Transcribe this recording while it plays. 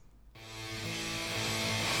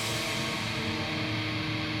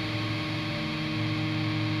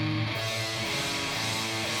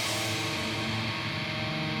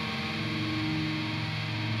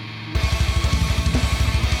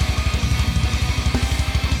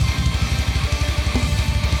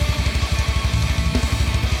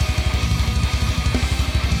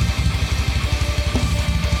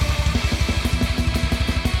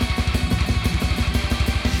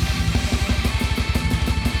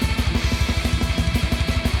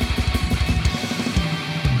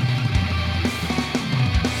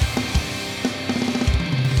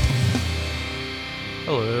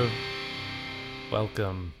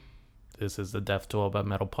welcome. This is the Death to All But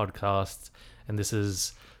Metal podcast, and this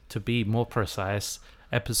is, to be more precise,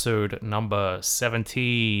 episode number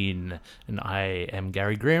 17. And I am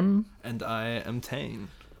Gary Grimm. And I am Tane.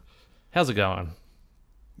 How's it going?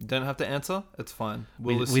 You don't have to answer. It's fine.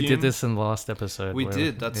 We did this in the last episode. We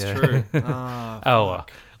did. That's true. Well.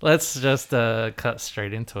 Let's just cut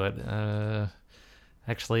straight into it.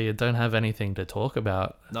 Actually, I don't have anything to talk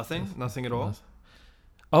about. Nothing? Nothing at all?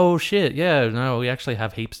 Oh, shit. Yeah, no, we actually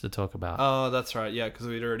have heaps to talk about. Oh, that's right. Yeah, because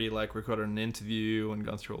we'd already recorded an interview and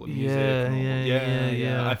gone through all the music.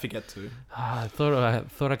 Yeah. I forget to. I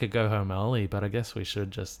thought I could go home early, but I guess we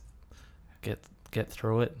should just get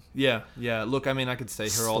through it. Yeah. Look, I mean, I could stay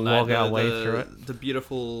here all night. Slog our way through it. The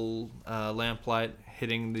beautiful lamplight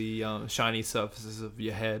hitting the shiny surfaces of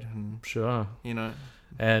your head. And, sure. You know.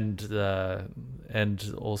 And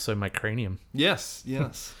also my cranium. Yes.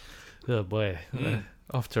 Oh, boy.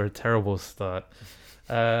 Off to a terrible start.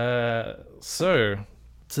 So,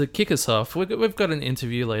 to kick us off, we've got an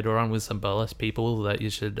interview later on with some burlesque people that you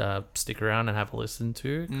should stick around and have a listen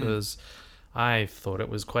to, because I thought it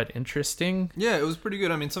was quite interesting. Yeah, it was pretty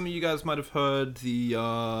good. I mean, some of you guys might have heard the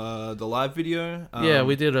live video. Yeah,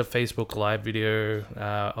 we did a Facebook live video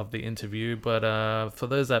of the interview, but for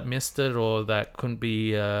those that missed it or that couldn't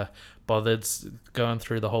be bothered going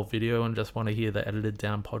through the whole video and just want to hear the edited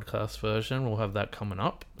down podcast version, we'll have that coming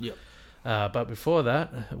up. Yep. But before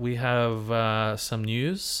that, we have some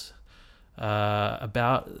news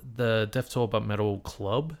about the Death to All But Metal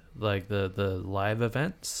Club, like the live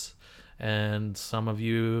events. And some of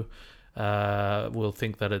you will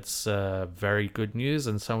think that it's very good news,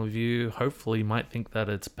 and some of you hopefully might think that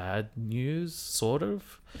it's bad news, sort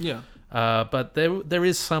of. Yeah. But there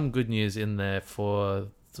is some good news in there for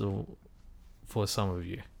some of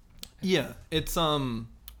you. Yeah, it's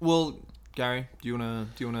well, Gary, do you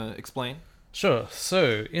wanna explain? Sure.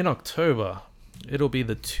 So in October, it'll be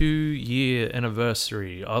the 2-year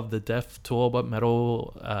anniversary of the Death to All But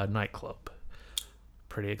Metal nightclub.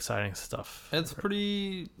 Pretty exciting stuff. It's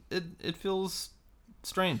pretty. It feels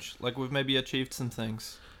strange. Like we've maybe achieved some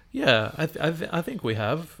things. Yeah, I think we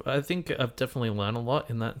have. I think I've definitely learned a lot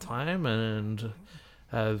in that time, and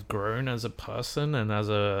have grown as a person and as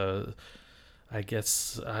a. I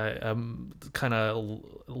guess I'm kind of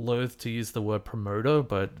loath to use the word promoter,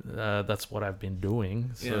 but that's what I've been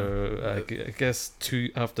doing. So yeah. I guess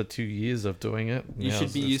after 2 years of doing it, you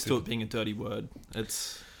should be used to it being a dirty word.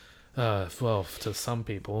 It's. Well, to some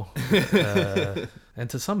people, and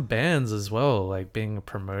to some bands as well. Like being a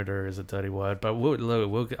promoter is a dirty word, but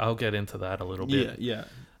I'll get into that a little bit. Yeah.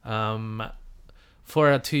 For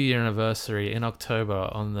our 2-year anniversary in October,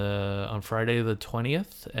 on Friday the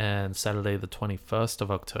 20th and Saturday the 21st of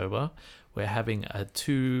October, we're having a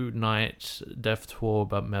 2-night Death to All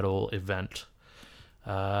But Metal event.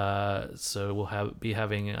 So we'll be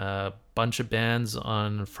having a bunch of bands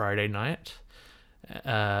on Friday night.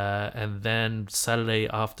 And then Saturday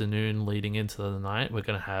afternoon leading into the night, we're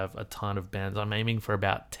going to have a ton of bands. I'm aiming for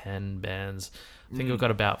about 10 bands. I think we've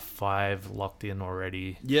got about 5 locked in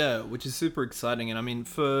already. Yeah, which is super exciting. And I mean,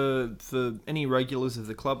 for any regulars of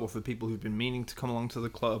the club or for people who've been meaning to come along to the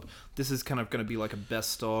club, this is kind of going to be like a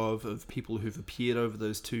best of people who've appeared over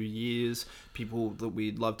those 2 years, people that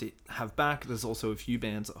we'd love to have back. There's also a few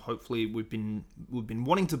bands that hopefully we've been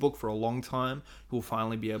wanting to book for a long time who will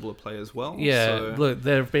finally be able to play as well. Yeah, look,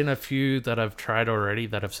 there have been a few that I've tried already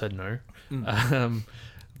that have said no.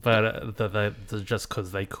 But they're just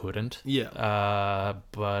because they couldn't. Yeah.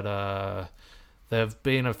 But there have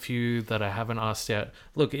been a few that I haven't asked yet.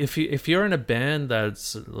 Look, if you're in a band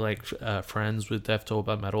that's like friends with Death to All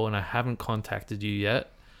But Metal and I haven't contacted you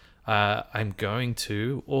yet, I'm going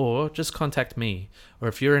to, or just contact me. Or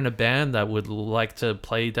if you're in a band that would like to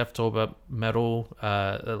play Death to All But Metal,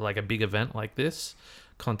 like a big event like this,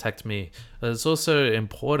 contact me. It's also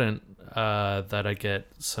important that I get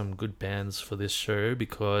some good bands for this show,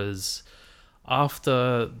 because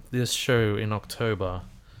after this show in October,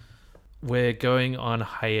 we're going on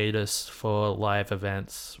hiatus for live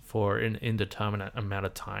events for an indeterminate amount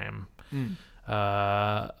of time.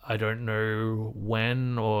 I don't know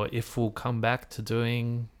when or if we'll come back to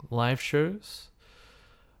doing live shows.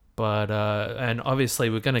 But, and obviously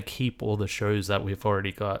we're going to keep all the shows that we've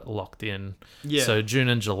already got locked in. Yeah. So June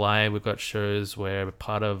and July, we've got shows where we're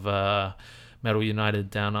part of Metal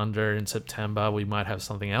United Down Under in September. We might have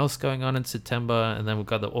something else going on in September. And then we've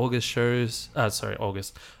got the August shows. October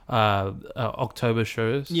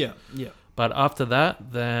shows. Yeah. But after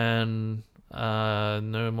that, then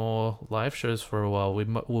no more live shows for a while.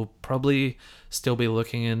 We'll probably still be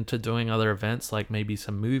looking into doing other events, like maybe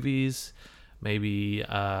some movies, maybe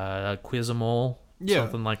Quiz 'em All,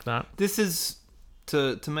 something like that. This is,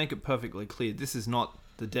 to make it perfectly clear, this is not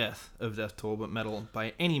the death of Death to Orbit Metal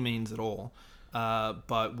by any means at all.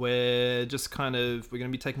 But we're just we're going to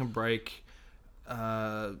be taking a break.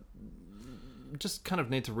 Just kind of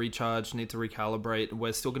need to recharge, need to recalibrate.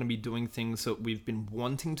 We're still going to be doing things that we've been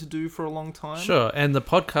wanting to do for a long time. Sure, and the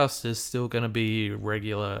podcast is still going to be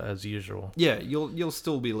regular as usual. Yeah, you'll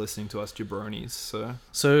still be listening to us jabronis.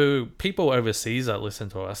 So people overseas that listen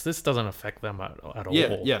to us, this doesn't affect them at all.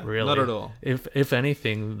 Yeah, really, not at all. If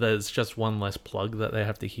anything, there's just one less plug that they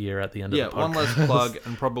have to hear at the end of the podcast. Yeah, one less plug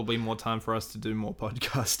and probably more time for us to do more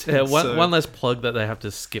podcasting. Yeah, one less plug that they have to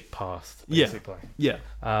skip past, basically. Yeah.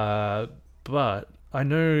 But I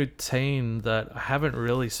know, Tane, that I haven't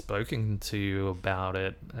really spoken to you about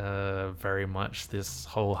it very much, this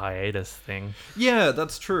whole hiatus thing. Yeah,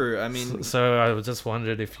 that's true. I mean... So I just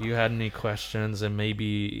wondered if you had any questions, and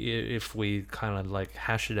maybe if we kind of like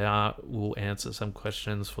hash it out, we'll answer some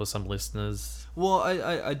questions for some listeners. Well,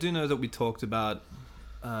 I do know that we talked about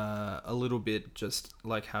a little bit just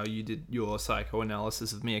like how you did your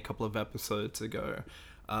psychoanalysis of me a couple of episodes ago.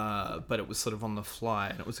 But it was sort of on the fly,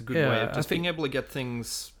 and it was a good way of just being able to get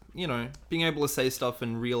things, being able to say stuff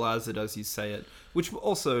and realize it as you say it, which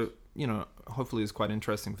also, hopefully is quite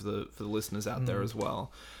interesting for the listeners out there as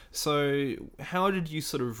well. So how did you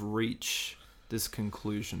sort of reach this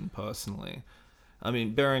conclusion personally? I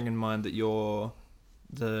mean, bearing in mind that you're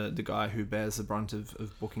the guy who bears the brunt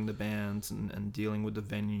of booking the bands and dealing with the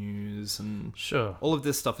venues and sure, all of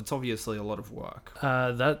this stuff, it's obviously a lot of work.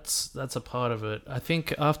 That's a part of it. I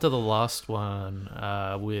think after the last one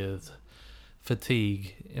with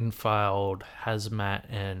Fatigue, Infiled, Hazmat,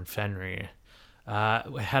 and Fenrir,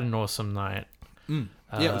 we had an awesome night. Yeah,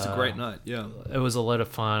 it was a great night. Yeah, it was a lot of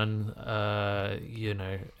fun.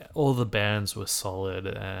 All the bands were solid,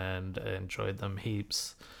 and I enjoyed them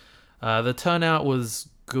heaps. The turnout was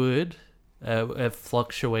good. It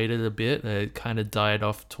fluctuated a bit. It kind of died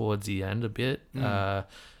off towards the end a bit.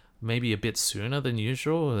 Maybe a bit sooner than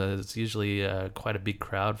usual. It's usually quite a big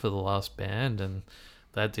crowd for the last band, and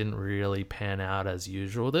that didn't really pan out as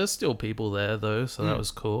usual. There's still people there, though, so that was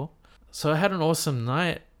cool. So I had an awesome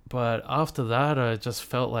night, but after that, I just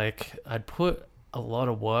felt like I'd put a lot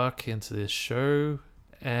of work into this show,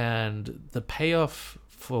 and the payoff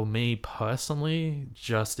for me personally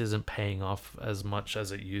just isn't paying off as much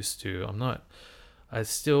as it used to. I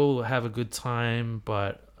still have a good time,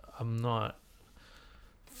 but I'm not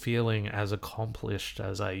feeling as accomplished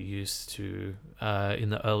as I used to in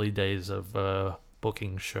the early days of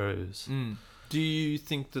booking shows. Do you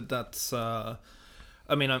think that that's I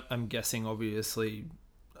mean, I'm guessing obviously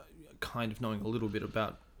kind of knowing a little bit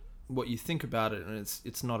about what you think about it, and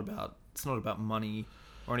it's not about money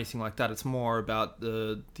or anything like that. It's more about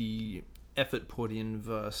the effort put in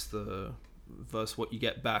versus what you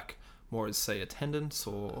get back, more as, say, attendance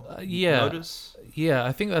or notice. Yeah,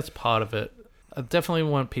 I think that's part of it. I definitely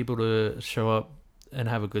want people to show up and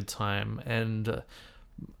have a good time. And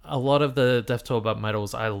a lot of the Death to Orbit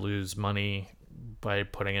Metals, I lose money by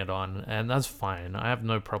putting it on, and that's fine. I have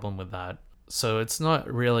no problem with that. So it's not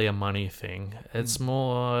really a money thing. It's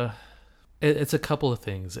more... It's a couple of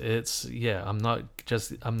things. I'm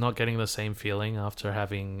not getting the same feeling after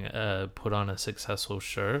having put on a successful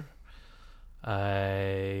show.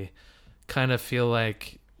 I kind of feel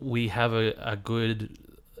like we have a good,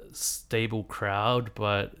 stable crowd,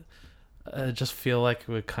 but I just feel like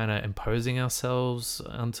we're kind of imposing ourselves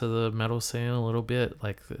onto the metal scene a little bit.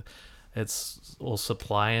 Like it's all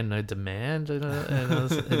supply and no demand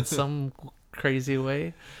in some crazy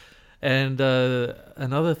way. And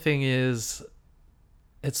another thing is,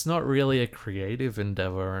 it's not really a creative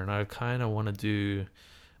endeavor, and I kind of want to do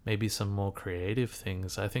maybe some more creative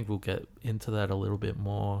things. I think we'll get into that a little bit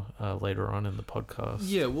more later on in the podcast.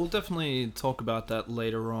 Yeah, we'll definitely talk about that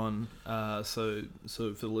later on. So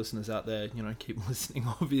for the listeners out there, keep listening.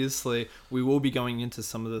 Obviously, we will be going into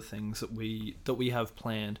some of the things that we have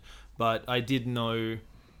planned, but I did know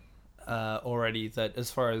already that as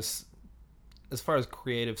far as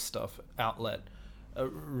creative stuff, outlet,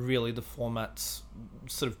 really the format's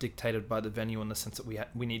sort of dictated by the venue in the sense that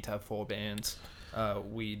we need to have 4 bands.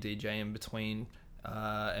 We DJ in between,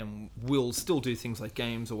 and we'll still do things like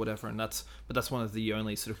games or whatever, and that's one of the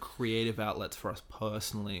only sort of creative outlets for us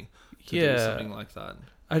personally to do something like that.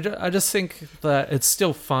 I just think that it's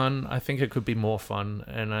still fun. I think it could be more fun,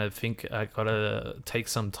 and I think I gotta take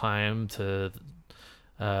some time to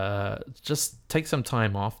just take some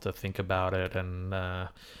time off to think about it and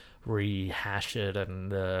rehash it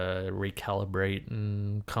and recalibrate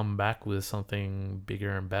and come back with something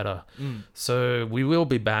bigger and better. So we will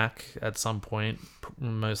be back at some point,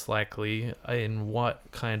 most likely. In what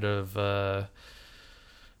kind of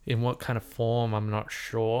form, I'm not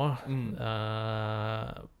sure.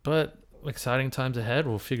 But exciting times ahead.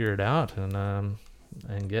 We'll figure it out and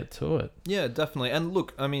get to it. Yeah, definitely. And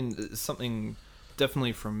look, I mean, something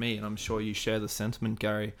definitely from me, and I'm sure you share the sentiment,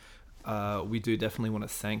 Gary. We do definitely want to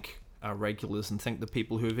thank our regulars and thank the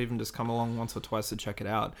people who have even just come along once or twice to check it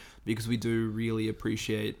out, because we do really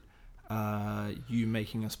appreciate you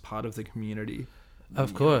making us part of the community.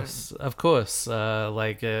 Of course. It's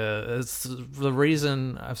the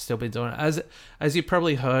reason I've still been doing it. As you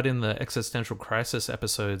probably heard in the existential crisis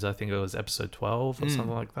episodes, I think it was episode 12 or something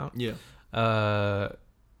like that. Yeah. I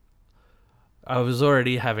was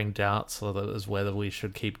already having doubts as whether we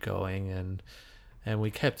should keep going, and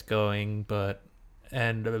we kept going,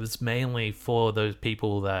 and it was mainly for those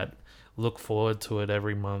people that look forward to it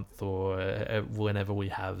every month or whenever we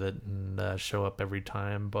have it and show up every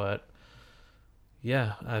time. But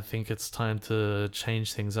yeah, I think it's time to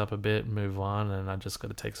change things up a bit and move on, and I just got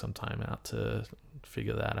to take some time out to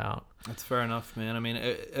figure that out. That's fair enough, man. I mean,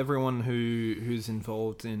 everyone who's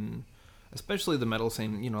involved in, especially the metal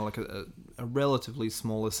scene, you know, like a relatively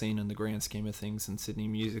smaller scene in the grand scheme of things in Sydney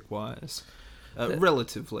music-wise,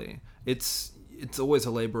 relatively, it's always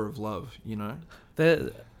a labor of love, you know.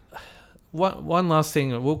 One last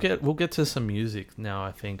thing, we'll get to some music now,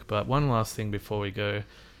 I think, but one last thing before we go.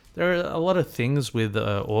 There are a lot of things with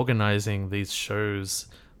organizing these shows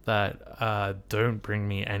that don't bring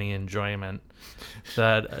me any enjoyment,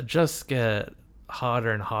 that just get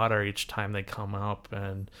harder and harder each time they come up.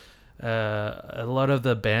 And a lot of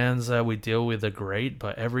the bands that we deal with are great,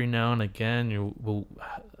 but every now and again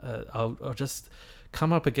I'll just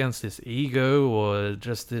come up against this ego or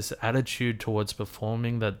just this attitude towards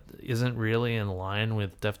performing that isn't really in line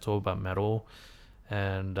with Death Talk About Metal,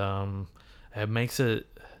 and it makes it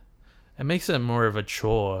more of a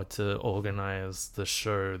chore to organize the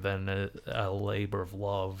show than a labor of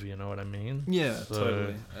love, you know what I mean? Yeah,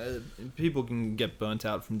 totally. People can get burnt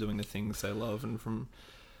out from doing the things they love, and from,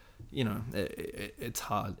 you know, it's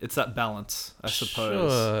hard. It's that balance, I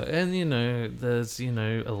suppose. Sure, and, you know, there's, you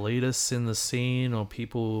know, elitists in the scene or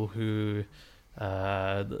people who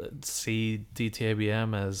see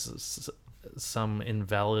DTABM as some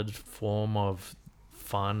invalid form of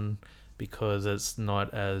fun, because it's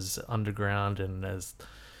not as underground and as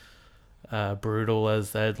brutal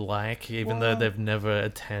as they'd like, even though they've never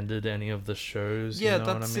attended any of the shows. Yeah, you know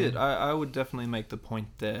that's what I mean? it. I would definitely make the point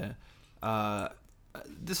there.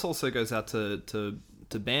 This also goes out to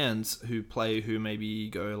bands who play, who maybe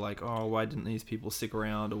go like, oh, why didn't these people stick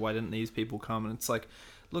around, or why didn't these people come? And it's like,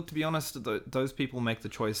 look, to be honest, those people make the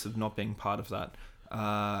choice of not being part of that,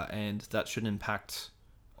 and that should impact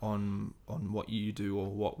on what you do or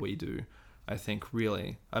what we do, I think,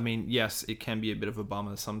 really. I mean, yes, it can be a bit of a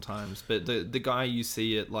bummer sometimes, but the guy you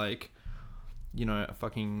see at, like, you know, a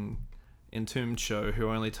fucking Entombed show, who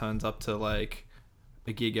only turns up to like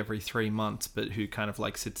a gig every 3 months, but who kind of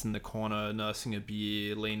like sits in the corner nursing a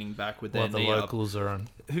beer, leaning back with their knee the locals up. are on.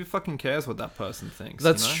 Who fucking cares what that person thinks?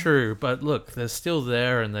 That's, you know? true, but look, they're still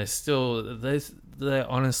there, and they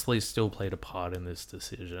honestly still played a part in this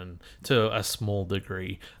decision to a small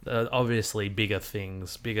degree. Obviously, bigger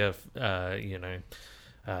things, bigger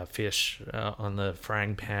fish on the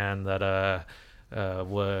frying pan that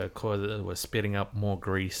were spitting up more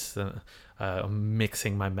grease. I'm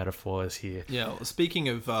mixing my metaphors here. Yeah, well, speaking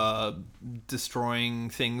of destroying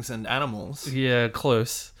things and animals. Yeah,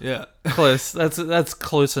 close. Yeah, close. That's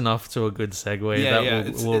close enough to a good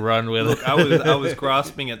segue. We'll run with. Look, I was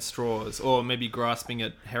grasping at straws, or maybe grasping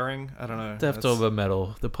at herring. I don't know. Death Talk About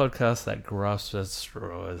Metal, the podcast that grasps at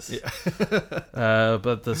straws. Yeah.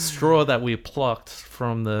 But the straw that we plucked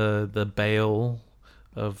from the bale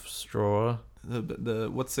of straw. The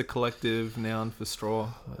what's the collective noun for straw?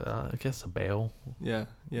 I guess a bale. Yeah,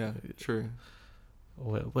 true.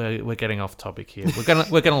 We're getting off topic here.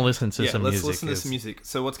 We're gonna listen to some music. Let's listen to some music.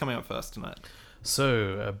 So what's coming up first tonight?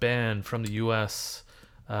 So a band from the US,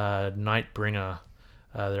 Nightbringer.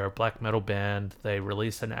 They're a black metal band. They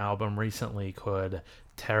released an album recently called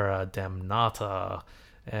Terra Damnata.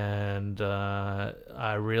 And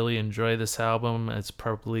I really enjoy this album. It's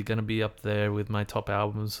probably going to be up there with my top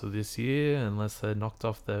albums for this year, unless they're knocked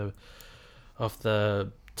off the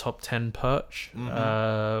top 10 perch.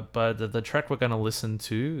 Mm-hmm. But the track we're going to listen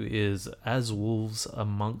to is As Wolves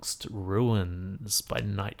Amongst Ruins by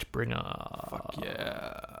Nightbringer. Fuck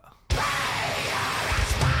yeah.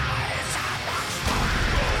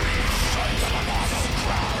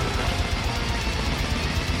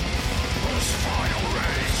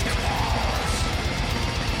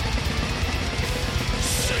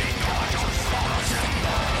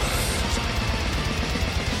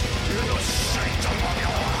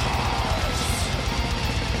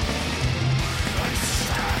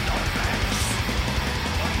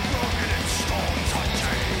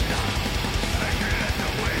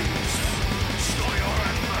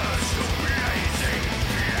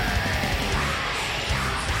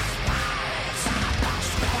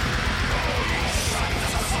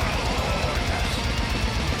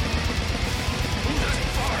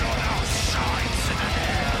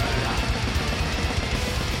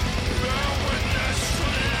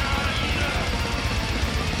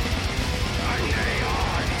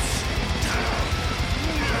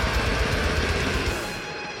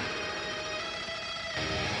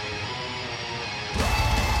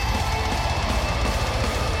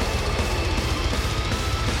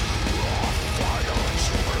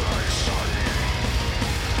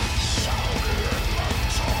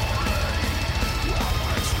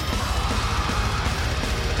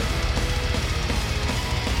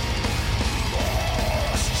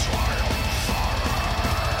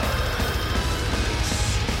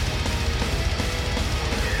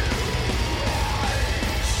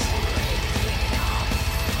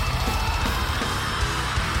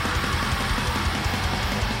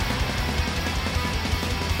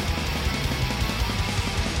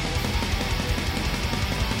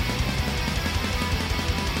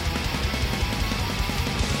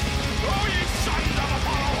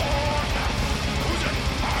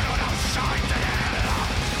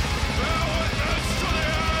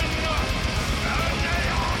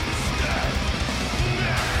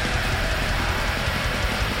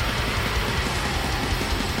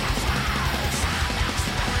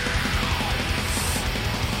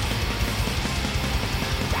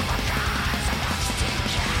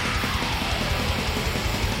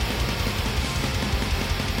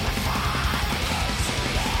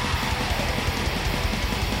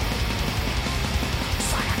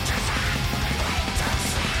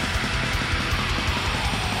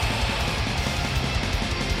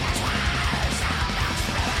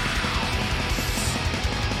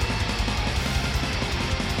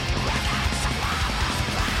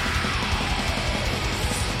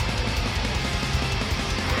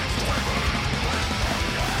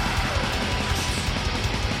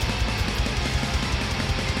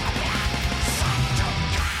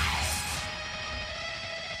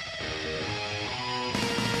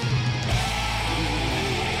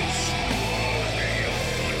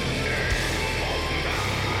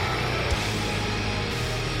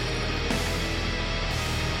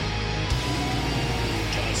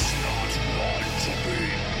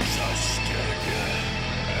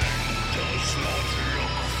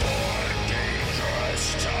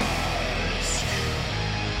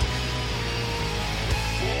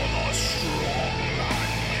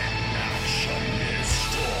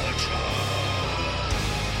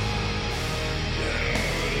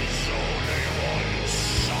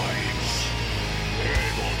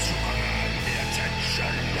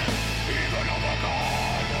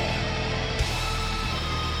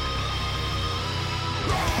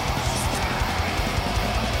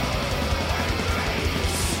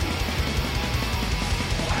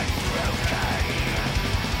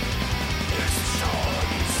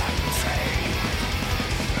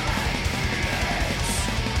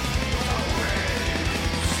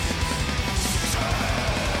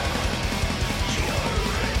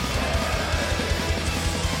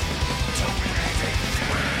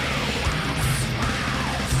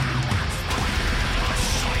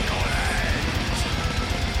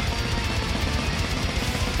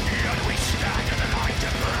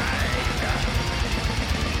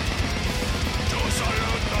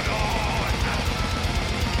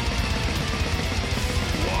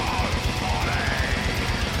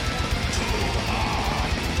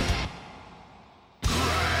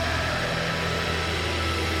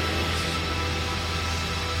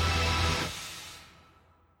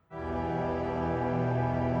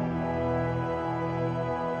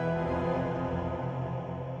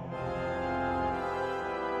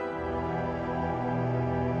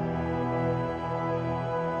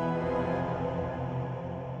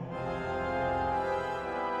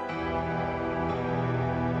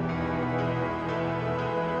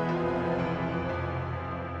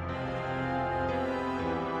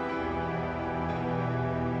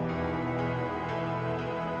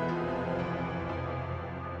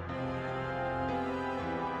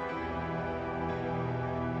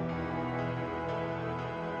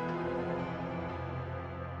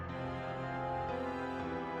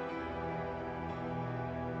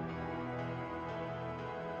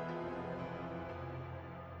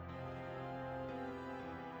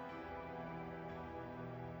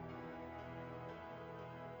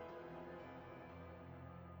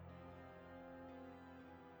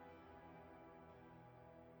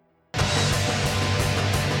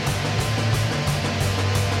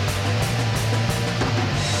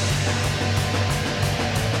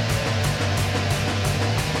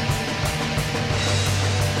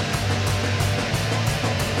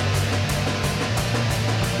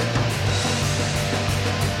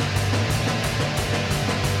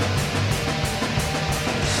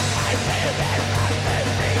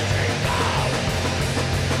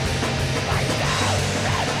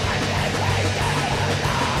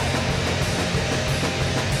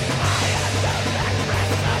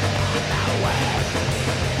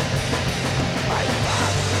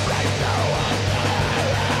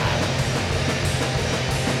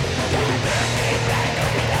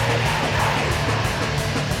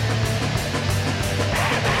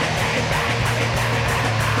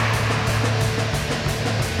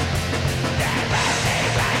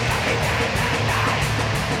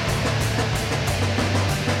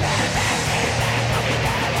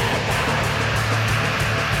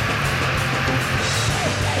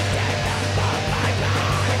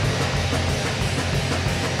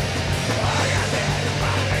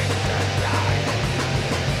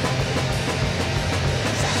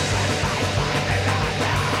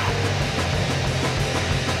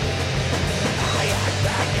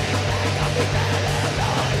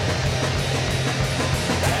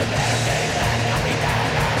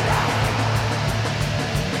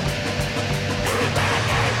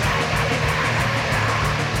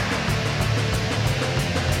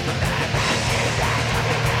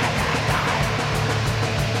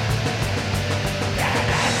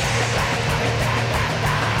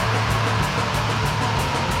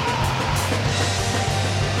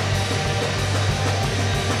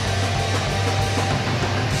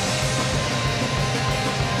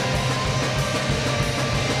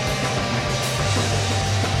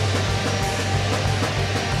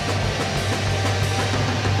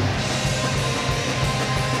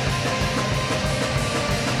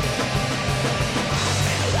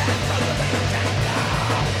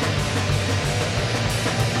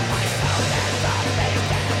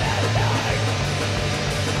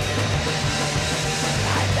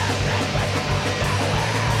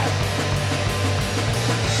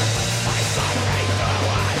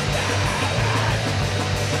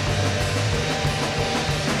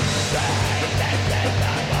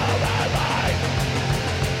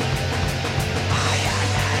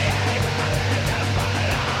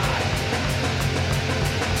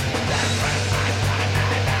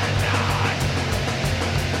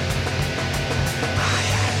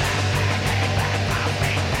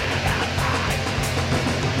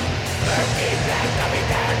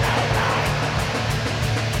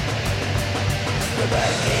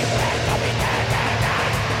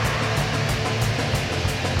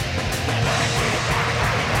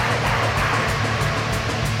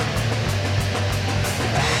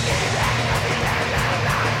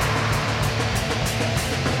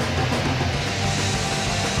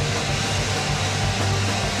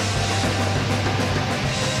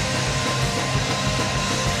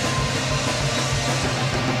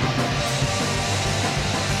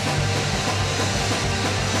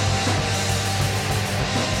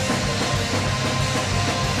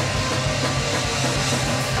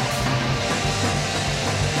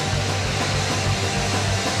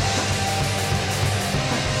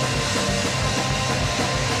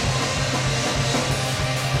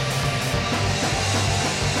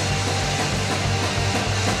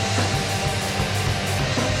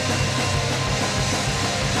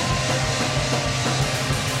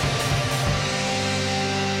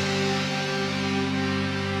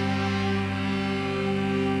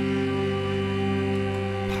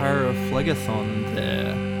 Phlegathon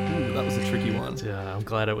there. Ooh, that was a tricky one. Yeah, I'm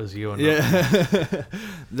glad it was you and not Yeah.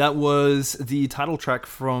 That was the title track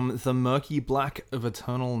from The Murky Black of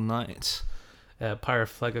Eternal Night.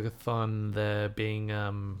 Pyrophlegathon there being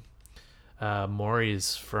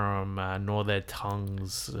Maury's from Gnaw Their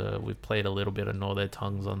Tongues. We've played a little bit of Gnaw Their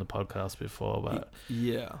Tongues on the podcast before, but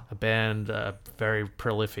yeah, a band, a very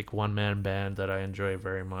prolific one-man band that I enjoy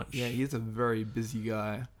very much. Yeah, he's a very busy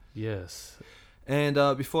guy. Yes. And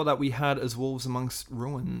before that, we had As Wolves Amongst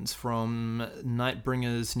Ruins from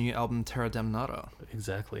Nightbringer's new album Terra Damnata.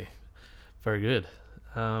 Exactly. Very good.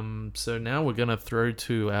 So now we're going to throw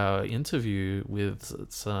to our interview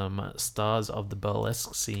with some stars of the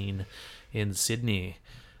burlesque scene in Sydney,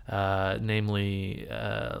 namely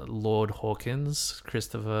Lord Hawkins,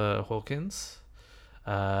 Christopher Hawkins,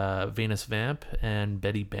 Venus Vamp, and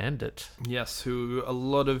Betty Bandit. Yes, who a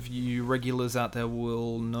lot of you regulars out there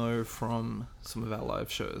will know from some of our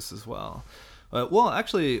live shows as well. Well,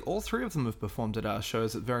 actually, all three of them have performed at our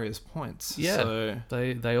shows at various points. Yeah, so.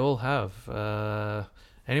 they all have.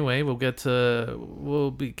 Anyway,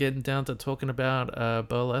 we'll be getting down to talking about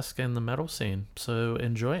burlesque and the metal scene. So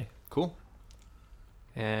enjoy. Cool.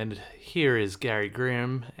 And here is Gary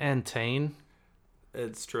Grimm and Tane.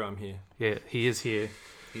 It's true, I'm here. Yeah, he is here.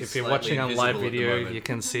 He's if you're watching on live invisible at the video, moment. you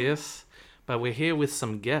can see us. But we're here with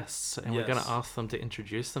some guests, and we're Yes. going to ask them to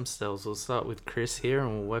introduce themselves. We'll start with Chris here,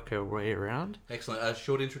 and we'll work our way around. Excellent.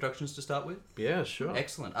 Short introductions to start with. Yeah, sure.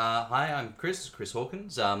 Excellent. Hi, I'm Chris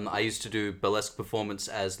Hawkins. I used to do burlesque performance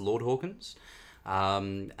as Lord Hawkins.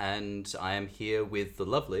 And I am here with the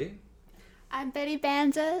lovely... I'm Betty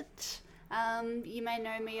Bandit. You may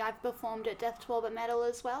know me. I've performed at Death to Orbit Metal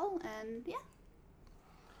as well, and yeah.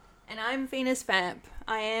 And I'm Venus Vamp.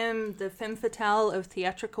 I am the femme fatale of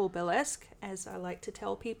theatrical burlesque, as I like to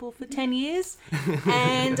tell people, for 10 years.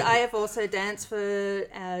 And I have also danced for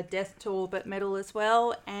Death to Orbit Metal as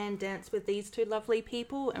well, and danced with these two lovely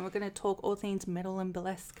people, and we're going to talk all things metal and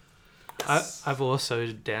burlesque. I've also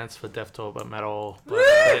danced for Death to Orbit Metal,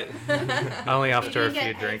 but only after a You few get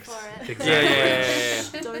paid drinks. for it.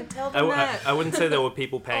 Exactly. Yeah. Don't tell them that. I wouldn't say there were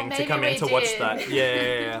people paying to maybe come in we to watch did. that.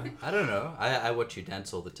 Yeah. I don't know. I watch you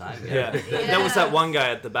dance all the time. Yeah. There was that one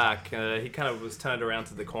guy at the back. He kind of was turned around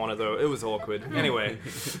to the corner, though. It was awkward. Anyway.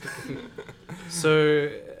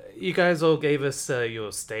 So, you guys all gave us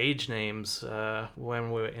your stage names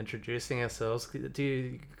when we were introducing ourselves.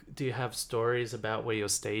 Do you have stories about where your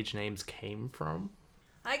stage names came from?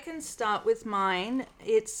 I can start with mine.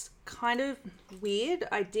 It's kind of weird.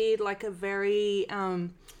 I did like a very,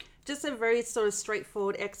 just a very sort of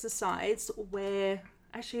straightforward exercise where,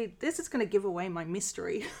 actually, this is going to give away my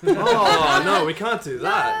mystery. Oh, no, we can't do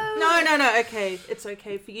that. No, okay. It's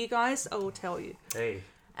okay for you guys. I will tell you. Hey,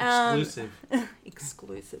 Exclusive.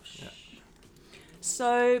 exclusive. Shh.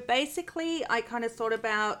 So basically, I kind of thought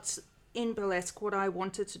about in burlesque what I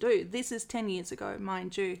wanted to do. This is 10 years ago,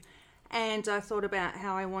 mind you. And I thought about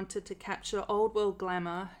how I wanted to capture old world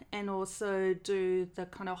glamour and also do the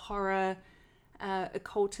kind of horror,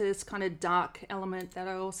 occultist, kind of dark element that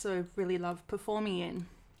I also really love performing in.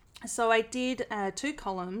 So I did 2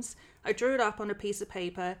 columns. I drew it up on a piece of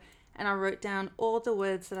paper and I wrote down all the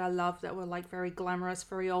words that I loved that were like very glamorous,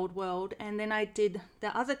 very old world. And then I did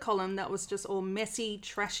the other column that was just all messy,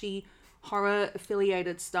 trashy, horror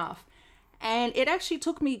affiliated stuff. And it actually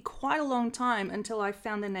took me quite a long time until I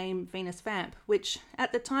found the name Venus Vamp, which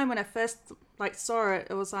at the time when I first saw it,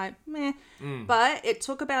 it was like, meh. But it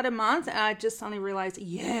took about a month and I just suddenly realized,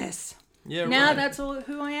 yes, Yeah, now right. that's all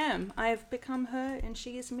who I am. I have become her and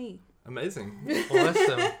she is me. Amazing.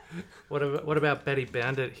 Awesome. What about Betty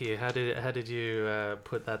Bandit here? How did you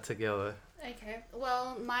put that together? Okay,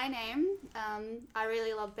 well, my name, I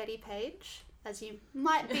really love Betty Page, as you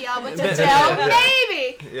might be able to tell,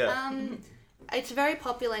 maybe. Yeah. It's a very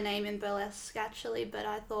popular name in burlesque, actually, but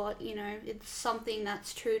I thought, it's something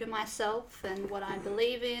that's true to myself and what I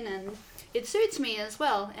believe in, and it suits me as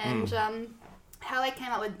well. And how I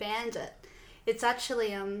came up with Bandit, it's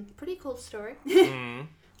actually a pretty cool story.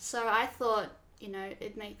 So I thought,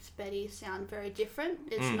 it makes Betty sound very different.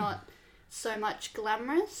 It's not so much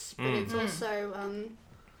glamorous, but it's also...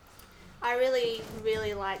 I really,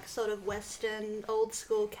 really like sort of Western, old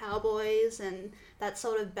school cowboys and that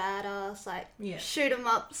sort of badass, shoot 'em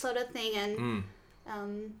up sort of thing. And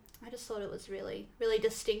I just thought it was really, really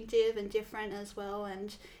distinctive and different as well.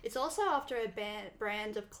 And it's also after a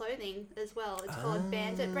brand of clothing as well. It's called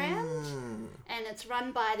Bandit Brand. And it's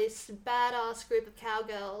run by this badass group of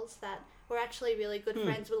cowgirls that we're actually really good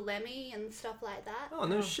friends with Lemmy and stuff like that. Oh,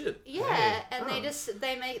 no shit. Yeah, Hey. and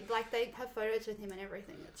they make, like, they have photos with him and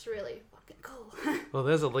everything. It's really fucking cool. Well,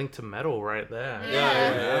 there's a link to metal right there.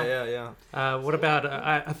 Yeah. What about?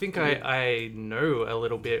 I think I know a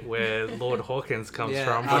little bit where Lord Hawkins comes Yeah,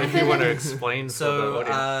 from. But if you want to explain for the So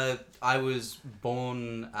audience. I was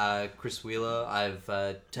born Chris Wheeler. I've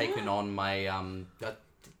taken on my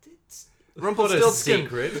it's not a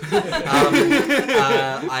secret.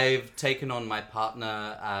 I've taken on my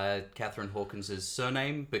partner Catherine Hawkins's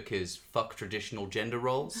surname because fuck traditional gender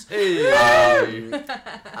roles.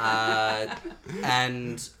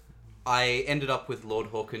 And I ended up with Lord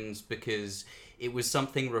Hawkins because it was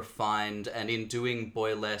something refined, and in doing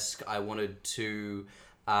Boylesque, I wanted to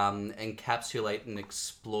encapsulate and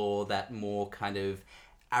explore that more kind of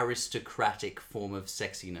aristocratic form of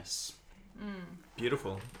sexiness.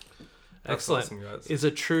 Beautiful. That's Excellent. awesome, guys. Is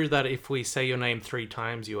it true that if we say your name 3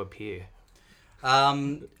 times, you appear?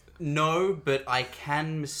 No, but I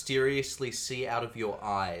can mysteriously see out of your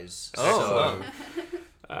eyes. Oh.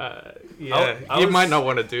 Yeah, I you was- might not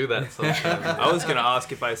want to do that sometimes. I was going to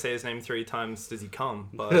ask if I say his name 3 times, does he come?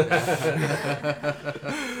 But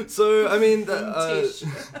so, I mean,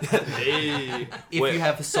 hey. If Wait. you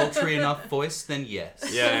have a sultry enough voice, then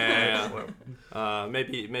yes. Yeah.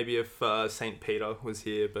 Maybe if Saint Peter was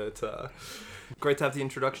here, but great to have the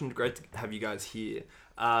introduction. Great to have you guys here.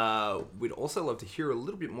 We'd also love to hear a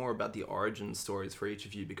little bit more about the origin stories for each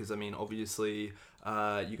of you, because I mean, obviously,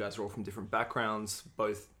 you guys are all from different backgrounds,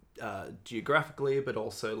 both geographically, but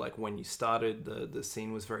also like when you started, the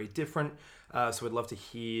scene was very different. So we'd love to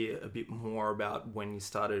hear a bit more about when you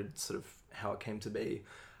started, sort of how it came to be.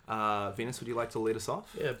 Venus, would you like to lead us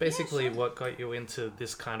off? Yeah, basically what got you into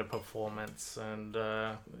this kind of performance, and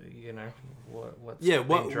what's been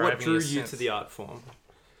What driving drew you since? to the art form?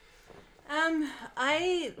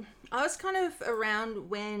 I was kind of around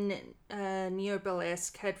when Neo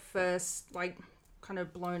Burlesque had first like kind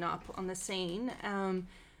of blown up on the scene.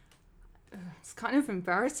 It's kind of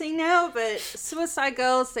embarrassing now, but Suicide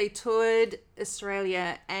Girls, they toured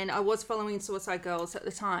Australia, and I was following Suicide Girls at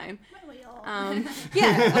the time. We all.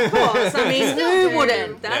 Yeah, of course. I mean, Still who do.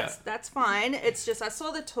 wouldn't? That's fine. It's just I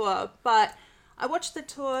saw the tour, but I watched the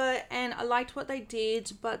tour and I liked what they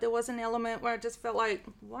did, but there was an element where I just felt like,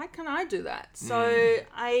 why can't I do that? So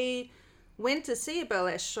I went to see a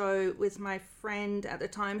burlesque show with my friend at the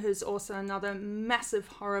time, who's also another massive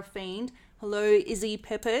horror fiend. Hello, Izzy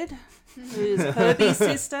Peppard, who's Herbie's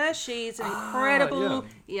sister. She's an incredible,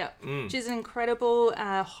 she's an incredible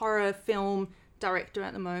horror film director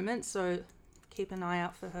at the moment, so keep an eye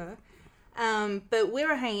out for her. But we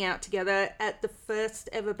were hanging out together at the first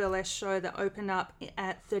ever burlesque show that opened up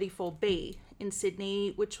at 34B in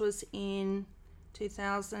Sydney, which was in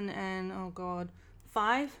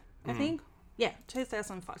 2005, I think. Yeah,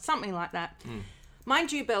 2005, something like that.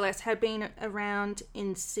 Mind you, burlesque had been around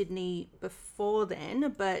in Sydney before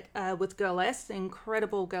then, but with Girlesque, the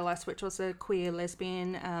incredible Girlesque, which was a queer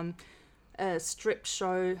lesbian strip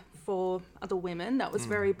show for other women that was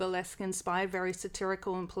very burlesque inspired, very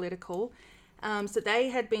satirical and political. So they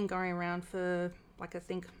had been going around for, like, I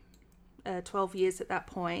think 12 years at that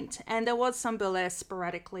point. And there was some burlesque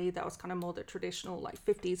sporadically that was kind of more the traditional, like,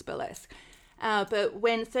 50s burlesque. But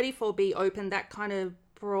when 34B opened, that kind of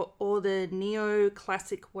brought all the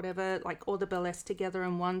neo-classic, whatever, like all the burlesque together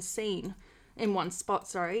in one scene, in one spot,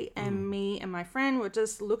 sorry. And me and my friend were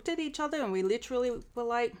just looked at each other and we literally were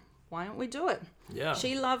like, why don't we do it? Yeah.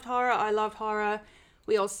 She loved horror, I loved horror.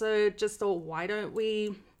 We also just thought, why don't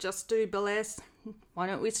we just do burlesque? Why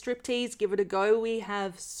don't we striptease, give it a go? We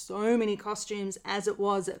have so many costumes as it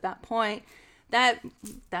was at that point.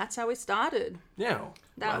 That's how we started. Yeah.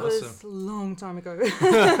 That Wow, was awesome. a long time ago.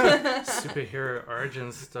 Superhero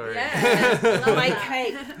origin story. Yeah, my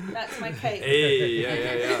cake. That's my cake. Hey,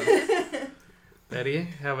 yeah. Betty,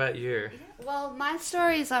 how about you? Well, my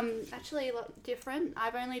story is actually a lot different.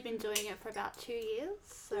 I've only been doing it for about 2 years,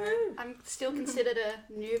 so I'm still considered a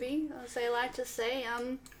newbie, as they like to say.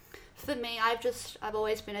 For me, I've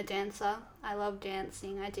always been a dancer. I love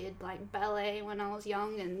dancing. I did like ballet when I was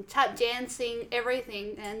young and tap dancing,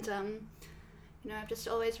 everything. And I've just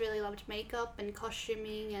always really loved makeup and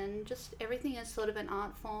costuming, and just everything is sort of an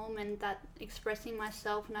art form and that expressing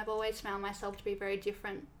myself. And I've always found myself to be very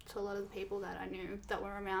different to a lot of the people that I knew that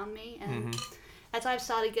were around me. And as I've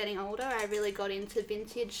started getting older, I really got into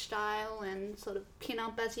vintage style and sort of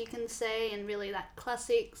pin-up, as you can say, and really that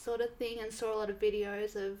classic sort of thing, and saw a lot of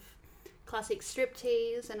videos of classic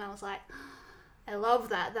striptease, and I was like, I love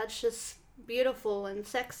that. That's just beautiful and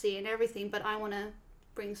sexy and everything, but I want to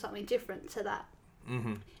bring something different to that.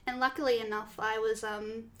 Mm-hmm. And luckily enough, I was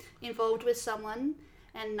involved with someone,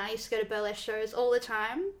 and I used to go to burlesque shows all the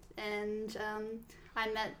time. And I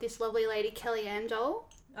met this lovely lady, Kelly Andol.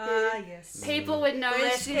 Ah, yes. People would know her.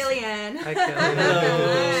 Where's Kellyanne? Hi, Kelly.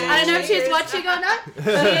 I don't know if she's watching or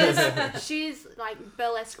not. She's like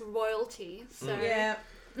burlesque royalty. So Yeah.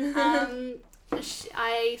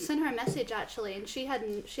 I sent her a message actually, and she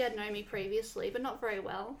had known me previously, but not very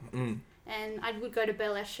well. Mm. And I would go to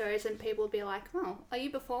burlesque shows, and people would be like, "Oh, are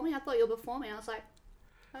you performing? I thought you were performing." I was like,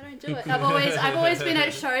 "I don't do it. I've always been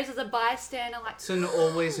at shows as a bystander." Like, It's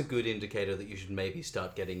always a good indicator that you should maybe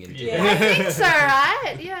start getting into Yeah. I think so,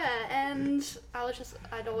 right? Yeah. And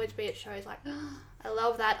I'd always be at shows like, I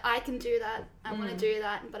love that. I can do that. I want to do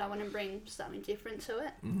that, but I want to bring something different to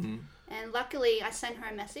it. Mm-hmm. And luckily, I sent her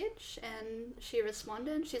a message, and she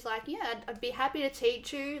responded. She's like, "Yeah, I'd be happy to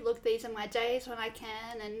teach you. Look, these are my days when I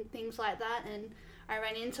can," and things like that. And I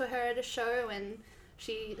ran into her at a show, and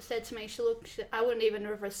she said to me, I wouldn't even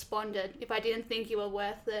have responded if I didn't think you were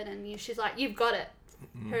worth it. And she's like, "You've got it."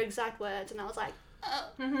 Her exact words. And I was like, oh,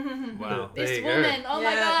 Wow. There this you go. woman. Oh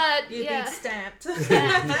my God. You've Yeah. been stamped.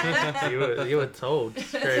 You were told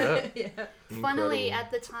straight up. Yeah. Funnily, Incredible.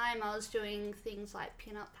 at the time, I was doing things like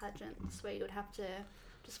pin-up pageants where you would have to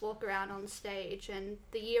just walk around on stage. And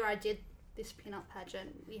the year I did this pin-up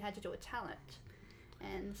pageant, we had to do a talent.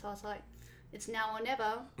 And so I was like, it's now or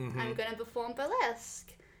never. I'm going to perform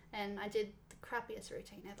burlesque. And I did the crappiest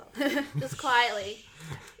routine ever. Just quietly.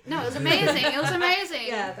 No, it was amazing. It was amazing.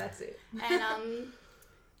 Yeah, that's it.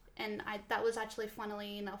 And that was actually,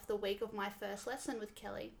 funnily enough, the week of my first lesson with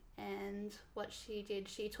Kelly. And what she did,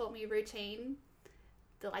 she taught me routine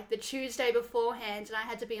the Tuesday beforehand, and I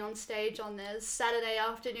had to be on stage on the Saturday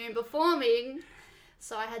afternoon performing.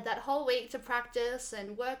 So I had that whole week to practice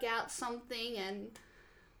and work out something, and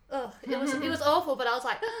it was awful. But I was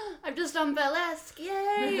like, I've just done burlesque,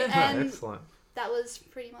 yay! And Excellent. that was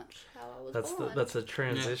pretty much how I was born. That's a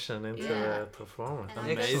transition into Yeah. a performance. And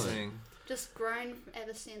I've Amazing. just grown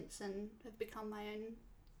ever since and have become my own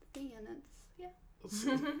thing, and it's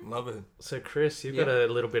Love it. So Chris, you've Yeah. got a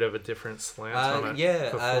little bit of a different slant on it.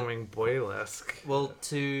 yeah, Performing boylesque. Well,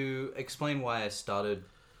 to explain why I started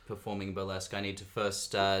performing burlesque, I need to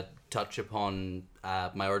first touch upon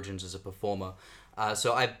my origins as a performer.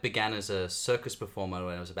 So I began as a circus performer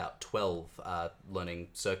when I was about 12, learning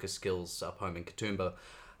circus skills up home in Katoomba.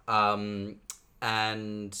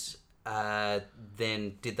 And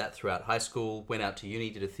then did that throughout high school, went out to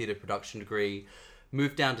uni, did a theatre production degree,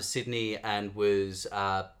 moved down to Sydney and was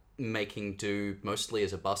making do mostly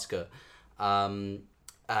as a busker.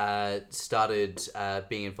 Started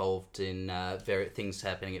being involved in various things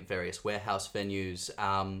happening at various warehouse venues,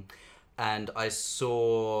 and I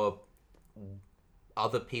saw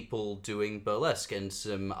other people doing burlesque and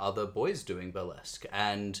some other boys doing burlesque,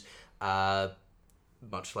 and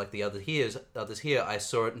much like the others here, I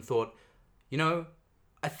saw it and thought,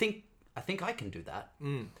 I think I can do that.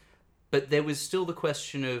 But there was still the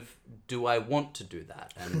question of, do I want to do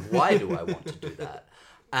that? And why do I want to do that?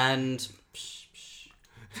 And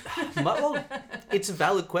well, it's a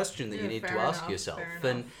valid question that you need to fair ask enough, yourself.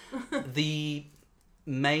 fair And the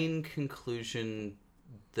main conclusion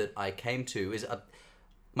that I came to is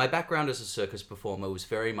my background as a circus performer was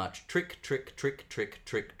very much trick, trick, trick, trick,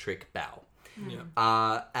 trick, trick, bow.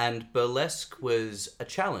 Yeah. And burlesque was a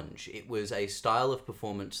challenge. It was a style of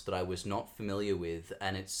performance that I was not familiar with,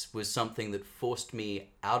 and it was something that forced me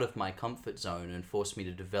out of my comfort zone and forced me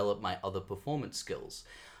to develop my other performance skills.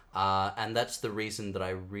 And that's the reason that I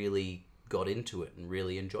really got into it and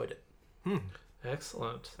really enjoyed it.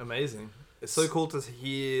 Excellent. Amazing. It's so cool to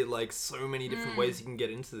hear so many different ways you can get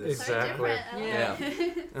into this. Exactly. so different. I love Yeah.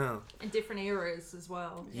 it. Oh. In different eras as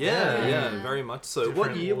well. Yeah, Yeah. very much so. What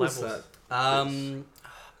Different year was levels. that?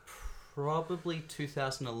 Probably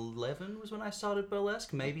 2011 was when I started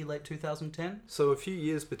burlesque, maybe late 2010. So a few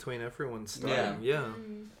years between everyone starting. Yeah.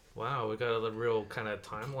 Wow, we got a real kind of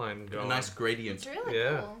timeline A going. nice gradient. It's really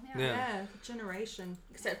Yeah. cool. Yeah. Yeah, generation.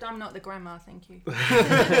 Except I'm not the grandma, thank you.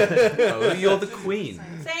 Oh, you're the queen.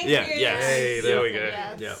 Thank Yeah, you. yes. Hey, there we go.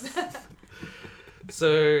 Yes. Yeah.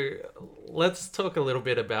 So let's talk a little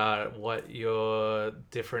bit about what your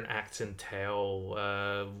different acts entail.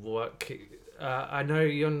 I know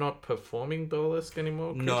you're not performing burlesque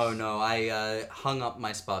anymore, Chris? No, I hung up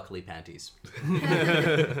my sparkly panties.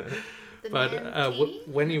 The But Mankini?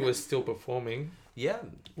 when you were still performing, Yeah.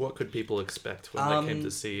 what could people expect when they came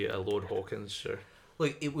to see a Lord Hawkins show?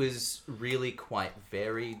 Look, it was really quite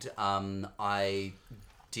varied. I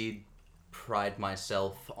did pride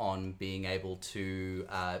myself on being able to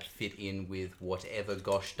fit in with whatever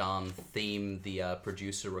gosh darn theme the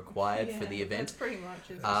producer required for the event. That's pretty much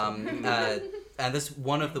it. And this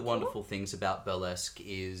one of the wonderful things about Burlesque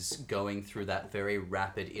is going through that very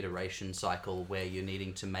rapid iteration cycle where you're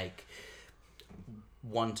needing to make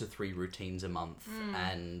 1 to 3 routines a month,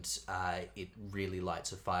 and it really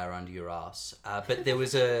lights a fire under your ass. But there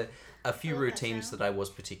was a few routines that I was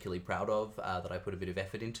particularly proud of, that I put a bit of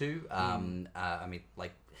effort into. I mean,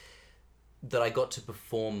 like, that I got to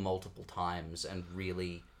perform multiple times and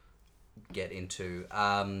really get into.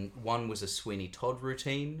 One was a Sweeney Todd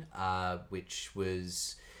routine, which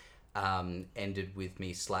was ended with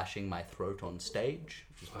me slashing my throat on stage,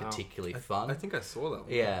 which was particularly fun. I think I saw that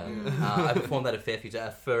one. Yeah, I performed that a fair few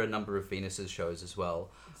times for a number of Venus's shows as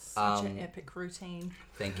well. Such an epic routine.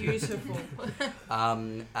 Thank you. Beautiful.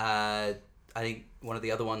 I think one of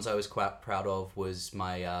the other ones I was quite proud of was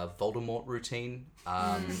my Voldemort routine,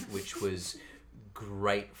 which was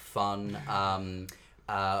great fun.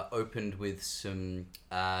 Opened with some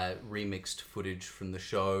remixed footage from the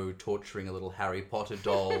show, torturing a little Harry Potter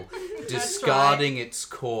doll, discarding its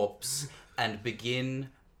corpse, and begin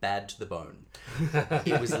bad to the bone.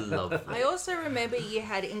 It was lovely. I also remember you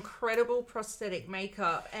had incredible prosthetic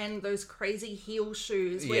makeup and those crazy heel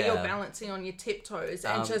shoes where you're balancing on your tiptoes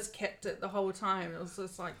and just kept it the whole time. It was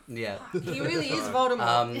just like, Yeah. he really is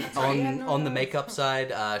Voldemort. On the makeup side,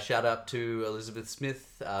 shout out to Elizabeth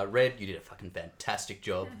Smith. Red, you did a fucking fantastic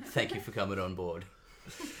job. Thank you for coming on board.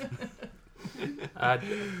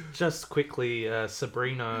 Just quickly,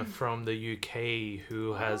 Sabrina from the UK,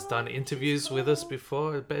 who has done interviews with us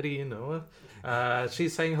before. Betty, you know her.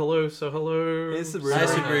 She's saying hello, so hello. Hey, Sabrina. Hi,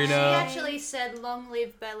 She Sabrina. actually said "Long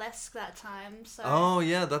live burlesque" that time. So Oh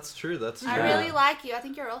yeah, that's true. That's true. I really like you. I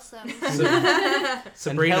think you're awesome.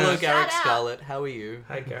 Sabrina. And hello, Garrick Shout out. Scarlett. How are you?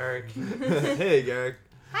 Hi, Garrick. Hey, Garrick.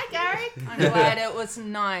 Hi, Garrick. I'm glad it was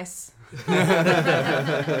nice.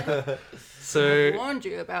 So, Warned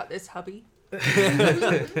you about this, hubby.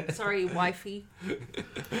 Sorry, wifey.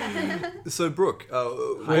 So, Brooke,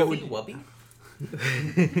 what Wubby would Wubby?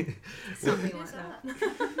 Something Who's like that.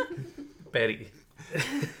 that? Betty.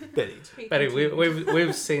 Betty? Betty,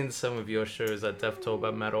 we've seen some of your shows at Death to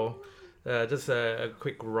About Metal. Just a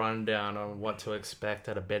quick rundown on what to expect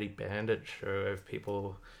at a Betty Bandit show if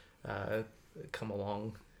people come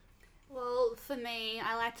along. Well, for me,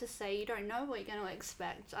 I like to say you don't know what you're going to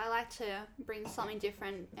expect. I like to bring something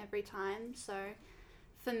different every time. So,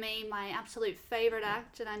 for me, my absolute favorite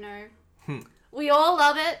act, and I know we all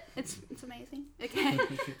love it. It's amazing. Okay.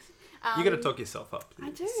 You got to talk yourself up. I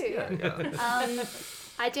do. Yeah.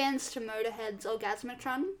 I danced to Motorhead's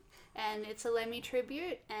Orgasmatron, and it's a Lemmy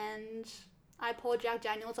tribute, and I pour Jack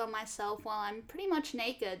Daniels on myself while I'm pretty much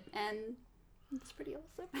naked, and it's pretty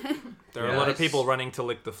awesome. There are a lot of Nice. people running to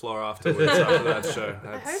lick the floor afterwards after that show.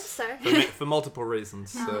 I hope so. For multiple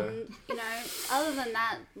reasons. So. You know, other than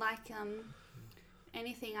that, like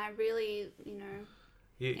anything, I really,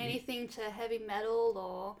 anything to heavy metal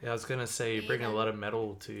or Yeah, I was gonna say you bring a lot of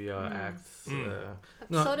metal to your acts. I've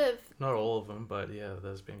Not- sort of Not all of them, but yeah,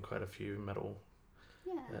 there's been quite a few metal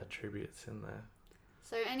yeah. tributes in there.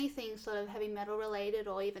 So anything sort of heavy metal related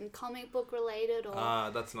or even comic book related or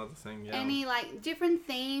That's another thing, yeah. any like different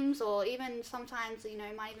themes or even sometimes it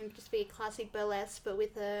might even just be a classic burlesque but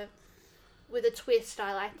with a twist,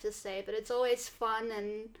 I like to say, but it's always fun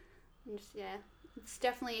and just, yeah, it's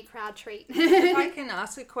definitely a crowd treat. If I can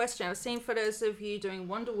ask a question, I've seen photos of you doing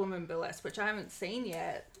Wonder Woman burlesque, which I haven't seen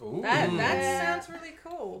yet. Ooh. That sounds really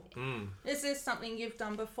cool. Mm. Is this something you've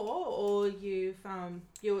done before, or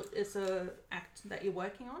it's a act that you're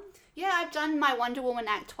working on? Yeah, I've done my Wonder Woman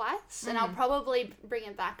act twice and I'll probably bring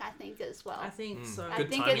it back, I think, as well. I think so. I Good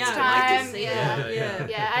think timing. it's Yeah, I'd like to time. see Yeah. it. Yeah.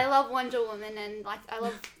 Yeah, I love Wonder Woman and like I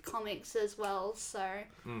love comics as well. So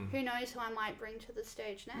who knows who I might bring to the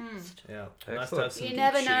stage next? Yeah. Excellent. You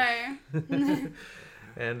never know.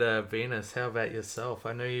 And Venus, how about yourself?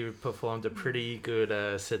 I know you performed a pretty good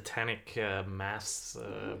satanic mass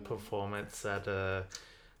performance at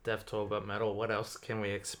Death to About Metal. What else can we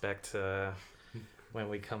expect when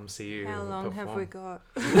we come see you? How long have we perform?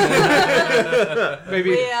 got?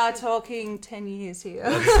 Maybe We are talking 10 years here.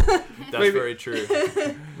 That's very true.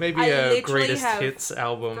 maybe I a literally greatest have hits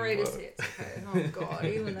album. Greatest hits. Okay. Oh god,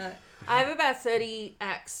 even that. I have about 30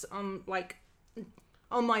 acts on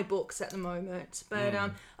my books at the moment, but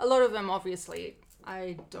a lot of them obviously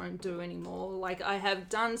I don't do anymore. Like I have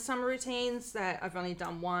done some routines that I've only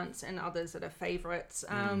done once, and others that are favorites.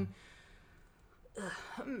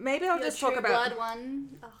 Maybe I'll Your just talk True about Blood one.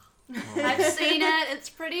 Ugh. I've seen it. It's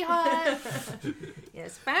pretty hot.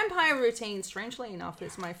 Yes, vampire routine, strangely enough,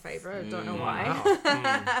 is my favorite. I don't know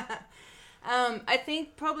why. I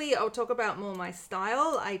think probably I'll talk about more my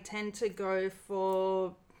style. I tend to go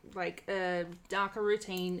for like a darker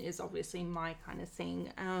routine is obviously my kind of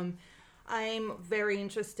thing. I'm very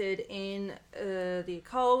interested in the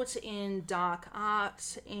occult, in dark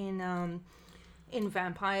art, in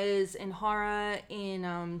vampires, in horror,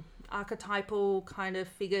 in archetypal kind of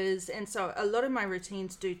figures, and so a lot of my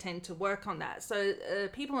routines do tend to work on that. So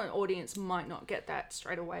people in the audience might not get that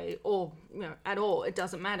straight away, or at all. It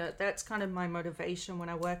doesn't matter. That's kind of my motivation when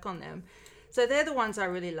I work on them. So they're the ones I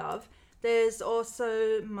really love. There's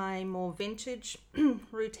also my more vintage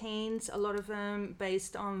routines, a lot of them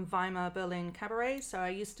based on Weimar Berlin Cabaret. So I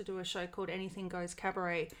used to do a show called Anything Goes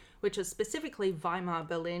Cabaret, which is specifically Weimar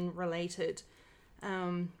Berlin related.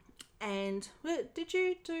 And did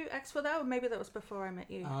you do acts for that, or maybe that was before I met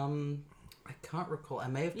you? I can't recall. I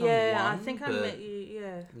may have done Yeah, one. I think I met you.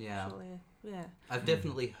 Yeah. Actually, yeah. I've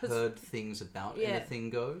definitely heard things about Anything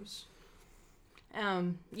Goes.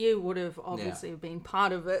 You would have obviously been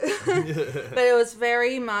part of it, but it was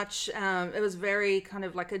very much. It was very kind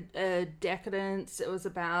of like a decadence. It was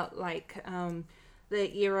about like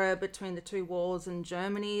the era between the two wars in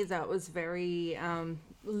Germany. That was very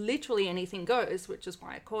literally anything goes, which is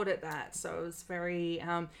why I called it that. So it was very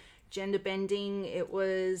gender bending. It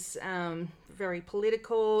was very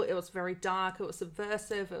political. It was very dark. It was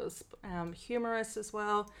subversive. It was humorous as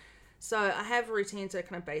well. So I have routines that are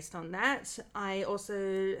kind of based on that. I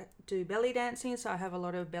also do belly dancing, so I have a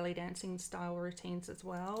lot of belly dancing style routines as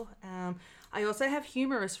well. I also have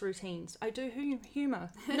humorous routines. I do humor.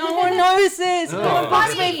 No one knows this.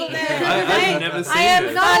 Funny. I've never seen I am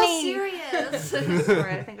it. No, funny. serious.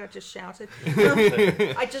 Sorry, I think I just shouted.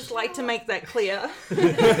 I just like to make that clear.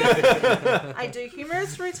 I do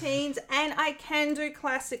humorous routines, and I can do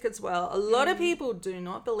classic as well. A lot of people do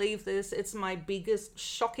not believe this. It's my biggest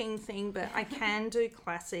shocking thing, but I can do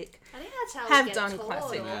classic. I think that's how Have we get done taught,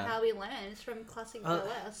 classic. or how we learn. It's from classic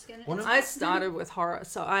burlesque. And one of- I started with horror,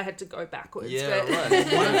 so I had to go backwards. Yeah, but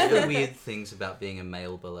right. One of the weird things about being a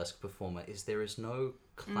male burlesque performer is there is no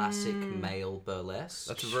classic male burlesque.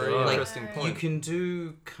 That's a very Sure. Like, interesting you point. can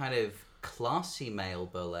do kind of classy male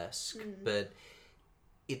burlesque, but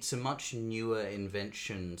it's a much newer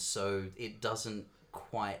invention, so it doesn't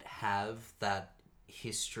quite have that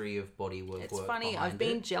history of bodywork. It's work funny, behind I've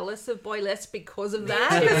been it. jealous of boylesque because of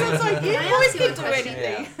that. Because it's like, you Can I boys ask you a can do question?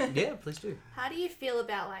 anything. Yeah, please do. How do you feel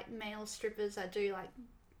about like male strippers that do like,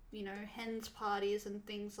 hens parties and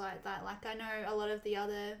things like that? Like I know a lot of the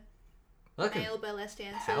other Look, male burlesque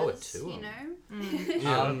dancers. power to 'em.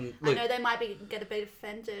 I look, know they might get a bit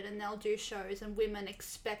offended, and they'll do shows, and women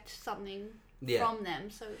expect something yeah. from them.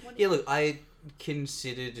 So what do Yeah, you look, I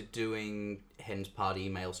considered doing hen's party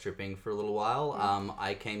male stripping for a little while.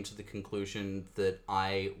 I came to the conclusion that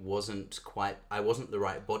I wasn't the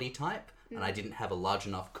right body type, and I didn't have a large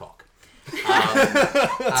enough cock.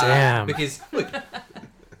 Damn. Because look,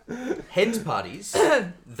 hen's parties,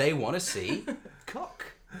 they want to see cock.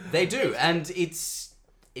 They do, and it's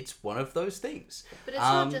one of those things. But it's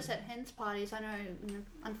not just at hens parties. I know,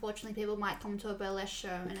 unfortunately, people might come to a burlesque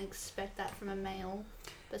show and expect that from a male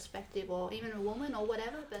perspective, or even a woman, or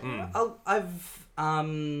whatever. But I've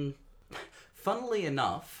funnily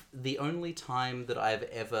enough, the only time that I've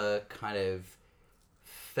ever kind of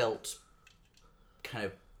felt kind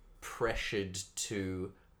of pressured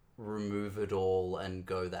to remove it all and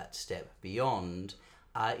go that step beyond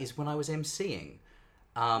is when I was MCing.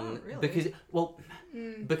 Really?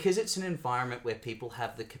 Because it's an environment where people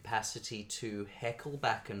have the capacity to heckle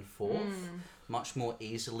back and forth much more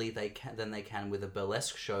easily than they can with a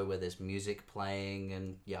burlesque show where there's music playing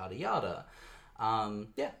and yada yada.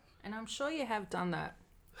 Yeah. And I'm sure you have done that.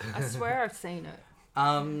 I swear I've seen it.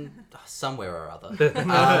 Somewhere or other.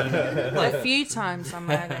 A few times, I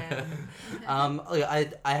might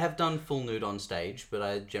add. I have done full nude on stage, but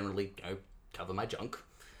I generally cover my junk.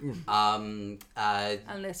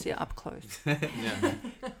 Unless you're up close.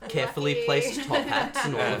 Carefully Lucky. placed top hats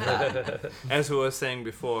and all of that. As we were saying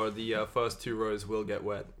before, the first 2 rows will get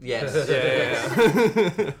wet. Yes.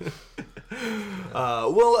 Yeah.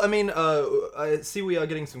 Well, I mean, I see we are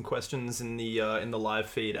getting some questions in the live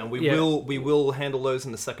feed, and we will handle those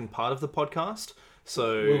in the second part of the podcast.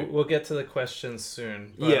 So We'll get to the questions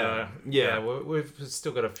soon. But, Yeah. we've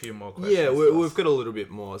still got a few more questions. yeah, for us. we've got a little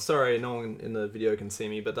bit more. Sorry, no one in the video can see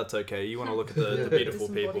me, but that's okay. You want to look at the beautiful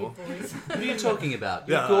people. What are you talking about?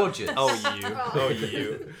 You're Yeah. gorgeous. Oh,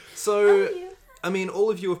 you. So, I mean,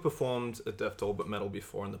 all of you have performed at Deaf Talbot Metal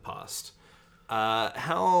before in the past.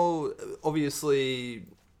 How, obviously,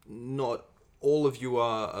 not all of you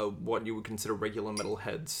are what you would consider regular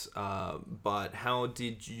metalheads, but how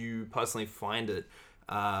did you personally find it,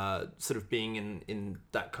 sort of being in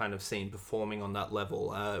that kind of scene, performing on that level?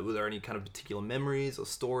 Were there any kind of particular memories or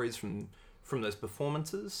stories from those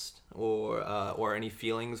performances, or any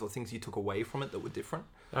feelings or things you took away from it that were different?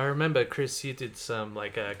 I remember, Chris, you did some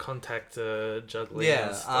like contact juggling. Yeah,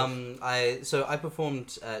 and stuff. I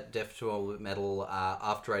performed at Death to All Metal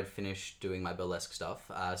after I'd finished doing my burlesque stuff.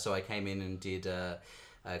 So I came in and did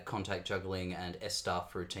contact juggling and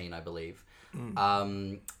S-staff routine, I believe.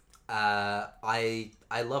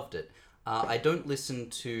 I loved it. I don't listen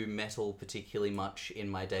to metal particularly much in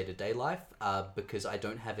my day-to-day life because I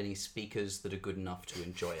don't have any speakers that are good enough to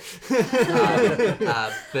enjoy it.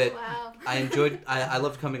 But Wow. I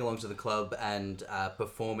loved coming along to the club and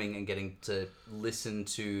performing and getting to listen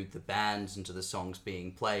to the bands and to the songs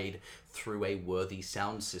being played through a worthy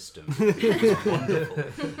sound system. It was wonderful.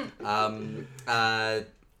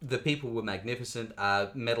 The people were magnificent.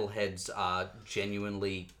 Metalheads are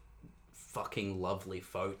genuinely fucking lovely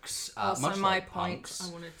folks. Also, Much my like point punks.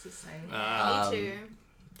 I wanted to say. Me too.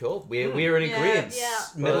 Cool. We're in Yeah. agreement. Yeah.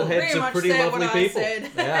 Metalheads Pretty are much pretty said lovely what I people.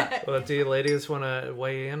 said. Yeah. Well, do you ladies want to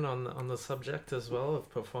weigh in on the subject as well of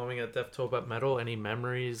performing at Death to All But Metal? Any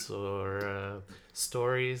memories or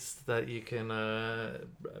stories that you can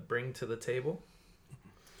bring to the table?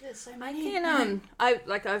 There's so I many. can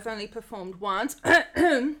I've only performed once.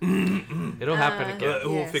 It'll happen again.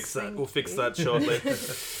 We'll Yes, fix that. thank We'll fix you. that shortly.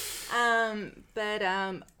 But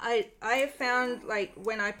I have found, like,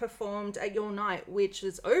 when I performed at Your Night, which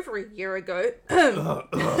is over a year ago.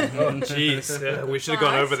 Jeez, yeah, we should have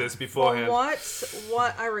gone over this beforehand.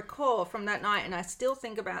 What I recall from that night, and I still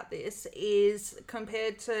think about this, is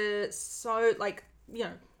compared to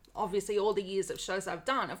obviously all the years of shows I've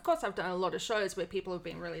done. Of course, I've done a lot of shows where people have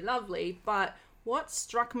been really lovely, but what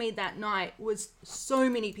struck me that night was so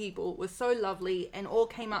many people were so lovely and all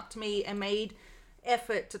came up to me and made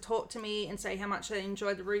effort to talk to me and say how much they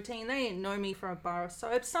enjoyed the routine. They didn't know me from a bar of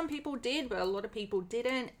soap. Some people did, but a lot of people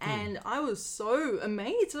didn't. And I was so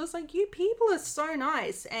amazed. I was like, you people are so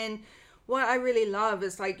nice. And what I really love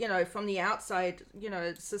is, like, from the outside,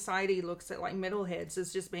 society looks at, like, metalheads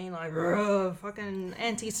as just being like, fucking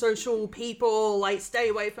antisocial people, like, stay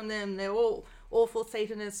away from them. They're all awful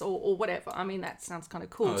Satanists or whatever. I mean, that sounds kind of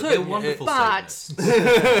cool too. They're wonderful But Satanists.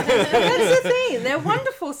 that's the thing. They're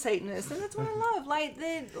wonderful Satanists, and that's what I love. Like,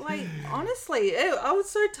 they're like, honestly, I was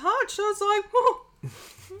so touched. I was like, oh,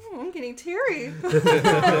 I'm getting teary.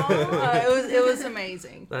 It was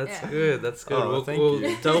amazing. That's Yeah. good. That's good. Oh, thank we'll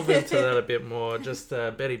you. delve into that a bit more. Just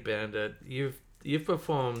Betty Bandit, you've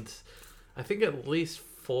performed, I think, at least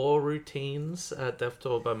 4 routines at Death to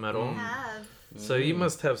All But Metal. I have. So you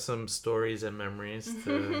must have some stories and memories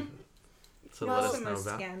to let us Some know are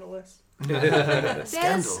about. scandalous.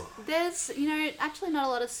 There's actually not a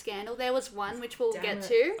lot of scandal. There was one which we'll Damn get it.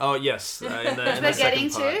 to. Oh yes, in the Which we're second getting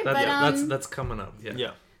part. to. That- But, yeah, um, that's coming up. Yeah.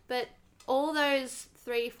 Yeah. But all those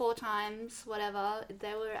 3-4 times, whatever,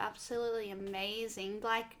 they were absolutely amazing.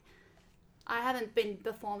 Like, I haven't been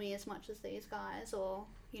performing as much as these guys, or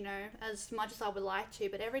as much as I would like to,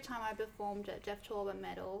 but every time I performed at Death to All But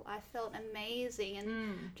Metal, I felt amazing,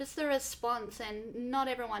 and just the response, and not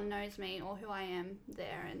everyone knows me or who I am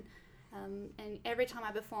there, and every time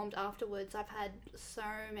I performed afterwards, I've had so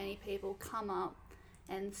many people come up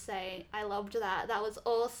and say, I loved that was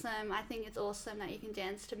awesome, I think it's awesome that you can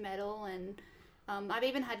dance to metal, and I've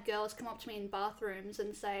even had girls come up to me in bathrooms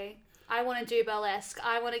and say, I want to do burlesque.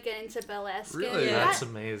 I want to get into burlesque. Really? And That's that,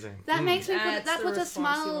 amazing. that makes me That's that the puts a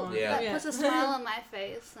response you smile. want. Yeah. That puts a smile on my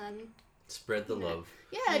face, and Spread the love.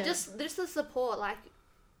 yeah, just the support. Like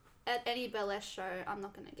at any burlesque show, I'm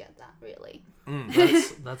not gonna get that really.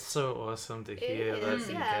 That's so awesome to hear It that is,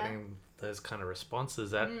 you're yeah. getting those kind of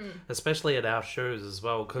responses, that especially at our shows as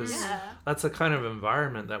well, because Yeah. that's the kind of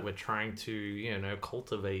environment that we're trying to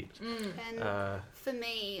cultivate. And for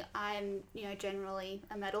me, I'm generally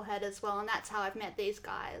a metalhead as well, and that's how I've met these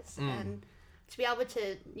guys. And to be able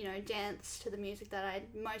to dance to the music that I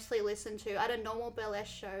mostly listen to at a normal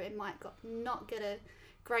burlesque show, it might not get a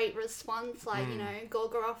great response, like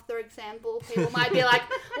Gorgoroth, for example. People might be like,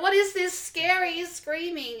 what is this scary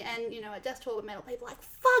screaming? And at Death to All But Metal, people are like,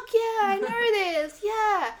 fuck yeah, I know this,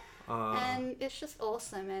 yeah. And it's just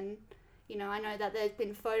awesome. And I know that there's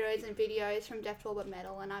been photos and videos from Death to All But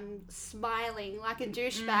Metal, and I'm smiling like a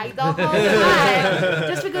douchebag the whole time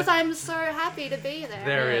just because I'm so happy to be there.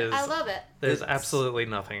 There is. I love it. There's absolutely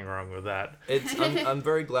nothing wrong with that. I'm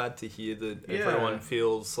very glad to hear that Yeah. everyone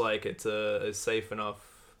feels like it's a safe enough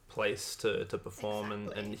place to perform and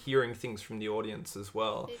Exactly. hearing things from the audience as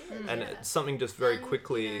well. It is, And yeah. it's something just very And,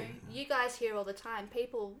 quickly. You know, you guys hear all the time.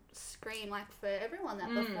 People scream like for everyone that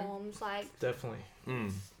performs. Like, Definitely.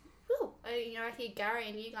 woo! You know, I hear Gary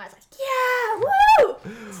and you guys like, yeah, woo!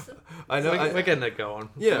 I know. We're getting it going.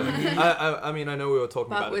 Yeah, I mean, I know we were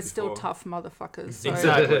talking about But we're it still before. tough motherfuckers. So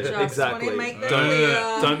Exactly, just exactly. wanna make that Don't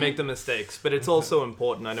clear. don't make the mistakes. But it's also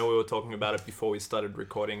important. I know we were talking about it before we started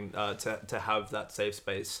recording. To have that safe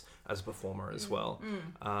space as a performer as well.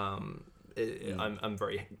 I'm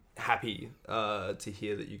very happy to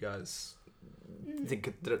hear that you guys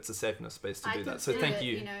think that it's a safe enough space to do that. So consider thank it,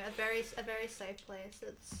 you. You know, a very safe place.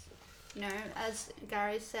 It's, you know, as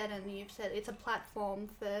Gary said and you've said, it's a platform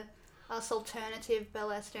for us alternative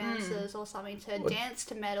burlesque dancers or something to dance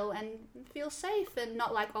to metal and feel safe and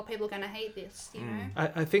not like, oh, people are going to hate this, you know?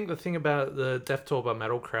 I think the thing about the Death Toll by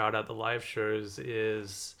Metal crowd at the live shows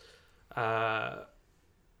is,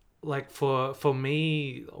 like for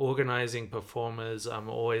me, organizing performers, I'm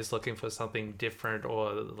always looking for something different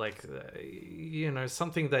or like, you know,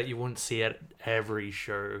 something that you wouldn't see at every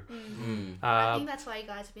show. I think that's why you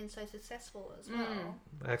guys have been so successful as well.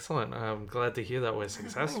 Excellent. I'm glad to hear that we're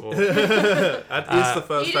successful. That is the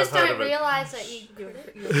first You just I've heard don't of it. realize that you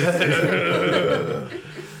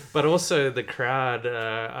But also the crowd,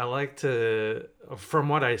 I like to, from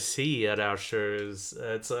what I see at our shows,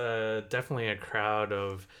 it's definitely a crowd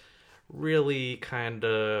of really kind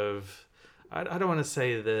of, I don't want to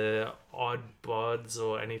say the odd bods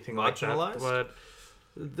or anything like that, Marginalized? but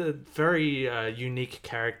the very unique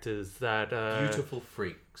characters that Beautiful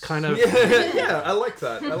freaks. kind of Yeah, I like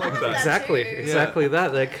that. I like that. exactly too.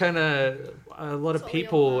 that they're kind of, a lot of That's what we all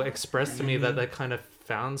people want. express to me that they kind of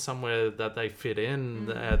found somewhere that they fit in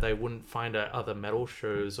they wouldn't find at other metal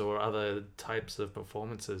shows or other types of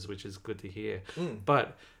performances, which is good to hear.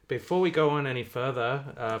 But before we go on any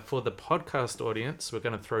further, for the podcast audience, we're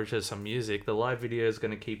going to throw to some music. The live video is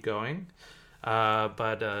going to keep going,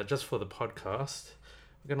 but just for the podcast,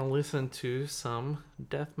 we're going to listen to some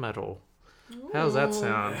death metal. How's that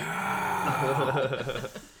sound?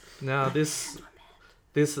 Now this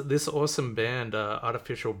awesome band,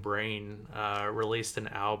 Artificial Brain, released an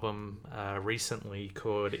album recently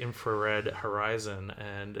called Infrared Horizon,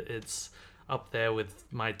 and it's up there with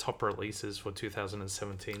my top releases for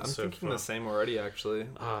 2017 I'm so thinking far. the same already, actually.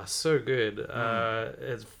 So good.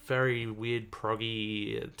 It's very weird,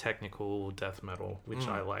 proggy, technical death metal, which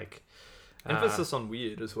I like. Emphasis on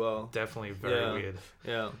weird as well. Definitely very weird.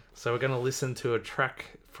 Yeah. So we're going to listen to a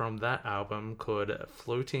track from that album called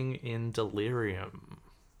Floating in Delirium.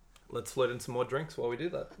 Let's float in some more drinks while we do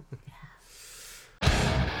that.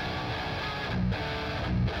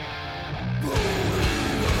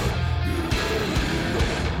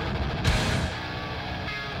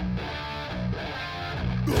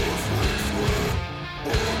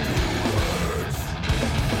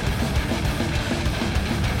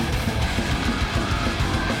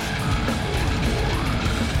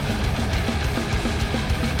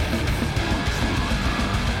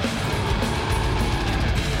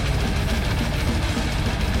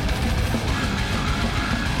 Floating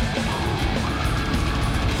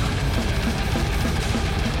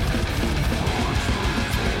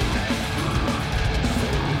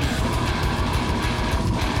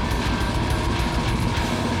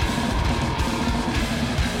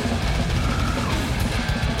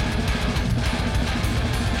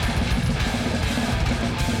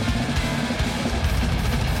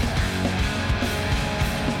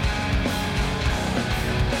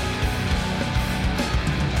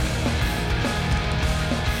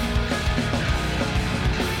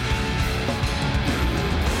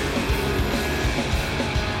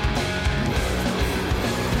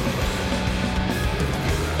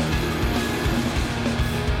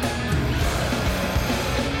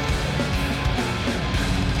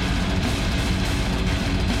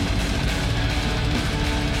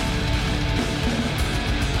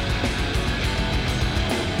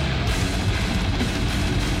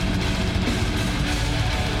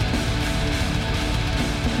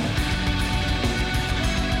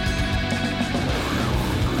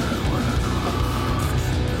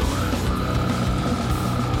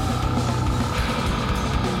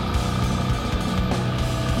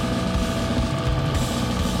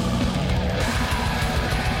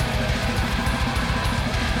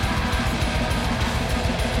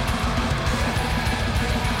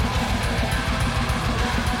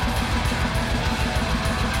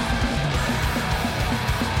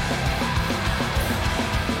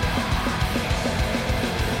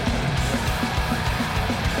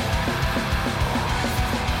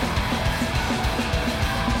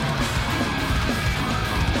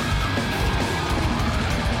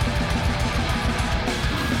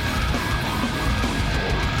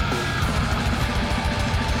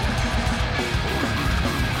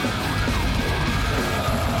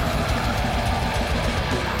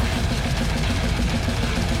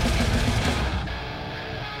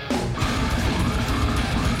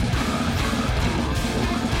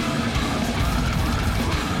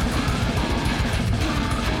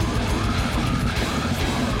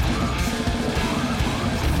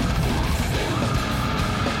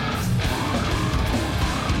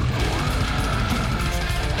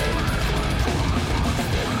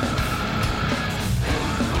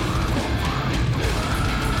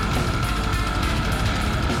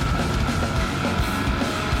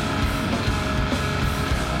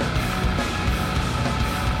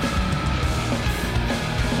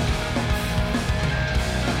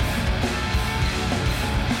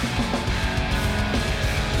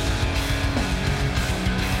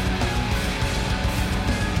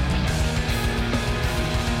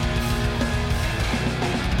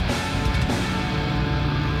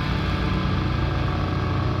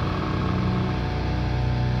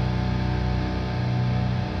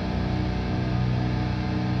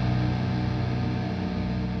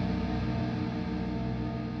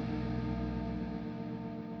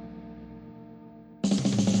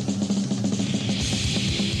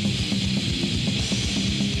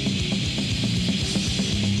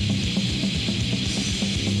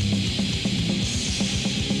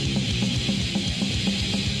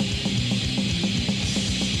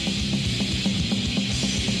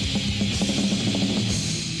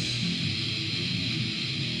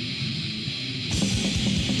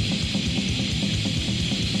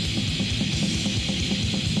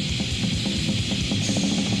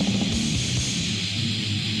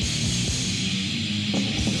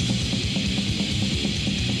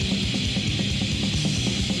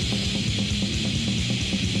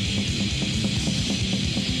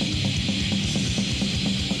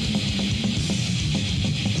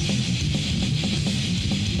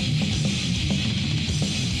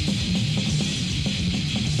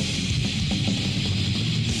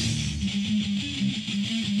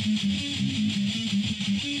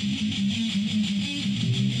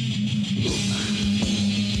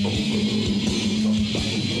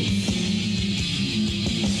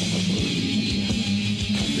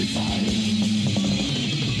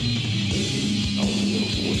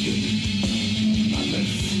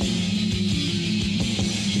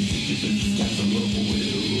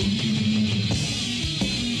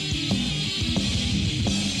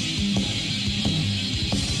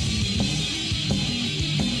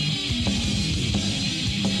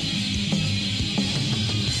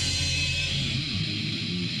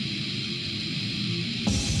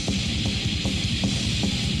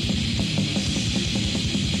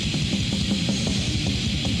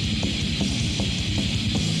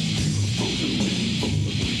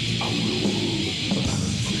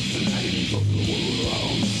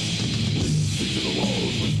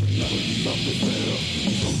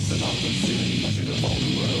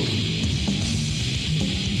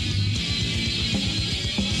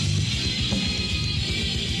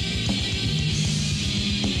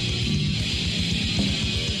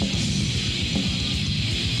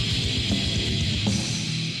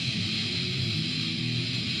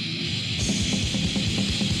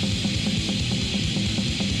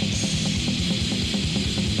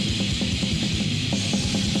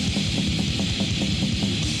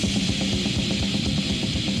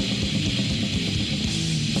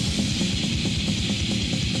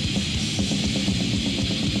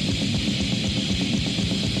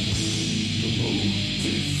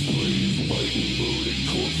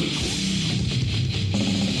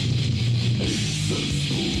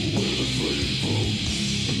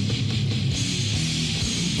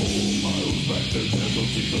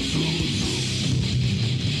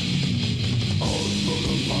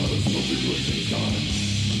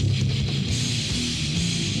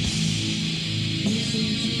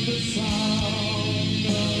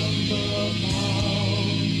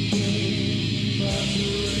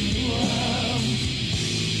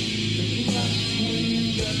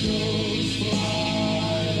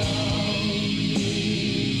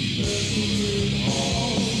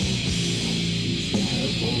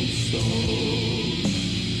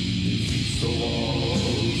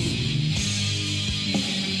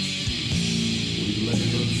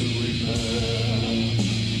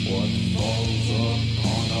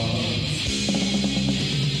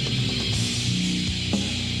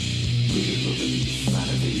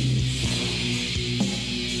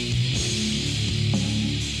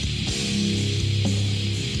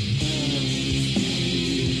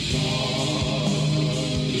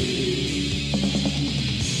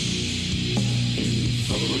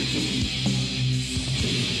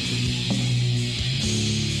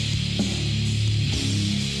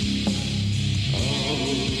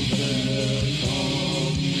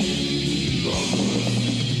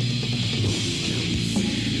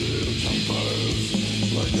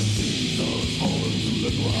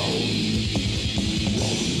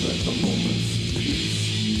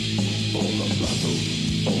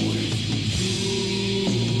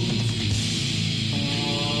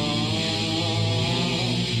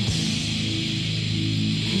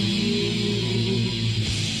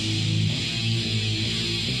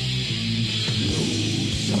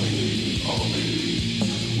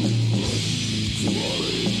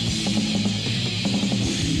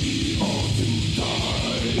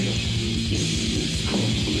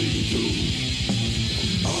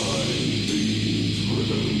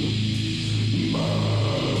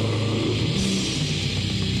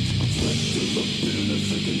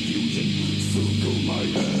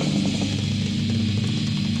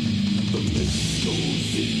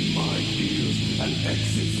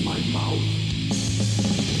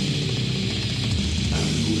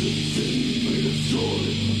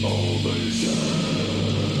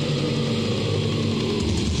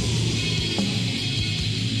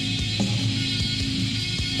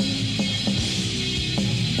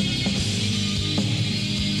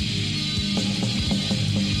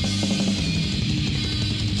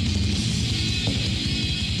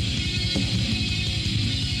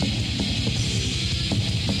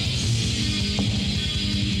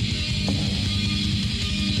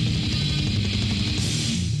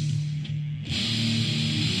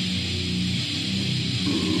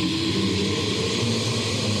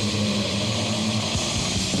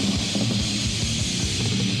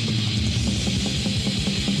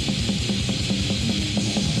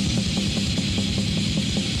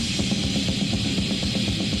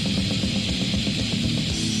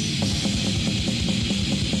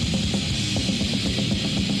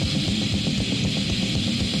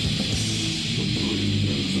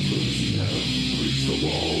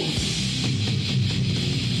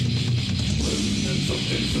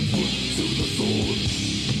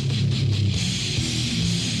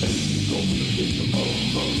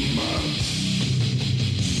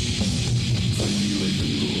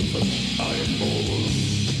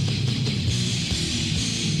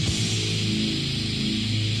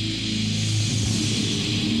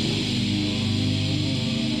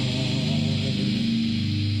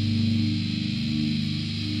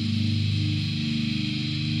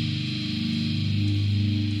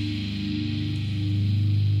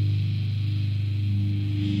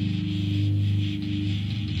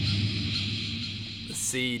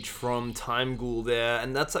Siege from Time Ghoul there,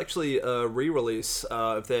 and that's actually a re-release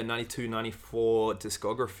of their 92-94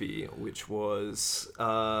 discography, which was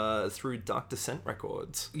through Dark Descent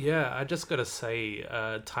Records. Yeah, I just gotta say,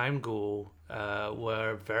 Time Ghoul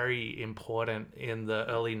were very important in the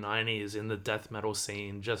early 90s in the death metal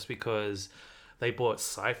scene, just because they brought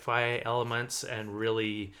sci-fi elements and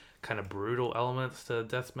really kind of brutal elements to the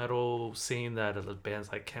death metal scene that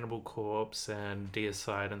bands like Cannibal Corpse and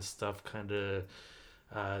Deicide and stuff kind of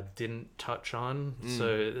didn't touch on.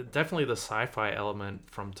 So definitely the sci-fi element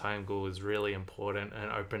from Time Ghoul is really important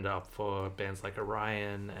and opened up for bands like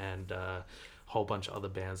Orion and a whole bunch of other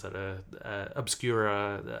bands that are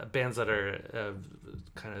obscura, bands that are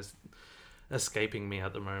kind of escaping me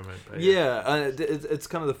at the moment. But it's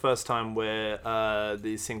kind of the first time where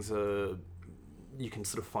these things are, you can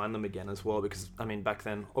sort of find them again as well, because I mean back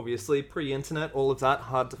then obviously pre-internet, all of that,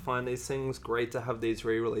 hard to find these things. Great to have these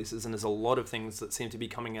re-releases, and there's a lot of things that seem to be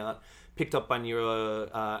coming out picked up by newer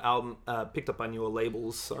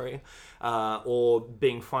labels, or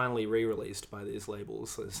being finally re-released by these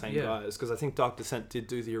labels, so the same guys, because I think Dark Descent did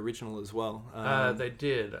do the original as well. They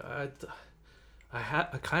did.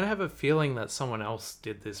 I kind of have a feeling that someone else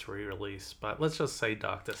did this re-release, but let's just say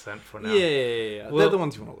Dark Descent for now. Yeah. They're the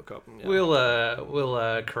ones you want to look up. Yeah.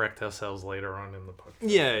 We'll correct ourselves later on in the podcast.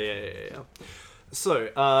 Yeah. So,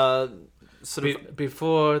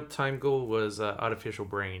 before Time Ghoul was Artificial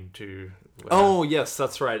Brain too. Oh yes,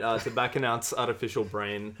 that's right. To back announce Artificial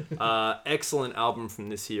Brain, excellent album from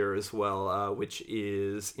this year as well, which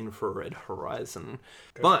is Infrared Horizon.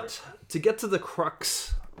 But to get to the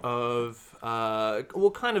crux of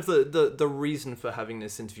kind of the reason for having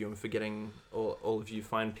this interview and for getting all of you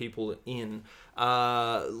fine people in,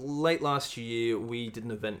 late last year we did an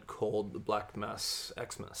event called the Black Mass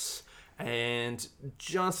Xmas, and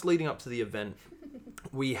just leading up to the event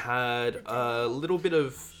we had a little bit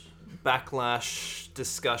of backlash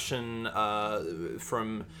discussion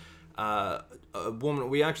from a woman.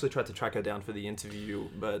 We actually tried to track her down for the interview,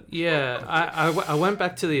 but I went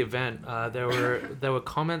back to the event. There were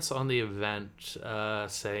comments on the event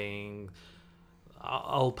saying,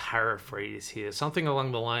 I'll paraphrase here, something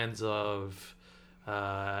along the lines of,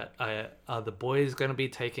 are the boys going to be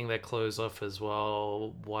taking their clothes off as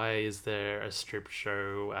well? Why is there a strip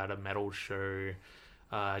show at a metal show?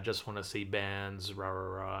 I just want to see bands, rah,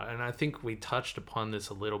 rah, rah. And I think we touched upon this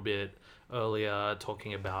a little bit earlier,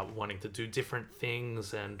 talking about wanting to do different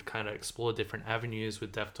things and kind of explore different avenues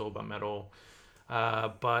with Death to All But Metal.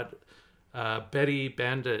 But Betty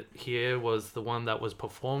Bandit here was the one that was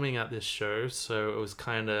performing at this show, so it was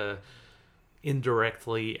kind of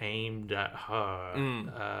indirectly aimed at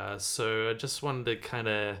her. So I just wanted to kind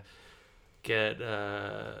of get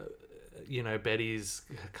Betty's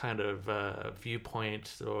kind of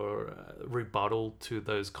viewpoint or rebuttal to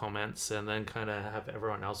those comments, and then kind of have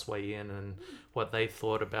everyone else weigh in and what they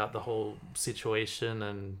thought about the whole situation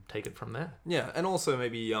and take it from there. Yeah, and also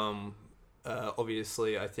maybe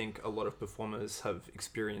obviously I think a lot of performers have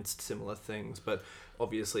experienced similar things, but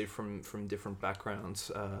obviously from different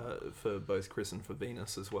backgrounds, for both Chris and for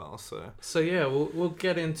Venus as well. So yeah, we'll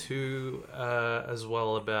get into as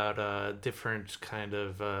well about different kind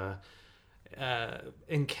of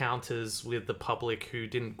encounters with the public who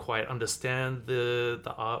didn't quite understand the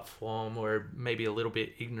art form, or maybe a little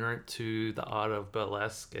bit ignorant to the art of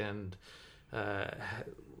burlesque, and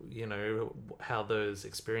how those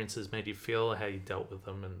experiences made you feel, how you dealt with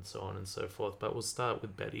them, and so on and so forth. But we'll start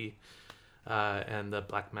with Betty and the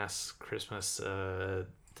Black Mass Christmas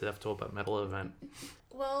Death to All But Metal event.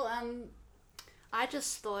 Well, I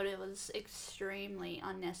just thought it was extremely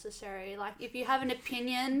unnecessary. Like, if you have an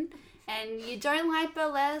opinion and you don't like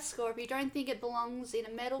burlesque, or if you don't think it belongs in a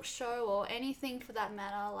metal show or anything for that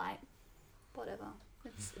matter, like, whatever.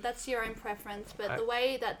 That's your own preference. But the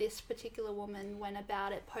way that this particular woman went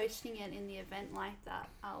about it, posting it in the event like that,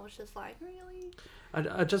 I was just like, really?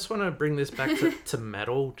 I just want to bring this back to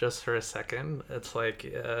metal just for a second. It's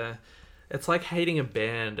like hating a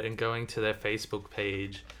band and going to their Facebook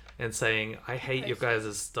page and saying, I hate your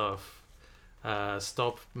guys' stuff.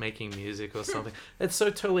 stop making music or something. It's so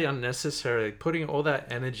totally unnecessary. Putting all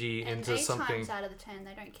that energy And into 8 something times out of the 10,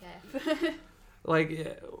 they don't care.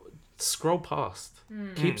 like scroll past.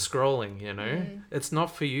 Keep scrolling. You know, it's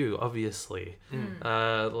not for you, obviously.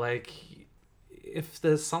 Like, if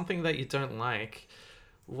there's something that you don't like,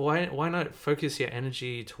 why not focus your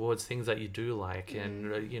energy towards things that you do like,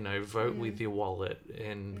 and you know, vote with your wallet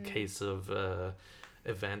in case of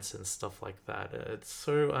events and stuff like that. It's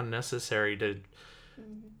so unnecessary to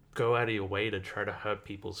go out of your way to try to hurt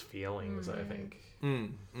people's feelings, I think.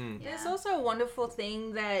 There's also a wonderful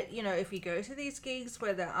thing that, you know, if you go to these gigs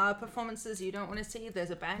where there are performances you don't want to see, there's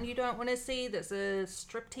a band you don't want to see, there's a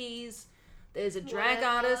striptease, there's a drag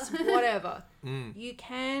artist, whatever. You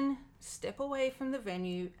can step away from the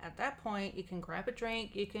venue at that point. You can grab a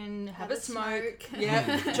drink, you can have a smoke.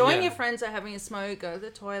 Yeah. Join your friends are having a smoke, go to the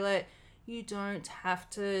toilet. You don't have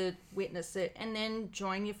to witness it, and then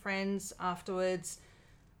join your friends afterwards.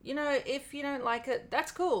 You know, if you don't like it,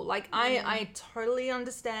 that's cool. Like, I totally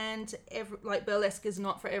understand. Like, burlesque is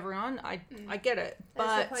not for everyone. I get it, As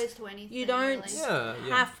but opposed to anything, you don't really.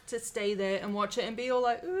 have to stay there and watch it and be all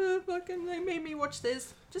like, oh, fucking, they made me watch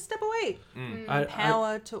this. Just step away.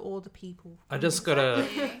 Power to all the people. I just gotta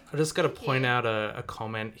point out a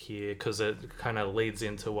comment here, because it kind of leads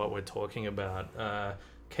into what we're talking about.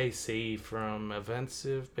 KC from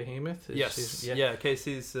Offensive Behemoth. Yes. Yeah,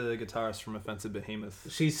 Casey's a guitarist from Offensive Behemoth.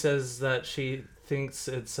 She says that she thinks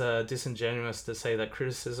it's disingenuous to say that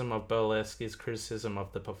criticism of burlesque is criticism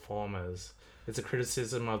of the performers. It's a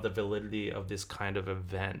criticism of the validity of this kind of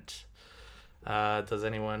event. Does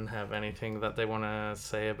anyone have anything that they want to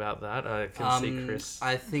say about that? I can see Chris.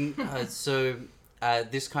 I think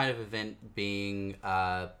this kind of event being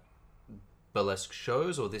burlesque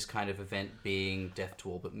shows, or this kind of event being Death to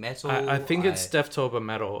All But Metal? I think it's Death to All But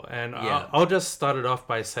Metal, and I'll just start it off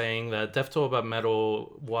by saying that Death to All But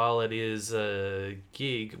Metal, while it is a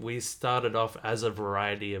gig, we started off as a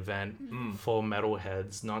variety event for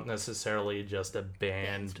metalheads, not necessarily just a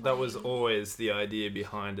band. That was always the idea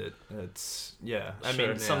behind it. It's, I Sure,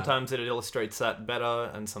 mean, sometimes it illustrates that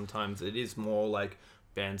better, and sometimes it is more like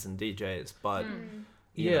bands and DJs, but...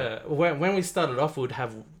 When we started off, we'd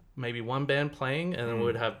have maybe one band playing, and then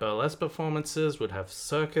we'd have burlesque performances, we'd have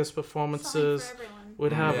circus performances, Something for everyone.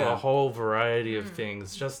 we'd have a whole variety of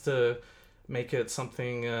things, just to make it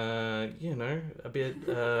something, a bit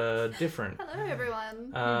different. Hello,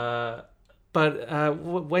 everyone. But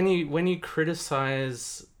when you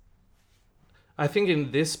criticize, I think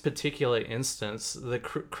in this particular instance, the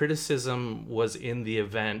criticism was in the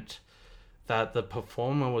event that the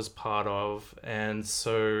performer was part of, and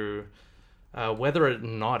so whether or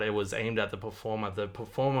not it was aimed at the performer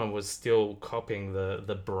was still copying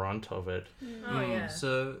the brunt of it. Oh, yeah.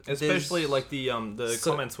 So especially like the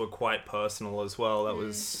comments were quite personal as well. That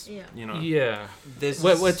was Yeah,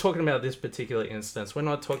 we're talking about this particular instance. We're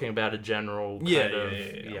not talking about a general kind of.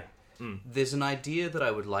 There's an idea that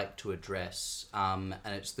I would like to address, and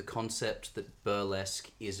it's the concept that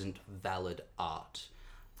burlesque isn't valid art.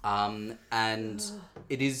 And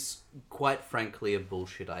it is quite frankly a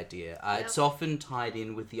bullshit idea. It's often tied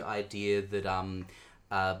in with the idea that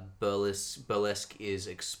burlesque is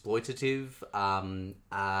exploitative.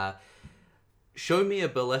 Show me a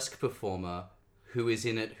burlesque performer who is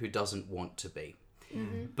in it who doesn't want to be.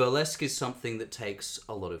 Burlesque is something that takes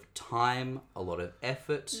a lot of time, a lot of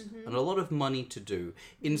effort, and a lot of money to do.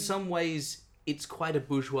 In some ways, it's quite a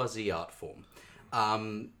bourgeoisie art form.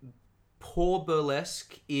 Poor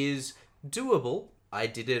burlesque is doable. I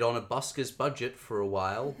did it on a busker's budget for a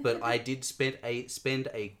while, but I did spend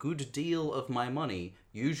a good deal of my money,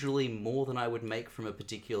 usually more than I would make from a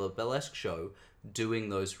particular burlesque show, doing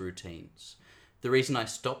those routines. The reason I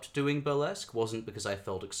stopped doing burlesque wasn't because I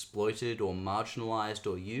felt exploited or marginalized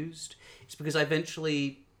or used. It's because I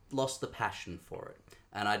eventually lost the passion for it,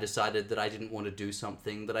 and I decided that I didn't want to do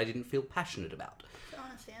something that I didn't feel passionate about.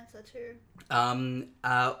 Honest answer too.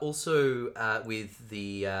 Also, with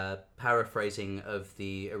the paraphrasing of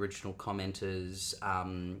the original commenter's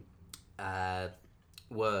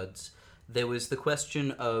words, there was the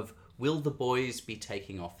question of, will the boys be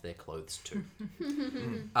taking off their clothes too?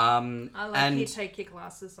 I like you take your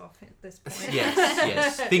glasses off at this point.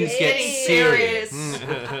 Yes. Things get serious.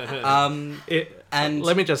 And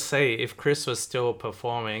let me just say, if Chris was still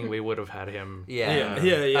performing, we would have had him.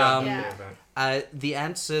 The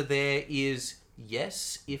answer there is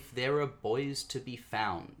yes, if there are boys to be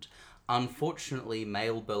found. Unfortunately,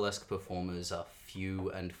 male burlesque performers are few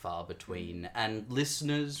and far between. And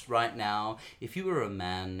listeners, right now, if you are a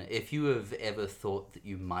man, if you have ever thought that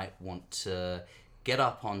you might want to get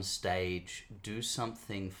up on stage, do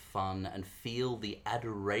something fun, and feel the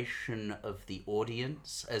adoration of the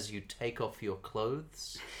audience as you take off your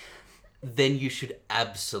clothes, then you should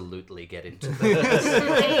absolutely get into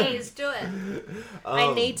this. Please do it.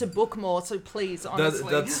 I need to book more, so please,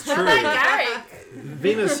 honestly. That's How true. about Gary?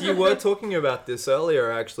 Venus, you were talking about this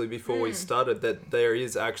earlier, actually, before we started, that there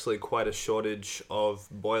is actually quite a shortage of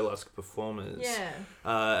boylesque performers.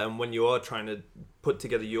 Yeah. And when you are trying to put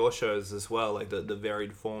together your shows as well, like the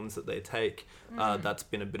varied forms that they take, that's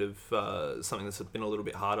been a bit of something that's been a little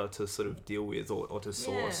bit harder to sort of deal with or to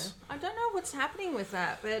source. Yeah. I don't know what's happening with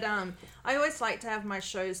that, but I always like to have my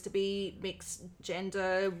shows to be mixed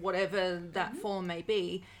gender, whatever that form may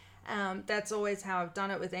be. That's always how I've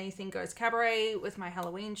done it with Anything Goes Cabaret, with my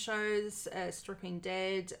Halloween shows, Stripping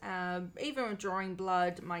Dead, even with Drawing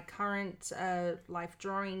Blood, my current life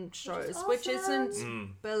drawing shows, which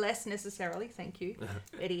isn't burlesque necessarily, thank you.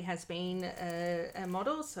 Betty has been a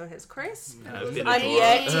model, so has Chris. I'm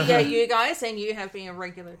yet to get you guys, and you have been a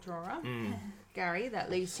regular drawer. Gary, that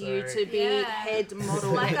leaves you to be head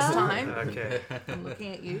model next time. Okay. I'm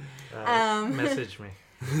looking at you. Message me.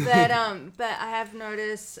 But I have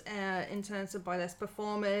noticed in terms of boylesque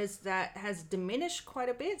performers that has diminished quite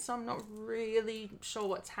a bit, so I'm not really sure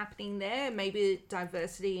what's happening there. Maybe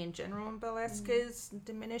diversity in general in burlesque is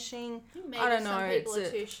diminishing. Maybe I don't know. some people It's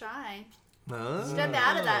are too shy. Ah. Step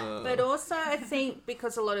out of that. but also I think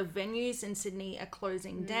because a lot of venues in Sydney are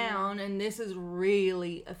closing down, and this has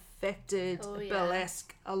really affected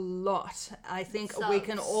burlesque a lot. I think we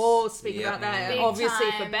can all speak about that. Big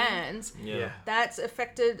Obviously for time. bands. Yeah. That's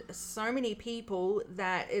affected so many people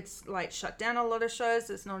that it's like shut down a lot of shows.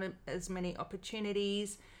 There's not as many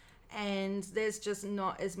opportunities, and there's just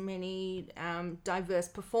not as many diverse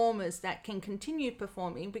performers that can continue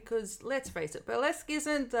performing, because let's face it, burlesque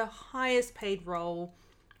isn't the highest paid role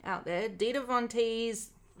out there. Dita Von Teese,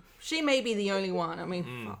 she may be the only one. I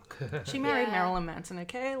mean, fuck. She married Yeah. Marilyn Manson,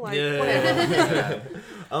 okay? Like, Yeah.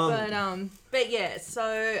 whatever. But yeah,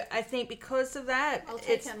 so I think because of that, I'll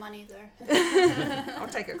take it's her money though. I'll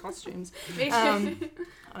take her costumes. Me too.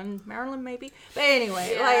 On Marilyn maybe. But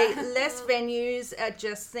anyway, like less venues, I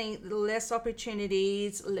just think less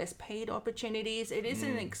opportunities, less paid opportunities. It is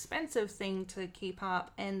an expensive thing to keep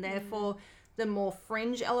up, and therefore the more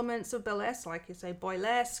fringe elements of burlesque, like you say,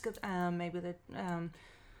 boylesque, maybe the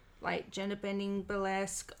like gender bending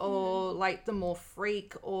burlesque, or like the more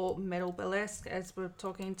freak or metal burlesque, as we're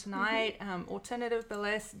talking tonight, alternative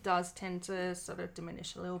burlesque does tend to sort of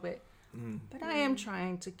diminish a little bit. But I am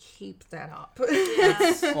trying to keep that up.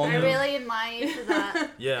 I really admire you for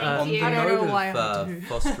that. Yeah. On Thank you. the I don't know note why of I do.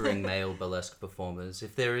 fostering male burlesque performers,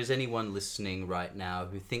 if there is anyone listening right now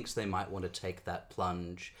who thinks they might want to take that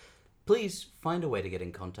plunge, please find a way to get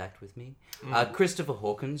in contact with me. Christopher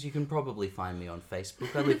Hawkins, you can probably find me on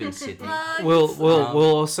Facebook. I live in Sydney. We'll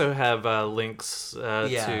also have links to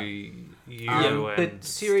you. And But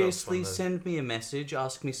seriously, stuff on send me a message,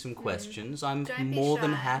 ask me some questions. I'm Don't be more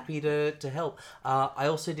than shy. happy to help. I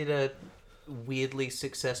also did a weirdly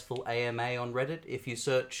successful AMA on Reddit. If you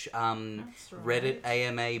search Reddit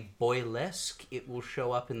AMA Boylesque, it will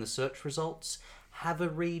show up in the search results. Have a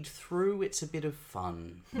read through. It's a bit of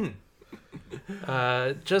fun.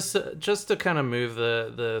 Just to kind of move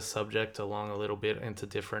the subject along a little bit into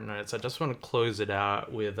different notes, I just want to close it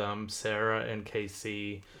out with Sarah and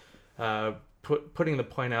Casey putting the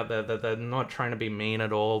point out there that they're not trying to be mean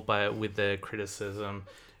at all, but with their criticism.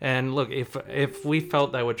 And look, if we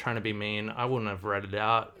felt they were trying to be mean, I wouldn't have read it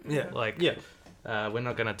out. We're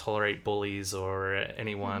not going to tolerate bullies or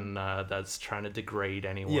anyone that's trying to degrade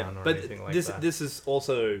anyone or anything like that. This is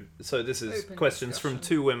also this is Open questions discussion. from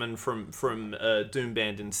two women from Doom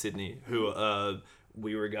Band in Sydney who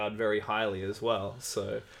we regard very highly as well.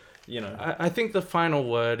 So, you know, I think the final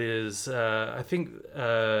word is I think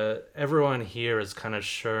everyone here has kind of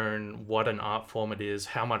shown what an art form it is,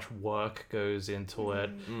 how much work goes into it,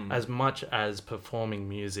 as much as performing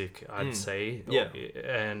music, I'd say. Yeah.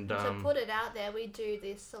 And To put it out there, we do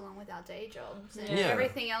this along with our day jobs and Yeah.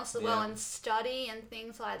 everything else as well, Yeah. and study and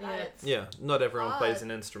things like that. Yeah. It's not everyone plays hard.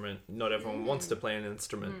 an instrument. Not everyone wants to play an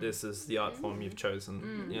instrument. This is the art form you've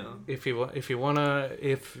chosen. You know. if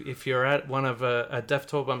you're at one of a Death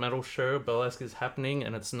Talk by Metal show, burlesque is happening,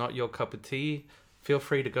 and it's not your cup of tea, feel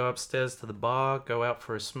free to go upstairs to the bar, go out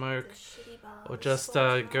for a smoke, the shitty bar, or the just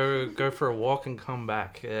sports bar. go for a walk and come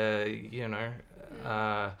back.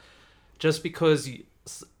 Just because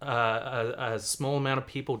a small amount of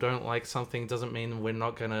people don't like something doesn't mean we're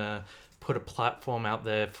not gonna put a platform out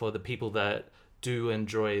there for the people that do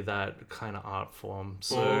enjoy that kind of art form.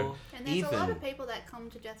 So Or And there's a lot even of people that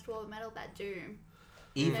come to Death Row Metal that do.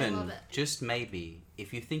 They Even, love it. just maybe,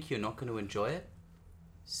 if you think you're not going to enjoy it,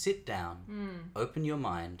 sit down, open your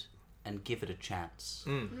mind, and give it a chance.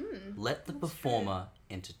 Let the performer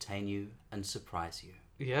entertain you and surprise you.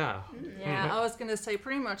 Yeah. Yeah, I was going to say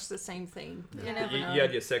pretty much the same thing. You never know. You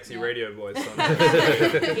had your sexy Yeah. radio voice on.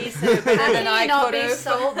 He said it better How than can I you not could be have.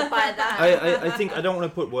 sold by that? I think I don't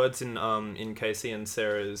want to put words in Casey and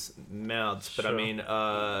Sarah's mouths, but I Sure. mean,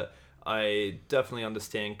 I definitely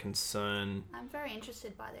understand concern. I'm very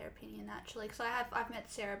interested by their opinion actually, because I've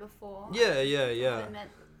met Sarah before. Yeah. I met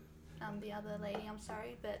the other lady. I'm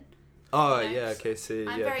sorry, but Oh you know, yeah, Casey.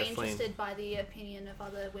 I'm yeah, very definitely. interested by the opinion of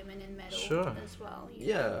other women in metal Sure. as well. you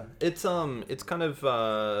Yeah, know. it's kind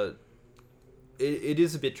of it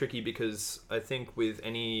is a bit tricky because I think with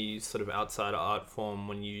any sort of outside art form,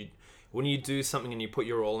 when you do something and you put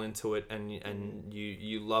your all into it and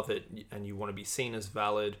you love it and you want to be seen as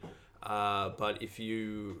valid, but if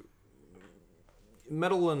you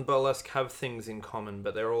metal and burlesque have things in common,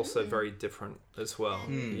 but they're also very different as well.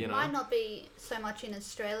 And You it know, might not be so much in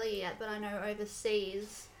Australia yet, but I know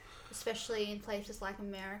overseas, especially in places like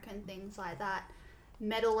America and things like that,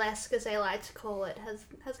 metal-esque, as they like to call it,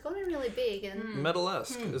 has gotten really big, and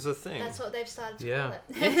metal-esque is a thing. that's what they've started to Yeah. call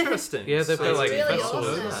it. Interesting. Yeah, they've So got like It's really festivals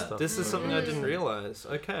awesome. and stuff. This is something I didn't realize.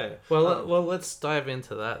 Okay. Well, let's dive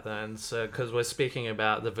into that then. So, because we're speaking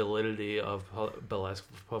about the validity of burlesque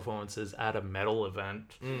performances at a metal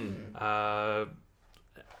event,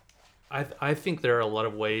 I think there are a lot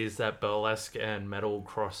of ways that burlesque and metal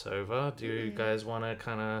cross over. Do you guys want to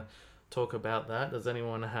kind of talk about that? Does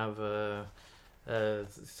anyone have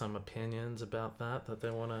some opinions about that they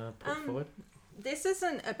want to put forward? This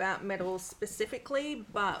isn't about metal specifically,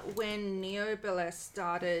 but when Neo Burlesque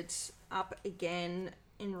started up again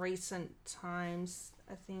in recent times,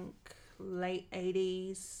 I think late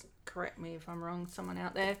 80s, correct me if I'm wrong, someone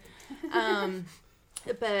out there,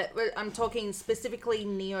 but I'm talking specifically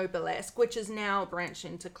Neo Burlesque, which is now branched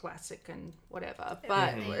into classic and whatever,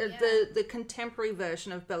 but Everything, the contemporary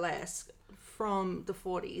version of burlesque from the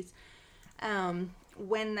 40s,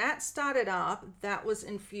 when that started up, that was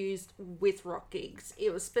infused with rock gigs.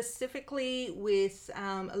 It was specifically with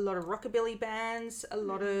a lot of rockabilly bands, a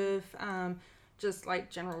lot of just like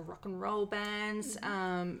general rock and roll bands,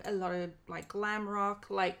 a lot of like glam rock.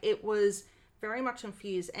 Like it was very much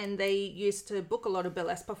infused, and they used to book a lot of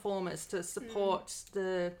burlesque performers to support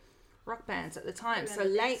the rock bands at the time. So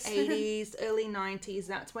Remember late this. 80s, early 90s,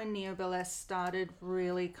 that's when neo burlesque started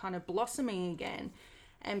really kind of blossoming again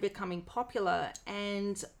and becoming popular.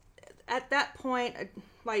 And at that point,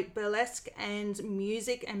 like burlesque and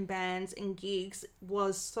music and bands and gigs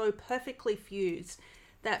was so perfectly fused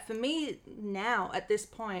that for me now at this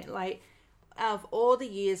point, like out of all the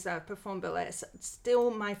years that I've performed burlesque,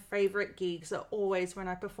 still my favorite gigs are always when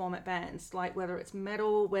I perform at bands, like whether it's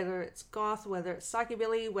metal, whether it's goth, whether it's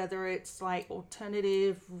psychobilly, whether it's like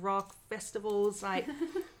alternative rock festivals, like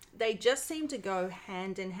they just seem to go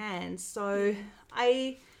hand in hand. So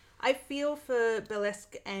I feel for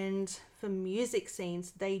burlesque and for music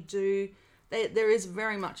scenes, there is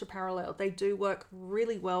very much a parallel. They do work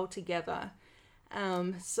really well together.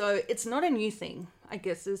 So it's not a new thing, I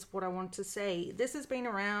guess is what I want to say. This has been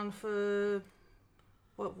around for,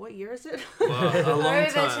 what year is it? Well, a long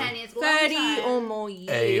Over time. 10 years, long 30 time. or more years.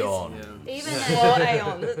 Aeon. Even Or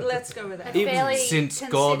aeon. Let's go with that. a fairly Since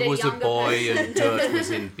God considered was a younger boy person. and dirt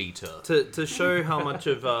was in beta. To show how much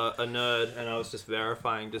of a nerd, and I was just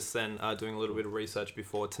verifying just then, doing a little bit of research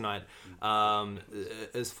before tonight,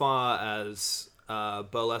 as far as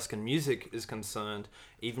burlesque and music is concerned,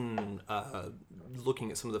 even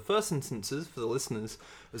looking at some of the first instances for the listeners,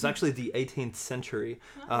 it was actually the 18th century.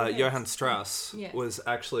 Johann Strauss Yes. was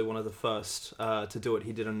actually one of the first to do it.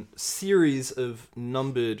 He did a series of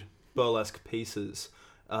numbered burlesque pieces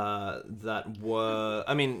that were,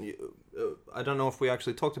 I mean, I don't know if we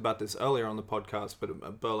actually talked about this earlier on the podcast,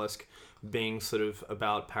 but burlesque being sort of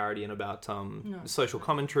about parody and about social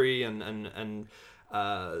commentary and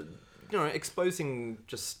exposing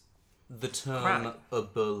just The term Crap. a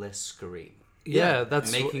burlesquerie. Yeah,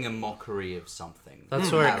 that's making a mockery of something.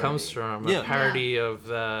 that's where it Parody. comes from. Yeah. A parody of,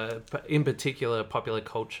 in particular, popular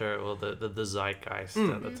culture or the zeitgeist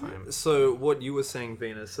at the time. So what you were saying,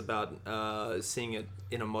 Venus, about seeing it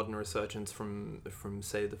in a modern resurgence from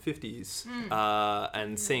say the 50s,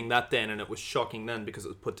 and seeing that then, and it was shocking then because it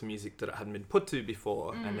was put to music that it hadn't been put to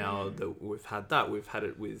before, and now that we've had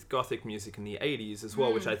it with gothic music in the 80s as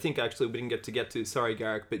well, which I think actually we didn't get to. Sorry,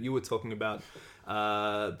 Garrick, but you were talking about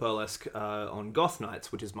burlesque on goth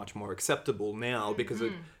nights, which is much more acceptable now because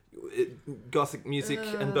Gothic music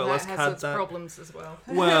and burlesque that had has its that. problems as well.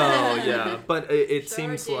 Well, yeah, but it Sure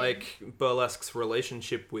seems did. like burlesque's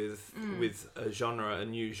relationship with a genre, a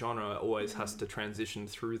new genre, always has to transition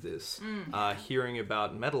through this. Hearing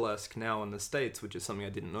about metalesque now in the States, which is something I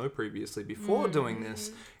didn't know previously before doing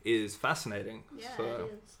this, is fascinating. Yeah, So,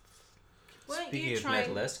 it is. Weren't Speaking you of trying...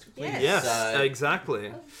 metalesque, please. Yes. yes,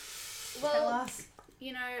 exactly. Well,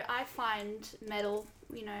 you know, I find metal,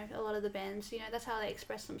 you know, a lot of the bands, you know, that's how they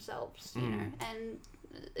express themselves, you know, and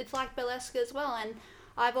it's like burlesque as well. And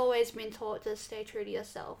I've always been taught to stay true to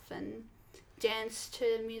yourself and dance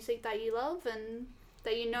to music that you love and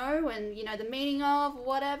that you know the meaning of,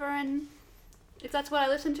 whatever. And if that's what I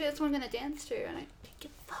listen to, that's what I'm going to dance to. And I don't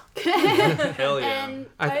give a fuck. Hell yeah. And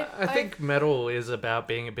I think metal is about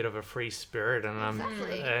being a bit of a free spirit, and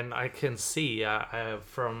Exactly. and I can see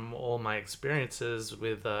from all my experiences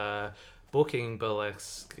with booking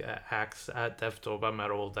burlesque acts at Def Torba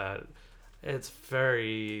Metal that it's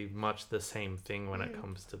very much the same thing when it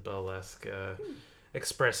comes to burlesque.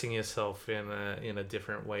 Expressing yourself in a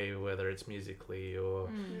different way, whether it's musically or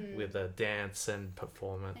with a dance and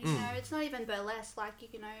performance. You know, it's not even burlesque. Like,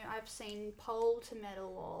 you know, I've seen pole to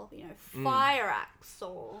metal or, you know, fire acts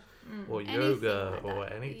or Or anything yoga like that.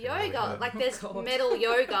 or anything. Yoga. Like, there's God. metal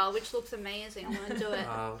yoga, which looks amazing. I want to do it.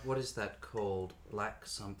 What is that called? Black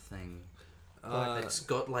something. Uh, It's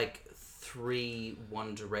got like 3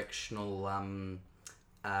 one-directional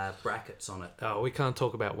brackets on it. Oh, we can't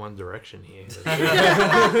talk about One Direction here.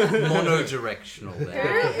 Mono-directional.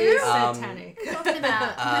 There. It is Um, satanic. What are you talking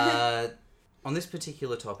about? On this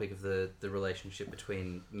particular topic of the relationship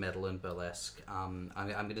between metal and burlesque, I'm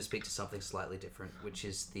going to speak to something slightly different, which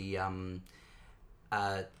is the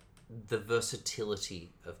versatility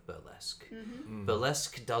of burlesque.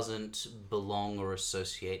 Burlesque doesn't belong or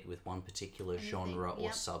associate with one particular genre or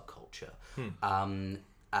yep. subculture.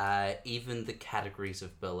 Even the categories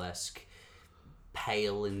of burlesque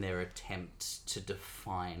pale in their attempt to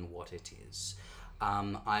define what it is.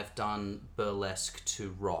 I've done burlesque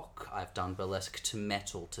to rock. I've done burlesque to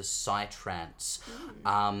metal, to psytrance.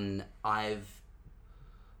 I've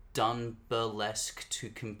done burlesque to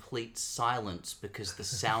complete silence because the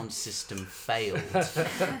sound system failed.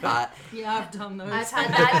 Yeah, I've done those. I've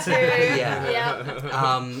had that too. Yeah.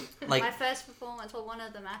 Yep. Like My first performance, or one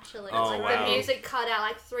of them actually, Oh, like wow. the music cut out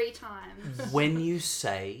like 3 times. when you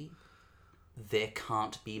say there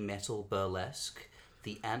can't be metal burlesque,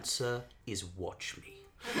 the answer is watch me.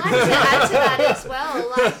 I'd like to add to that as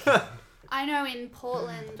well. Like, I know in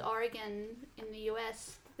Portland, Oregon, in the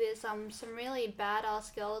US, there's some really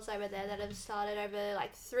badass girls over there that have started over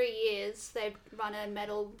like 3 years. They've run a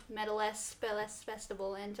metalesque burlesque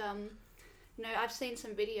festival, and you know, I've seen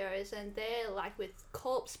some videos, and they're like with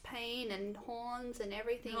corpse paint and horns and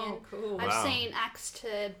everything. Oh, and cool. I've Wow. seen acts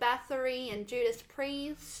to Bathory and Judas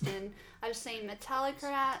Priest, and I've seen Metallica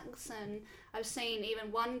acts, and I've seen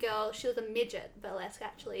even one girl. She was a midget burlesque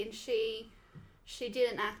actually, and she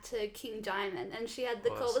did an act to King Diamond, and she had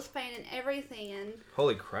the Awesome. corpse paint and everything, and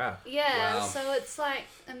Holy crap. yeah, Wow. so it's like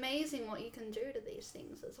amazing what you can do to these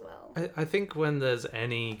things as well. I think when there's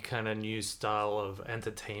any kind of new style of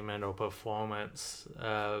entertainment or performance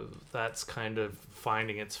that's kind of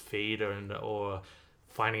finding its feed or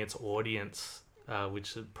finding its audience,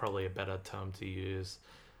 which is probably a better term to use,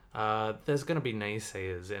 there's going to be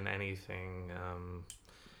naysayers in anything.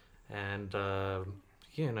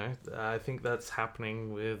 You know, I think that's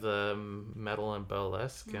happening with metal and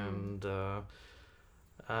burlesque, and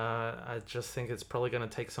I just think it's probably going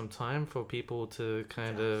to take some time for people to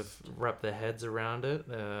kind of wrap their heads around it.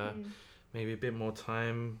 Maybe a bit more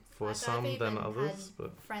time for Like, some I've than even others. had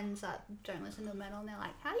But friends that don't listen to metal, and they're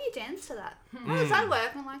like, "How do you dance to that? How does that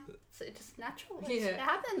work?" I'm like, "It's just natural. It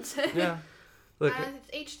happens." yeah, look,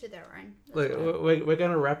 It's each to their own. That's look, why. we're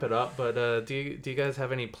going to wrap it up. But do you guys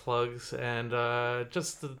have any plugs and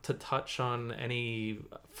just to touch on any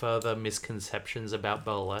further misconceptions about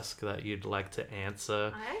burlesque that you'd like to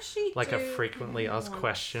answer? I actually Like a do frequently asked want-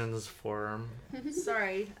 questions forum.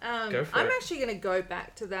 Sorry. Go for I'm it. actually going to go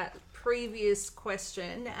back to that previous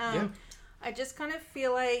question. I just kind of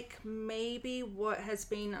feel like maybe what has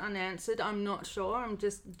been unanswered, I'm not sure, I'm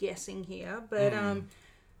just guessing here, but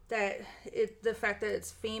the fact that it's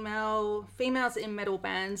females in metal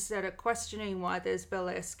bands that are questioning why there's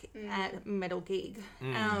burlesque at metal gig.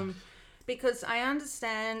 Because I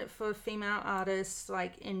understand for female artists,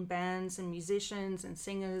 like in bands and musicians and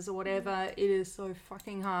singers or whatever, it is so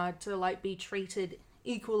fucking hard to like be treated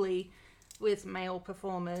equally with male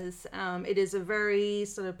performers. It is a very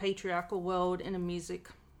sort of patriarchal world in a music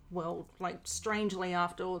world, like strangely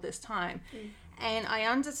after all this time. And I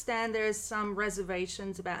understand there's some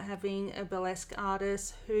reservations about having a burlesque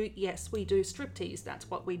artist who, yes, we do striptease, that's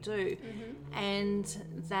what we do. And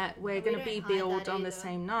that we're going to be don't hide billed that on the either.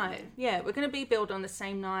 same night. Yeah, we're going to be billed on the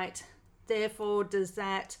same night. Therefore, does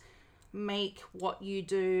that make what you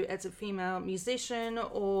do as a female musician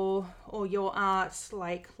or your art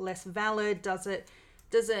like less valid? Does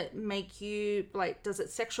it make you like, does it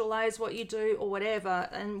sexualize what you do or whatever?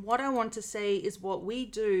 And what I want to say is what we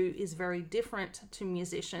do is very different to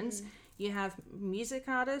musicians. You have music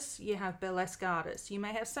artists, you have burlesque artists, you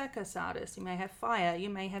may have circus artists, you may have fire, you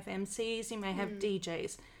may have MCs, you may have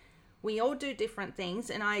DJs. We all do different things,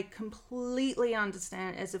 and I completely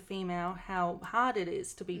understand as a female how hard it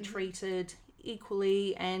is to be treated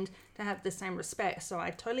equally and to have the same respect. So I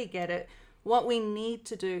totally get it. What we need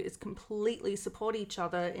to do is completely support each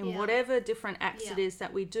other in Yeah. whatever different acts it Yeah. is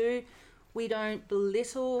that we do. We don't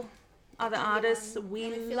belittle other artists. We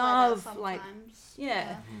And I feel love that like sometimes.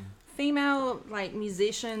 yeah. Female like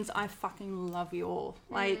musicians, I fucking love you all.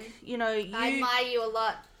 Like, you know, you I admire you a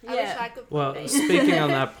lot. I Yeah. wish I could. Well, be. speaking on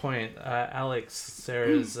that point, Alex,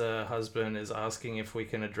 Sarah's husband, is asking if we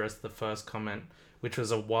can address the first comment, which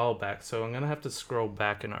was a while back. So I'm going to have to scroll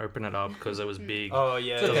back and open it up because it was big. Oh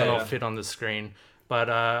yeah, It does yeah. not fit on the screen. But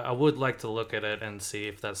I would like to look at it and see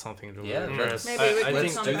if that's something to Yeah, address. Maybe we I can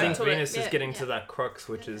think come I back think to it. Venus is Yeah. getting to Yeah. that crux,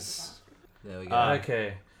 which is There we go.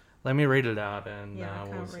 Okay, let me read it out and Yeah, I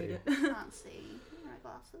we'll can't see. read it. Can't see. My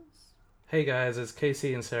glasses. Hey guys, it's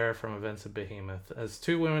Casey and Sarah from Events of Behemoth. As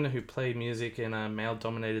two women who play music in a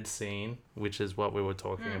male-dominated scene, which is what we were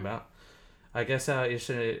talking about, I guess our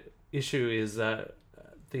issue is that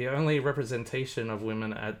the only representation of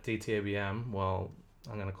women at DTABM, well,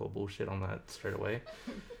 I'm going to call bullshit on that straight away,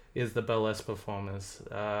 is the burlesque performers.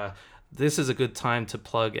 This is a good time to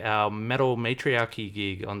plug our Metal Matriarchy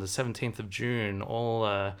gig on the 17th of June.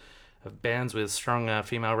 All bands with strong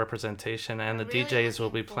female representation, and the Really DJs will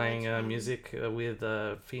be looking playing forward to it. music with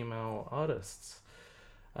female artists.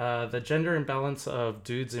 The gender imbalance of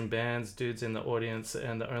dudes in bands, dudes in the audience,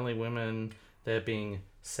 and the only women there being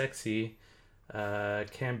sexy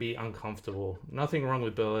can be uncomfortable. Nothing wrong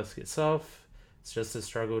with burlesque itself. It's just a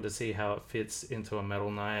struggle to see how it fits into a metal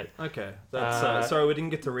night. okay. That's sorry we didn't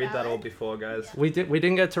get to read that all before, guys. We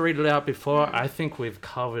didn't get to read it out before. I think we've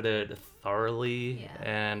covered it thoroughly, Yeah.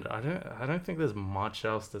 and I don't think there's much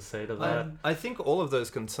else to say to that. I think all of those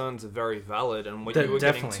concerns are very valid, and what De- you were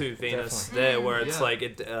getting definitely, to, Venus, definitely. there, where it's Yeah. like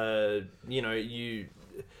it, you know,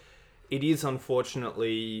 it is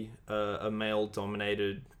unfortunately a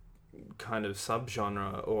male-dominated kind of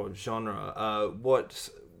subgenre or genre.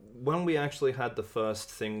 When we actually had the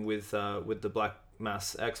first thing with the Black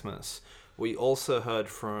Mass Xmas, we also heard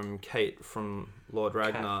from Kate from Lord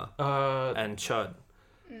Ragnar and Chud.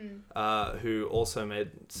 Who also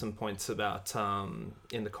made some points about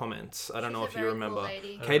in the comments. I don't She's know a if you very cool remember.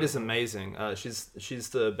 lady. Kate is amazing. She's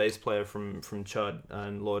the bass player from Chud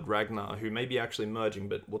and Lord Ragnar, who may be actually merging,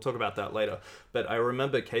 but we'll talk about that later. But I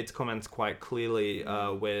remember Kate's comments quite clearly,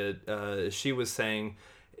 where she was saying,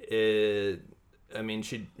 I mean,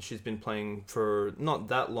 she's been playing for not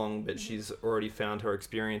that long, but she's already found her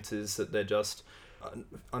experiences that they're just.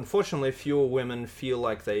 Unfortunately, fewer women feel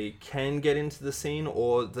like they can get into the scene,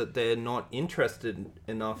 or that they're not interested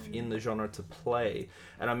enough in the genre to play.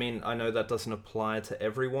 And I mean, I know that doesn't apply to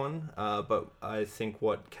everyone, but I think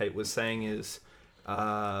what Kate was saying is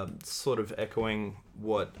sort of echoing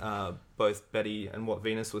what both Betty and what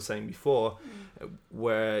Venus was saying before,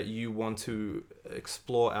 where you want to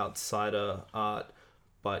explore outsider art,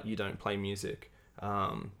 but you don't play music.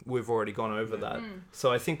 We've already gone over that.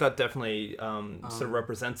 So I think that definitely sort of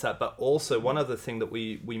represents that. But also one other thing that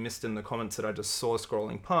we missed in the comments that I just saw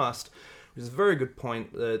scrolling past, which is a very good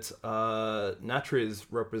point, that Natriz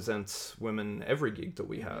represents women every gig that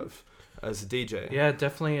we have as a DJ. Yeah,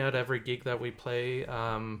 definitely at every gig that we play.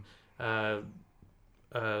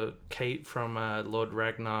 Kate from Lord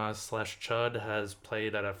Ragnar / Chud has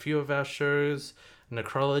played at a few of our shows.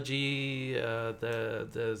 Necrology,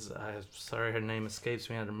 there's sorry, her name escapes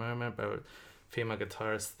me at the moment, but female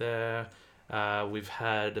guitarist there. We've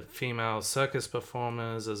had female circus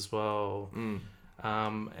performers as well.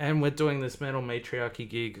 And we're doing this Metal Matriarchy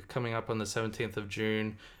gig coming up on the 17th of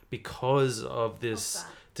June because of this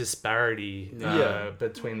disparity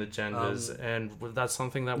between the genders, and that's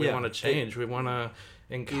something that we want to change. We want to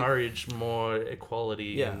encourage more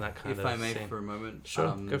equality in that kind If of I may scene. for a moment.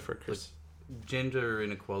 Sure, go for it, Chris. Gender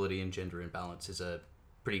inequality and gender imbalance is a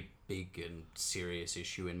pretty big and serious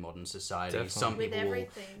issue in modern society. Definitely. Some With people will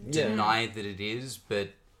everything. deny that it is, but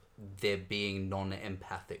they're being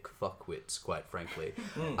non-empathic fuckwits, quite frankly.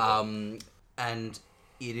 And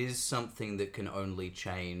it is something that can only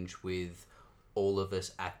change with all of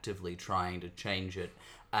us actively trying to change it.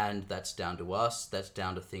 And that's down to us. That's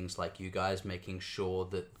down to things like you guys making sure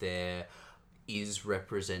that there is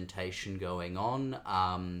representation going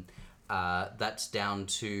on. That's down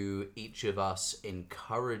to each of us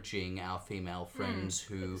encouraging our female friends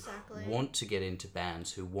who want to get into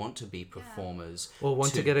bands, who want to be performers, Or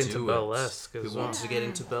want to get into burlesque as who well. want to get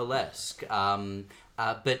into burlesque.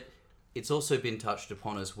 But it's also been touched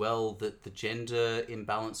upon as well that the gender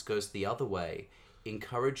imbalance goes the other way.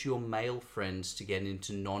 Encourage your male friends to get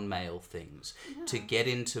into non-male things, to get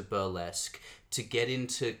into burlesque, to get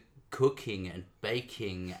into cooking and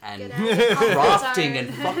baking and crafting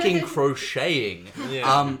and fucking crocheting.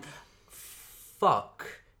 Yeah. Fuck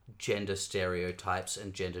gender stereotypes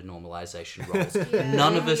and gender normalization roles.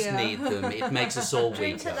 None of us need them. It makes us all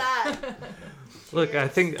Drink weaker. to that. Look, I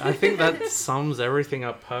think that sums everything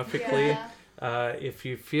up perfectly. Yeah. If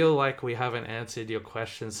you feel like we haven't answered your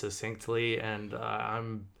question succinctly, and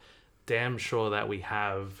I'm damn sure that we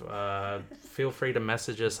have, feel free to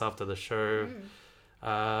message us after the show.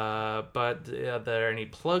 But are there any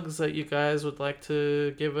plugs that you guys would like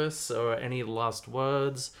to give us, or any last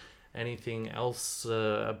words? Anything else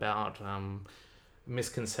about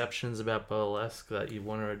misconceptions about burlesque that you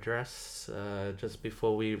want to address just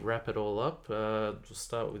before we wrap it all up? We'll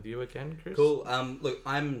start with you again, Chris. Cool. Look,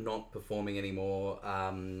 I'm not performing anymore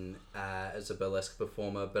as a burlesque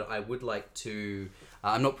performer, but I would like to...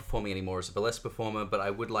 I'm not performing anymore as a burlesque performer, but I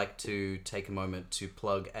would like to take a moment to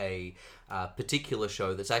plug a particular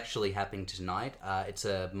show that's actually happening tonight. It's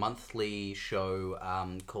a monthly show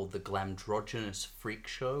called the Glamdrogenous Freak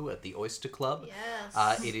Show at the Oyster Club.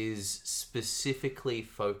 Yes. It is specifically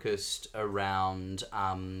focused around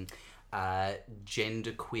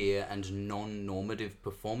genderqueer and non-normative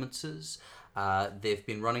performances. They've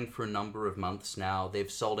been running for a number of months now. They've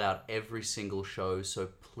sold out every single show, so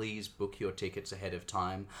please book your tickets ahead of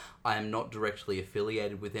time. I am not directly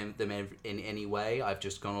affiliated with them in any way. I've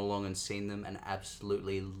just gone along and seen them and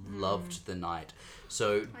absolutely loved the night.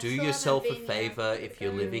 So do still yourself a haven't been favour yet. if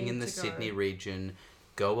you're living in the Sydney region.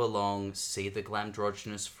 Go along, see the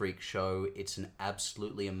Glamdrogenous Freak Show. It's an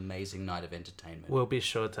absolutely amazing night of entertainment. We'll be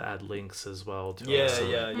sure to add links as well to Yeah,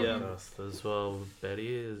 our yeah. podcast as well.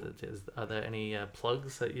 Betty, are there any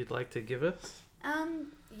plugs that you'd like to give us?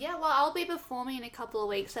 Yeah, well, I'll be performing in a couple of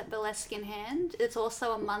weeks at Burlesque in Hand. It's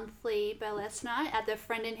also a monthly burlesque night at the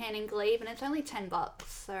Friend in Hand in Glebe, and it's only $10,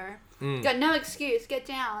 so got no excuse, get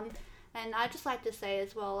down. And I'd just like to say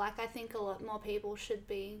as well, like, I think a lot more people should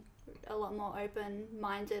be a lot more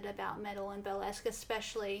open-minded about metal and burlesque,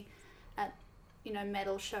 especially at, you know,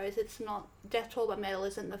 metal shows. It's not, Death Toll by Metal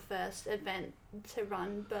isn't the first event to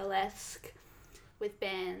run burlesque with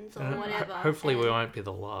bands or whatever. Hopefully we And- won't be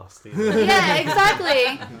the last either. Yeah,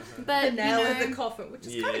 exactly. But The nail you know, in the coffin, which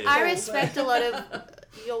is Yeah. kind of I cool. respect a lot of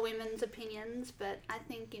your women's opinions, but I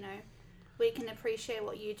think, you know, we can appreciate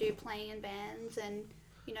what you do playing in bands and,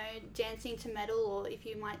 you know, dancing to metal, or if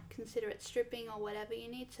you might consider it stripping or whatever, you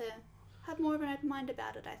need to have more of an open mind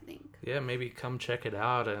about it, I think. Yeah, maybe come check it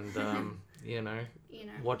out and, you know, You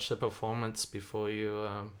know. watch the performance before you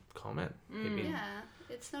comment. Maybe. Yeah,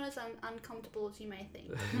 it's not as uncomfortable as you may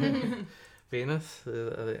think. Venus,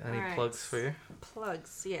 are there any Alright. plugs for you?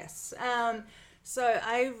 Plugs, yes. So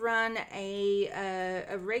I run a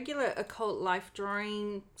regular occult life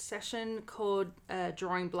drawing session called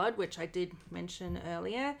Drawing Blood, which I did mention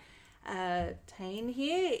earlier. Tane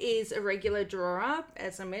here is a regular drawer.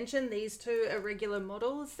 As I mentioned, these two are regular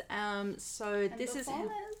models. So And this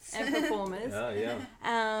performers. and performers.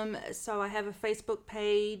 Yeah. So I have a Facebook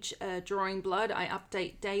page, Drawing Blood. I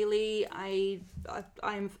update daily.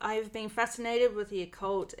 I've been fascinated with the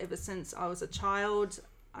occult ever since I was a child.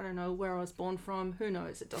 I don't know where I was born from. Who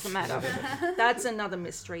knows? It doesn't matter. That's another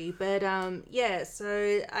mystery. But yeah,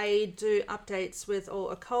 so I do updates with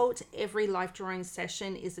all occult. Every life drawing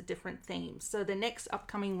session is a different theme. So the next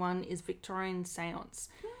upcoming one is Victorian Seance.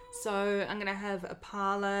 So I'm going to have a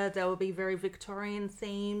parlor that will be very Victorian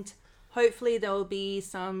themed. Hopefully there will be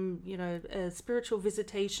some, you know, spiritual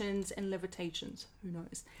visitations and levitations. Who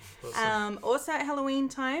knows? Also at Halloween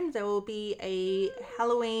time, there will be a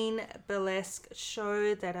Halloween burlesque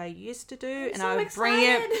show that I used to do. And so I'll bring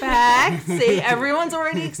excited. it back. See, everyone's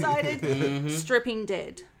already excited. Stripping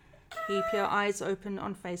Dead. keep your eyes open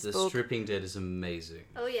on The Facebook. Stripping Dead is amazing.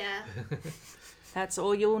 Oh yeah. That's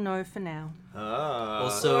all you'll know for now.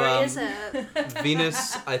 Also, Or is it?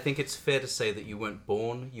 Venus, I think it's fair to say that you weren't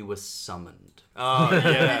born, you were summoned. Oh,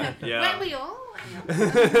 yeah, yeah. Weren't we all?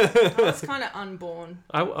 I was kind of unborn.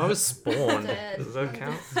 I was spawned. Dead. Does that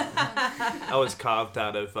count? I was carved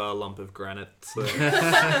out of a lump of granite. So.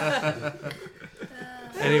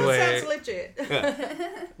 Anyway, Sounds legit.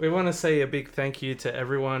 we want to say a big thank you to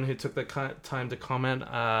everyone who took the time to comment.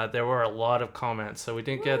 There were a lot of comments, so we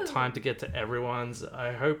didn't get time to get to everyone's.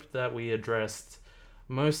 I hope that we addressed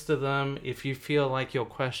most of them. If you feel like your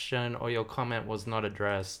question or your comment was not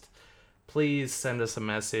addressed, please send us a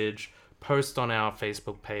message, post on our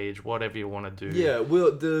Facebook page, whatever you want to do. Yeah,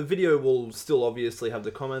 the video will still obviously have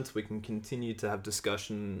the comments. We can continue to have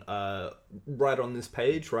discussion right on this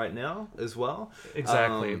page right now as well.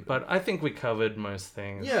 Exactly. But I think we covered most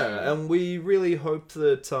things. Yeah, and we really hoped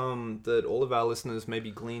that that all of our listeners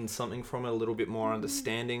maybe gleaned something from it, a little bit more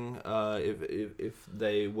understanding if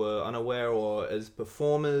they were unaware, or as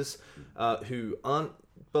performers who aren't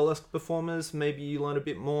burlesque performers, maybe you learn a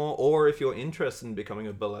bit more, or if you're interested in becoming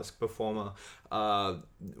a burlesque performer,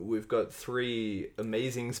 we've got 3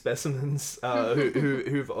 amazing specimens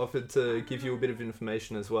who've offered to give you a bit of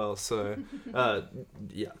information as well. So,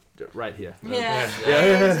 yeah, right here. Yeah.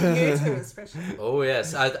 You too, especially. Oh,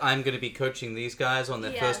 yes. I'm going to be coaching these guys on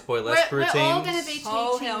their Yeah. first boylesque routines. We're all going to be teaching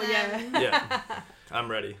Oh, hell them. yeah. Yeah, I'm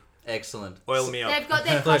ready. Excellent. Oil me up. They've got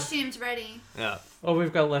their costumes ready. Yeah. All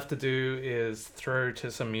we've got left to do is throw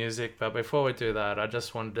to some music, but before we do that, I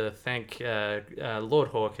just wanted to thank Lord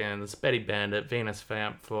Hawkins, Betty Bandit, Venus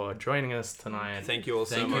Vamp for joining us tonight. Thank you all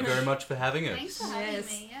so Thank you much. very much for having us. Thanks for having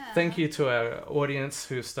Yes. me. Yeah. Thank you to our audience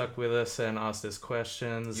who stuck with us and asked us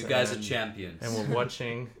questions. You guys are and- champions. And we're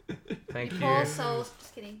watching. Thank Poor you. souls.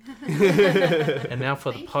 Just kidding. And now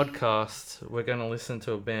for the Thank you. podcast, we're going to listen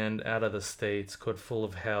to a band out of the States called Full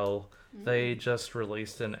of Hell. They just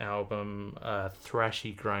released an album,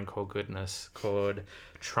 thrashy grindcore goodness, called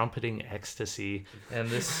Trumpeting Ecstasy. And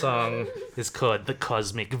this song is called The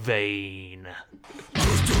Cosmic Vein.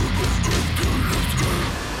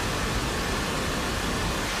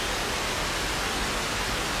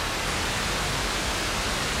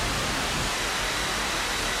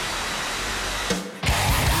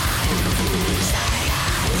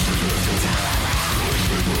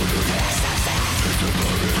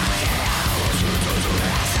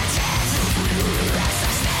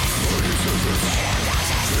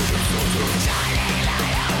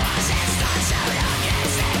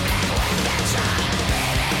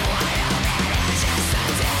 Baby, why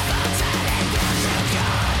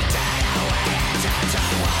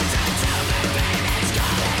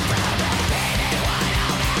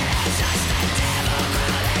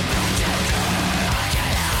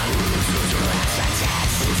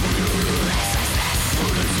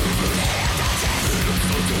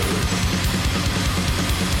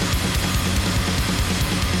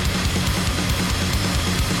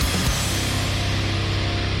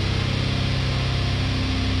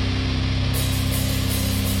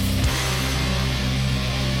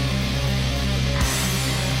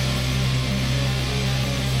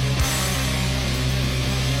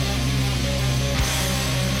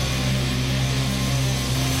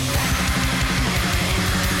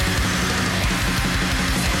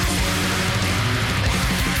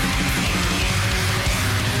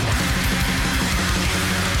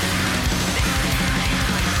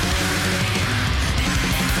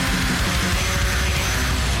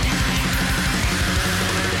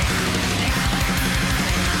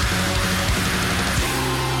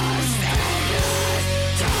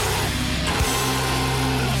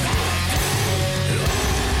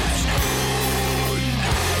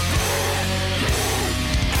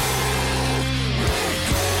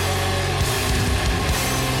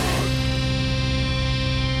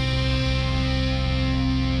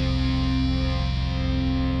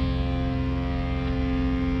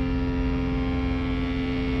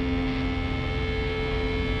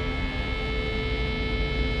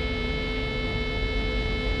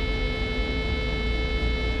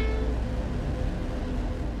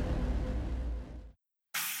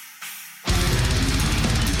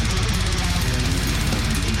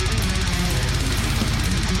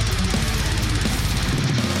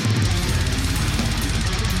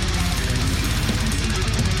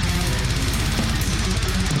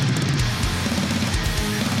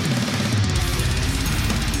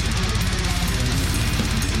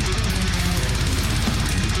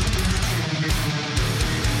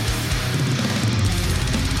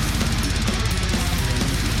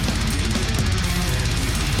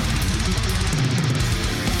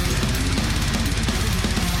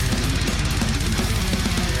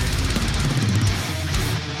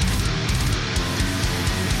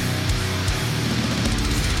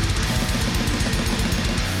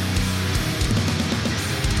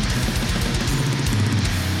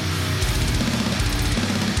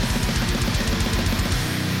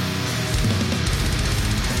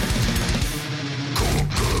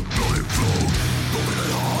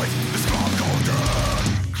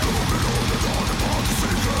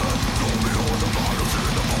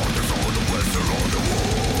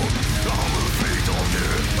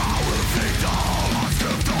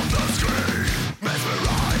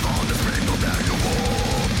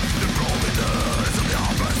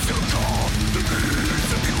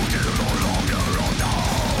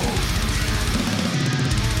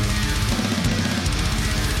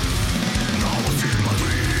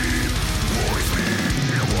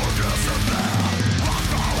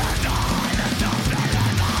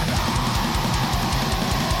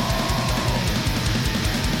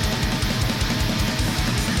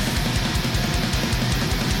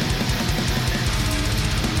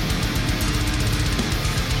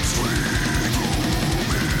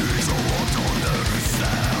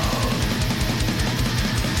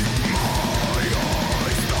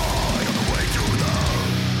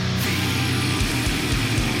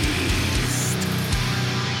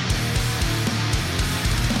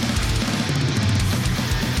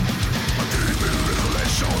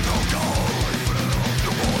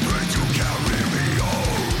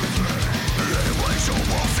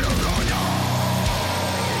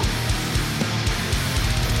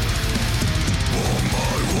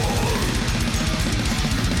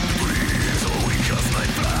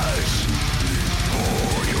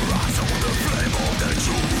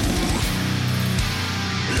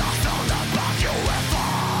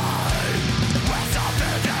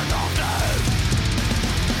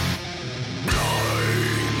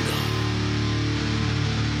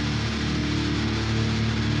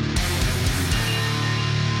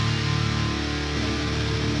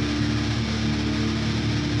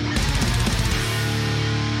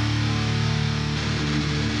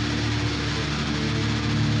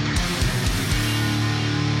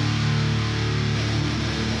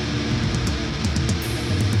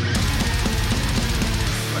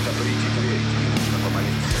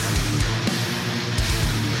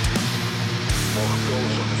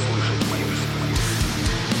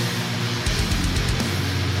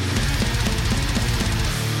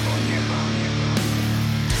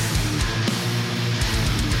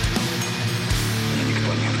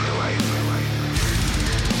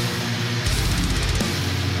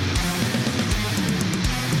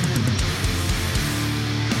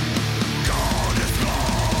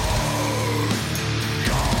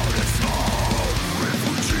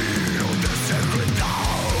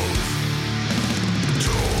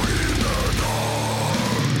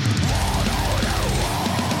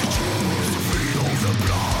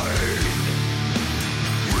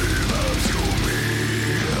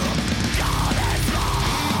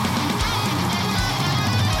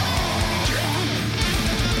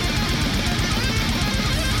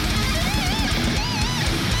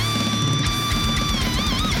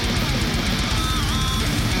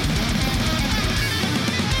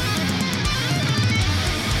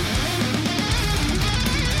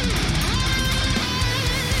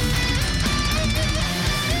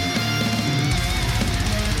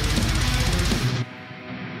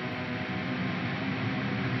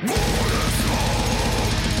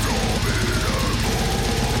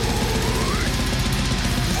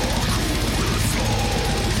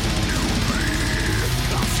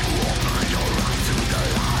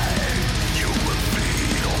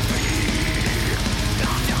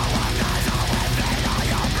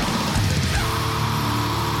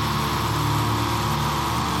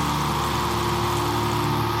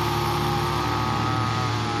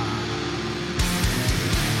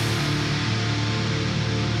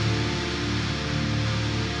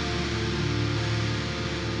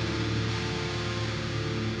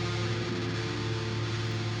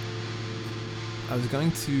I was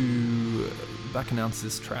going to back announce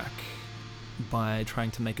this track by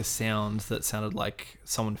trying to make a sound that sounded like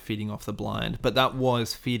someone feeding off the blind, but that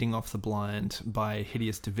was Feeding Off the Blind by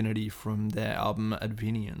Hideous Divinity from their album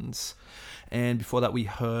Advenians. And before that we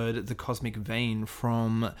heard The Cosmic Vein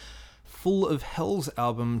from Full of Hell's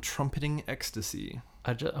album Trumpeting Ecstasy.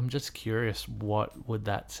 I'm just curious, what would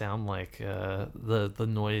that sound like? The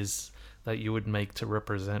noise that you would make to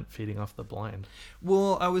represent Feeding Off the Blind.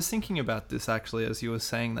 Well, I was thinking about this actually as you were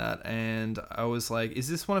saying that, and I was like, is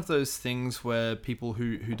this one of those things where people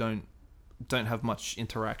who don't have much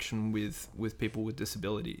interaction with people with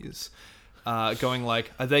disabilities going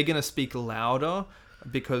like, are they going to speak louder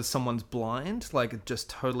because someone's blind? Like, just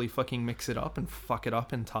totally fucking mix it up and fuck it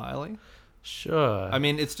up entirely? Sure. I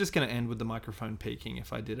mean, it's just going to end with the microphone peaking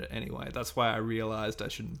if I did it anyway. That's why I realized I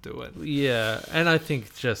shouldn't do it. Yeah, and I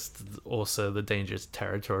think just also the dangerous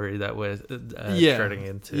territory that we're treading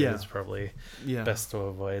into is probably best to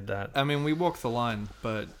avoid that. I mean, we walk the line,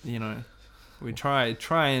 but, you know, we try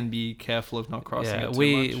and be careful of not crossing it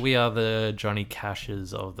too much. We are the Johnny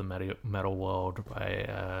Cashes of the metal world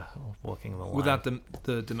by walking the line. Without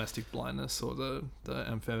the domestic blindness or the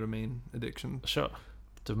amphetamine addiction. Sure.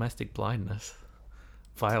 Domestic blindness.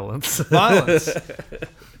 Violence.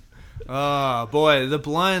 Oh, boy. The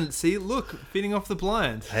blind. See, look. Feeding off the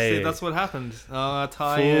blind. Hey. See, that's what happened.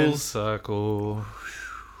 Full circle.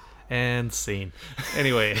 And scene.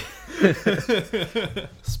 Anyway.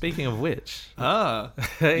 Speaking of which. You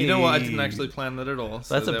know what? I didn't actually plan that at all.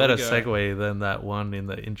 So that's a better segue than that one in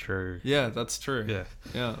the intro. Yeah, that's true.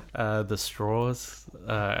 Yeah. The straws.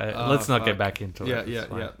 Let's not get back into it.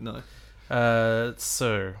 Yeah. No.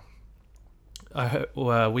 So,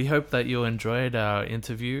 we hope that you enjoyed our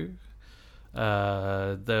interview.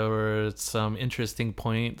 There were some interesting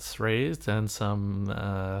points raised and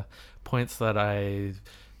some points that I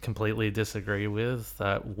completely disagree with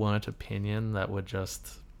that weren't opinion, that were just,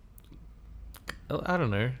 I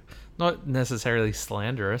don't know, not necessarily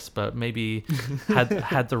slanderous, but maybe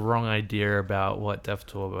had the wrong idea about what Death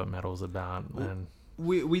to Orbit Metal's about. And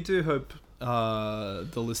we do hope the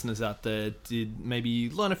listeners out there did maybe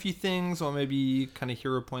learn a few things, or maybe kind of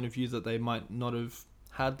hear a point of view that they might not have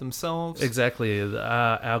had themselves. Exactly.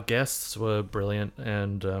 Our guests were brilliant,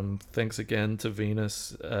 and thanks again to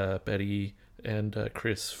Venus, Betty, and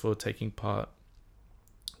Chris for taking part.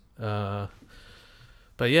 But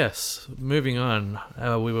yes, moving on.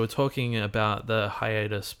 We were talking about the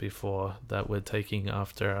hiatus before that we're taking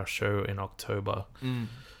after our show in October.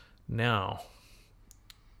 Now,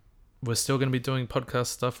 we're still going to be doing podcast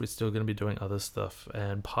stuff. We're still going to be doing other stuff.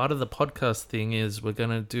 And part of the podcast thing is we're going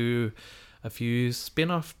to do a few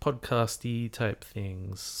spin-off podcasty type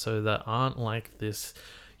things, so that aren't like this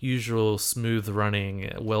usual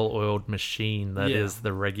smooth-running, well-oiled machine that is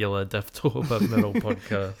the regular Death to Orbit Metal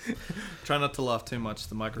podcast. Try not to laugh too much.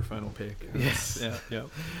 The microphone will pick. Yes. Yeah.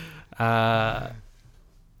 I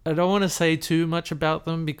don't want to say too much about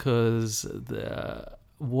them because at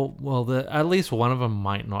least one of them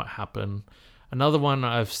might not happen. Another one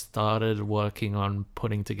I've started working on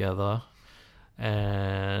putting together,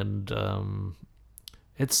 and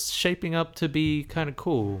it's shaping up to be kind of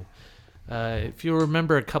cool. If you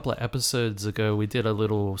remember a couple of episodes ago, we did a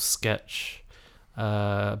little sketch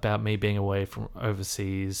about me being away from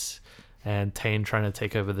overseas and Tane trying to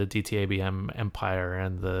take over the DTABM empire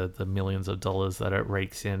and the millions of dollars that it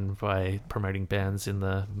rakes in by promoting bands in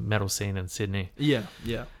the metal scene in Sydney. Yeah.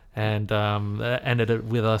 And that ended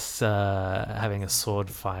with us having a sword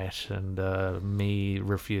fight and me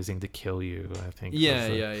refusing to kill you, I think.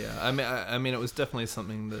 Yeah. I mean, it was definitely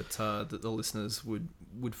something that that the listeners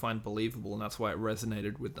would find believable, and that's why it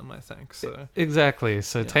resonated with them, I think. So exactly.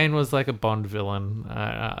 So Tane was like a Bond villain.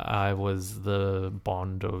 I was the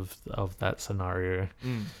Bond of that scenario.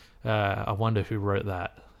 I wonder who wrote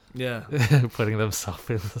that. Yeah, putting themselves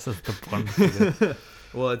in as the Bond figure.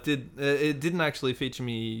 Well, it didn't actually feature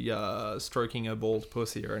me stroking a bald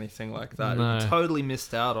pussy or anything like that. No. It totally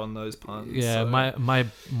missed out on those puns. Yeah, so.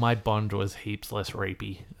 my Bond was heaps less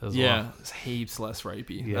rapey as well. Yeah, it's heaps less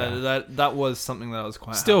rapey. Yeah. That was something that I was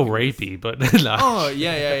quite still happy rapey, with. but no. Oh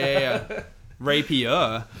yeah.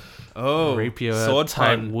 Rapier. Oh, rapier sword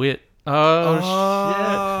type pun. wit. Oh shit!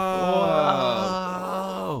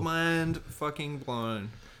 Whoa. Mind fucking blown.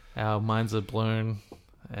 Our minds are blown.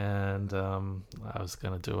 And I was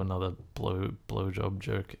gonna do another blowjob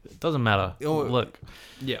joke. It doesn't matter. Look,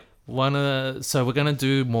 yeah. So we're gonna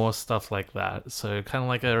do more stuff like that. So kind of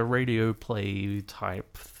like a radio play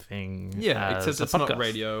type thing. Yeah, except it's podcast. not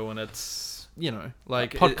radio and it's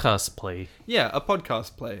like Podcast play. a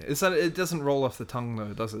podcast play. Is that it? Doesn't roll off the tongue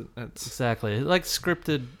though, does it? It's Exactly. Like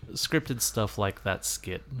scripted stuff like that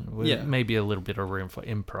skit. With Yeah. maybe a little bit of room for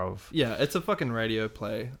improv. it's a fucking radio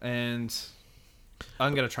play, and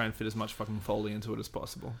I'm gonna try and fit as much fucking Foley into it as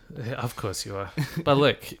possible. Yeah, of course you are. But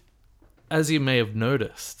look, as you may have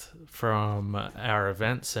noticed from our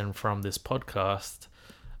events and from this podcast,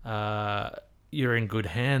 you're in good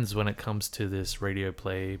hands when it comes to this radio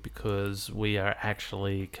play because we are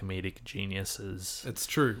actually comedic geniuses. It's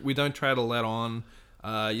true. We don't try to let on.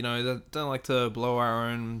 Don't like to blow our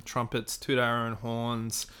own trumpets, toot our own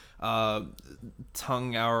horns,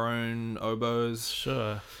 tongue our own oboes.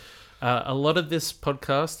 Sure. A lot of this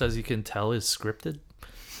podcast, as you can tell, is scripted.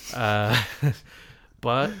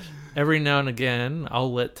 But every now and again,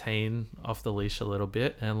 I'll let Tane off the leash a little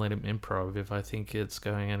bit and let him improv. If I think it's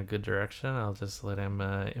going in a good direction, I'll just let him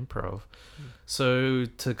improv. So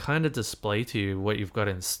to kind of display to you what you've got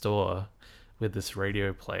in store with this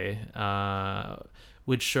radio play,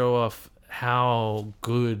 would show off how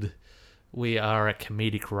good we are at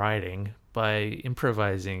comedic writing by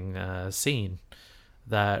improvising a scene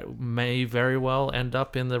that may very well end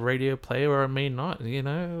up in the radio play, or it may not.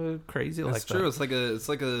 Crazy like That's that. true. It's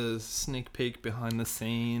like a sneak peek behind the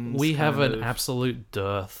scenes. We have kind an of. absolute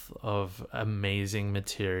dearth of amazing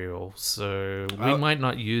material, so we Oh. might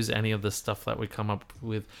not use any of the stuff that we come up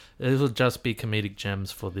with. It'll just be comedic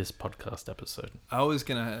gems for this podcast episode. I was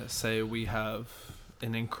gonna say we have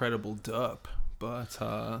an incredible derp,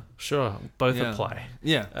 but Sure, both Yeah. apply.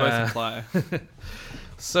 both apply.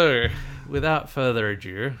 So, without further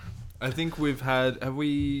ado, I think have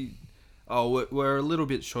we? Oh, we're a little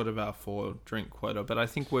bit short of our 4-drink quota, but I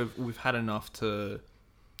think we've had enough to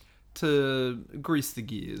grease the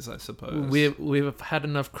gears, I suppose. we've had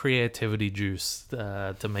enough creativity juice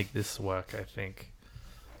to make this work, I think.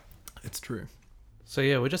 It's true. So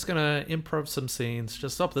yeah, we're just gonna improv some scenes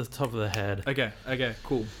just off the top of the head. Okay,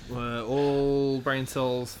 cool. All brain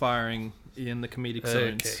cells firing in the comedic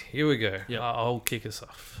zones. Okay, here we go. Yep. I'll kick us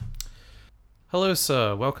off. Hello,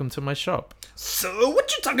 sir. Welcome to my shop. Sir, what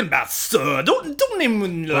you talking about, sir? Don't name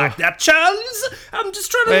me like that, Charles. I'm just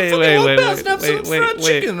trying to have some fried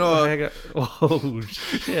chicken. Hang on. Oh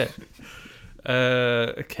shit.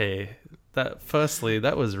 Okay.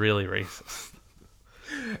 That was really racist.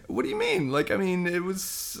 What do you mean? Like, I mean, it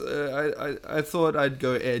was. I thought I'd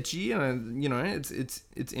go edgy, and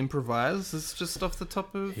it's improvised. It's just off the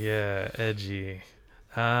top of. Yeah, edgy.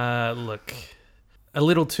 Look, a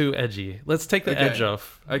little too edgy. Let's take the Okay. edge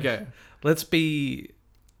off. Okay. Let's be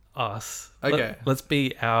us. Okay. Let's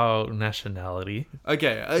be our nationality.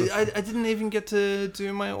 Okay. I didn't even get to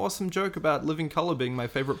do my awesome joke about Living Colour being my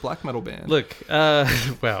favorite black metal band. Look, that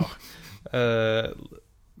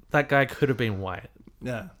guy could have been white.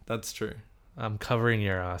 Yeah, that's true. I'm covering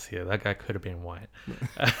your ass here. That guy could have been white.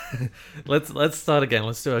 Let's start again.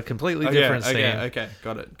 Let's do a completely different scene. Okay.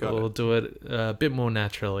 Got it. We'll do it a bit more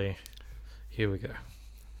naturally. Here we go.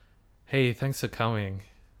 Hey, thanks for coming.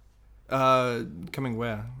 Coming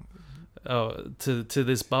where? Oh, to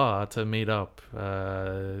this bar to meet up.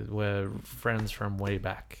 We're friends from way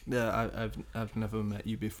back. Yeah, I've never met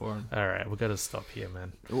you before. All right, we got to stop here,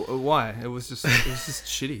 man. Why? It was just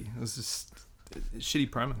shitty. It was just a shitty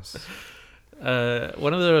premise.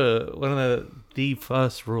 One of the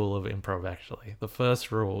first rule of improv, actually. The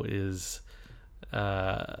first rule is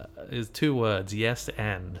 2 words: yes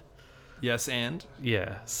and. Yes, and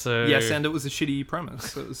Yeah. So yes, and it was a shitty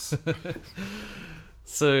premise. It was.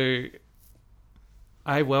 So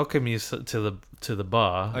I welcome you to the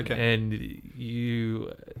bar, Okay. and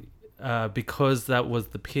you, because that was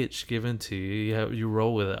the pitch given to you, you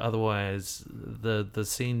roll with it. Otherwise, the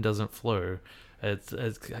scene doesn't flow. It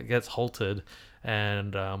gets halted,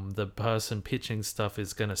 and the person pitching stuff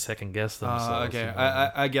is going to second guess themselves. Okay,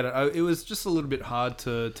 I get it. It was just a little bit hard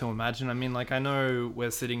to imagine. I mean, like, I know we're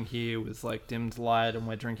sitting here with like dimmed light and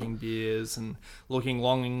we're drinking beers and looking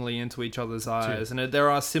longingly into each other's eyes, and there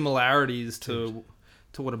are similarities to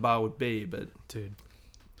what a bar would be. But Dude,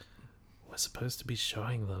 we're supposed to be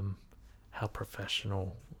showing them how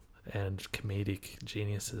professional and comedic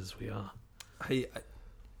geniuses we are. hey,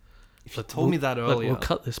 if you Look, told me that look, earlier, we'll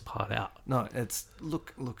cut this part out. no, it's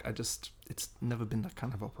look. It's never been that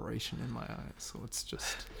kind of operation in my eyes, so it's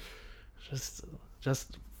just.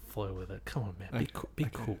 Just flow with it. Come on, man. Be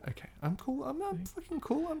cool. Okay, I'm cool. I'm fucking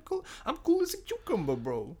cool. I'm cool. I'm cool as a cucumber,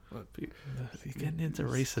 bro. You're getting into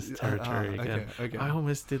racist territory again. Okay. I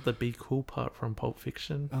almost did the be cool part from Pulp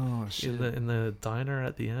Fiction Oh shit. in the diner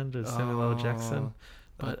at the end of Samuel L. Jackson.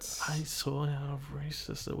 But That's- I saw how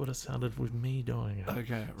racist it would have sounded with me doing it.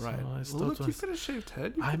 Okay, right. So I Well, stopped look, my- you've got a shaved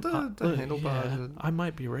head. You've I'm, got the look, handlebar. yeah, I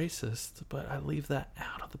might be racist, but I leave that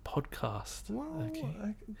out of the podcast. Well,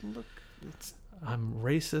 okay. look, it's I'm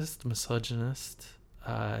racist, misogynist.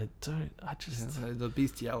 I just. yeah, the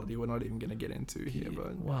bestiality we're not even going to get into here,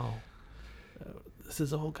 but Well, this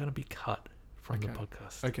is all going to be cut from the Okay.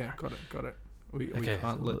 podcast. okay, got it. We Okay,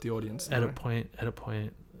 can't let the audience know. Edit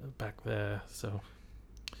point back there. So.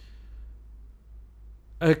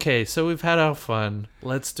 Okay, so we've had our fun.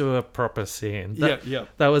 Let's do a proper scene. Yeah.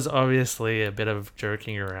 That was obviously a bit of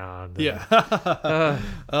joking around. Yeah.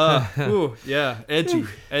 Uh, Ooh, yeah.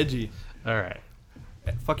 Edgy. all right.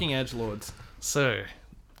 Fucking edgelords. So,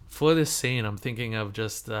 for this scene, I'm thinking of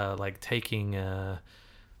just like taking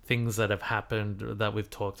things that have happened that we've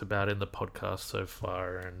talked about in the podcast so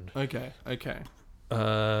far, and Okay.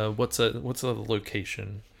 what's a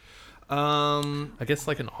location? I guess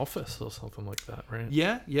like an office or something like that, right?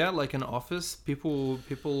 Yeah, like an office. People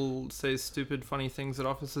say stupid, funny things at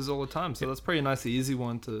offices all the time, so that's pretty a nice, easy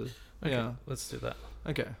one to. Okay, Yeah. let's do that.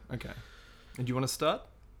 Okay. And do you want to start?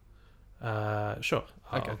 Sure.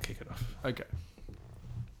 Okay. I'll kick it off. Okay.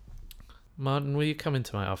 Martin, will you come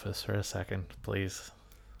into my office for a second, please?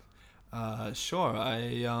 Sure.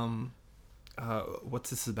 What's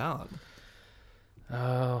this about?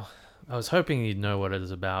 Oh, I was hoping you'd know what it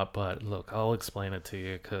is about, but look, I'll explain it to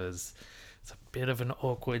you because it's a bit of an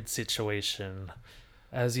awkward situation.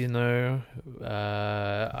 As you know,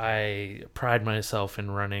 I pride myself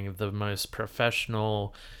in running the most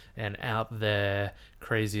professional and out there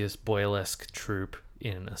craziest boylesque troupe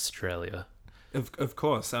in Australia. Of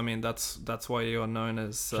course. I mean, that's why you're known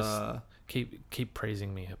as. Just keep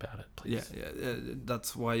praising me about it, please. Yeah.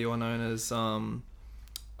 That's why you're known as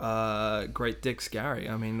Great Dicks Gary.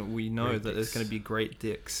 I mean, we know Great that there's Dicks. going to be great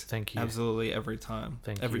dicks. Thank you. Absolutely every time.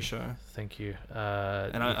 Thank every you. show. Thank you.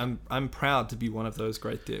 And I'm proud to be one of those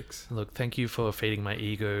great dicks. Look, thank you for feeding my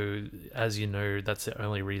ego. As you know, that's the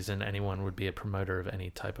only reason anyone would be a promoter of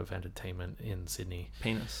any type of entertainment in Sydney.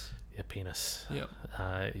 Penis. Yeah, penis. Yep.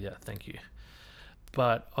 Yeah, thank you.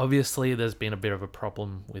 But obviously, there's been a bit of a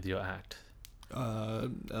problem with your act.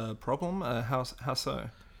 Problem? How so?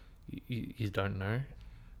 You don't know?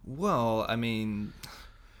 Well, I mean,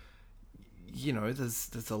 you know,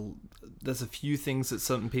 there's a few things that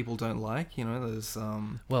certain people don't like. You know, there's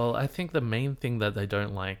Well, I think the main thing that they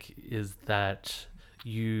don't like is that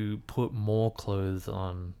you put more clothes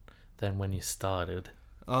on than when you started.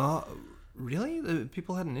 Really?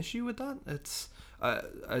 People had an issue with that? It's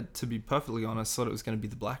I to be perfectly honest, thought it was going to be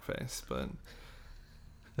the blackface, but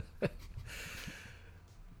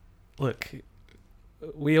Look,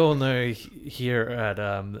 we all know here at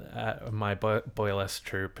my boylesque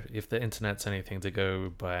troupe, if the internet's anything to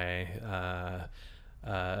go by,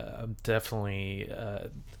 I'm definitely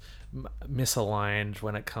misaligned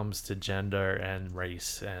when it comes to gender and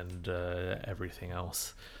race and everything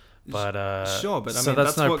else. But sure. But I so mean, that's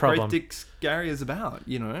that's no what problem. Great Dicks Gary is about.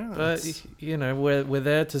 You know. But It's- you know, we're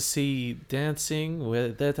there to see dancing, we're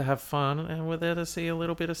there to have fun, and we're there to see a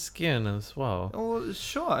little bit of skin as well. Oh,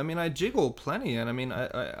 sure. I mean, I jiggle plenty, and I mean,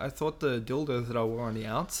 I thought the dildo that I wore on the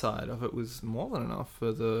outside of it was more than enough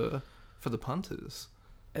for the punters.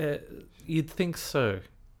 You'd think so,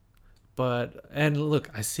 and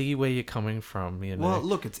look, I see where you're coming from. You know, Well,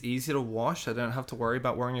 look, it's easy to wash. I don't have to worry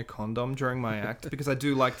about wearing a condom during my act because I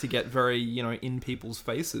do like to get very, you know, in people's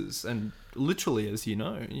faces and literally, as you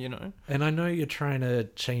know. and I know you're trying to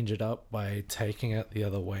change it up by taking it the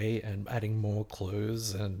other way and adding more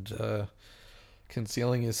clothes and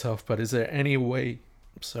concealing yourself. But is there any way?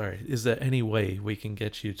 Is there any way we can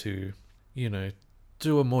get you to, you know,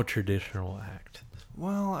 do a more traditional act?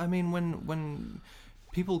 Well, I mean, when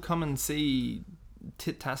people come and see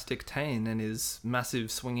Tit-tastic Tane and his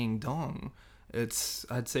massive swinging dong, I'd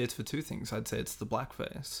say it's for two things. I'd say it's the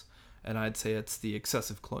blackface, and I'd say it's the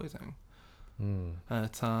excessive clothing.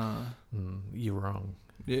 You're wrong.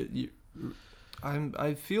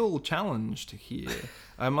 I feel challenged here.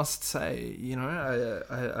 I must say, you know,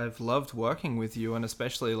 I've loved working with you, and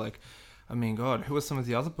especially like, I mean, God, who are some of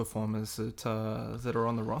the other performers that are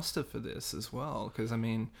on the roster for this as well? Because I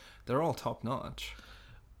mean, they're all top notch.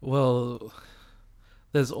 Well,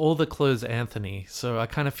 there's all the clothes Anthony, so I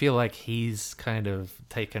kind of feel like he's kind of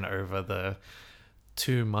taken over the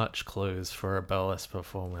too much clothes for a burlesque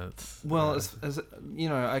performance. Well, as you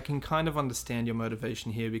know, I can kind of understand your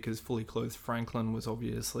motivation here because Fully Clothed Franklin was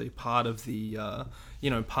obviously part of the,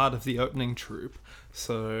 part of the opening troupe.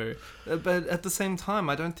 So, but at the same time,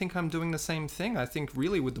 I don't think I'm doing the same thing. I think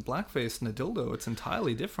really with the blackface and the dildo, it's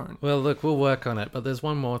entirely different. Well, look, we'll work on it, but there's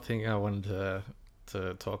one more thing I wanted to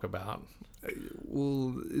to talk about.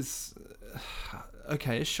 Well,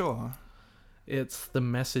 okay, sure. It's the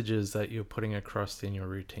messages that you're putting across in your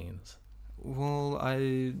routines. Well,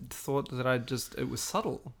 I thought that it was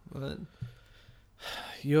subtle. But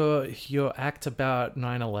Your act about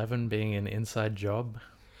 9/11 being an inside job.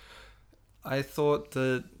 I thought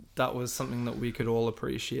that was something that we could all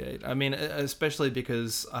appreciate. I mean, especially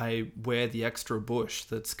because I wear the extra bush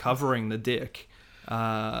that's covering the dick.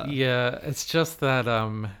 Yeah, it's just that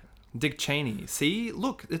Dick Cheney. See,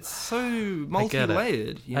 look, it's so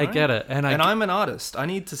multi-layered. You know? I get it, and I'm an artist. I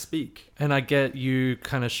need to speak. And I get you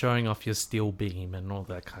kind of showing off your steel beam and all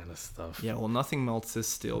that kind of stuff. Yeah, well, nothing melts this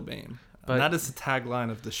steel beam. But and that is the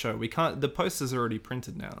tagline of the show. We can't. The poster's already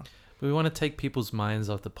printed now. we want to take people's minds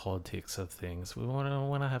off the politics of things. We want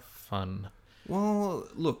to have fun. Well,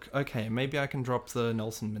 look, okay, maybe I can drop the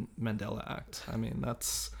Nelson Mandela Act. I mean,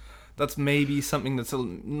 that's maybe something that's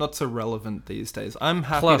not so relevant these days. I'm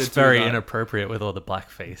happy Plus, to do very that. inappropriate with all the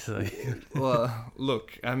blackface. Well,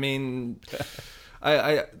 look, I mean,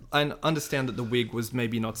 I understand that the wig was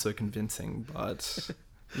maybe not so convincing, but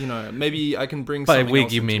you know, maybe I can bring. By something wig,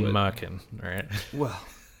 else you into mean it. merkin, right? Well,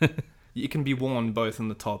 it can be worn both in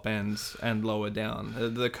the top ends and lower down.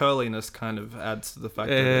 The curliness kind of adds to the fact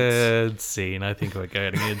that it's... Scene. I think we're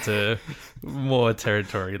getting into more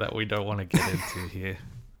territory that we don't want to get into here.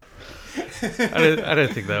 I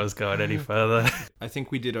don't think that was going any further. I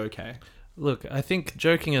think we did okay. Look, I think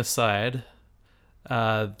joking aside,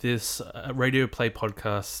 this radio play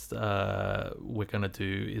podcast we're gonna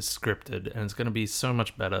do is scripted, and it's gonna be so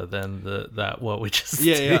much better than what we just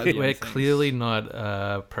did. We're thanks. clearly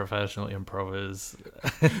not professional improvers,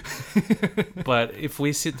 but if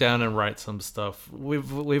we sit down and write some stuff,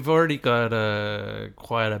 we've already got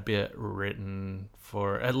quite a bit written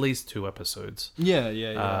for at least 2 episodes.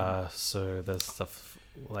 Yeah. So there's stuff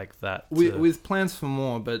like that. With plans for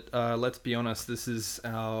more, but let's be honest, this is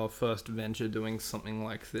our first venture doing something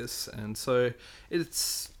like this, and so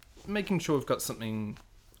it's making sure we've got something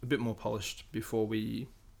a bit more polished before we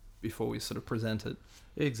sort of present it.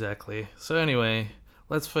 Exactly. So anyway,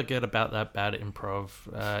 let's forget about that bad improv.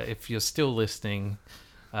 If you're still listening,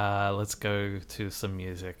 let's go to some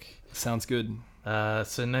music. Sounds good.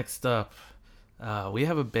 So next up, we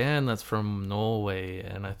have a band that's from Norway,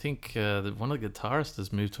 and I think one of the guitarists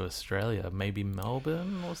has moved to Australia, maybe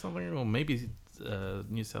Melbourne or something, or maybe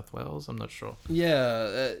New South Wales, I'm not sure.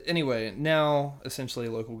 Yeah, anyway, now essentially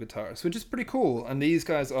a local guitarist, which is pretty cool, and these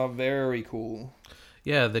guys are very cool.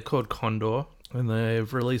 Yeah, they're called Condor, and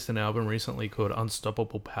they've released an album recently called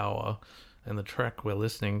Unstoppable Power, and the track we're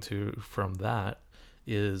listening to from that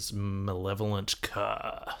is Malevolent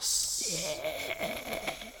Curse.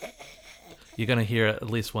 You're going to hear at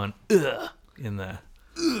least one in there.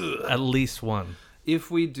 At least one.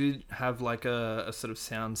 If we did have like a sort of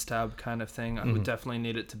sound stab kind of thing, I would definitely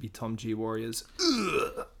need it to be Tom G. Warriors.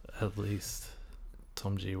 At least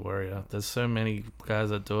Tom G. Warrior. There's so many guys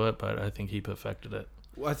that do it, but I think he perfected it.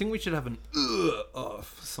 Well, I think we should have an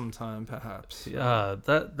off sometime, perhaps. Yeah,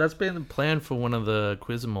 that's been planned for one of the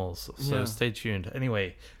Quizimals, so Yeah. stay tuned.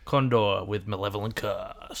 Anyway, Condor with Malevolent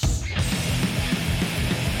Curse.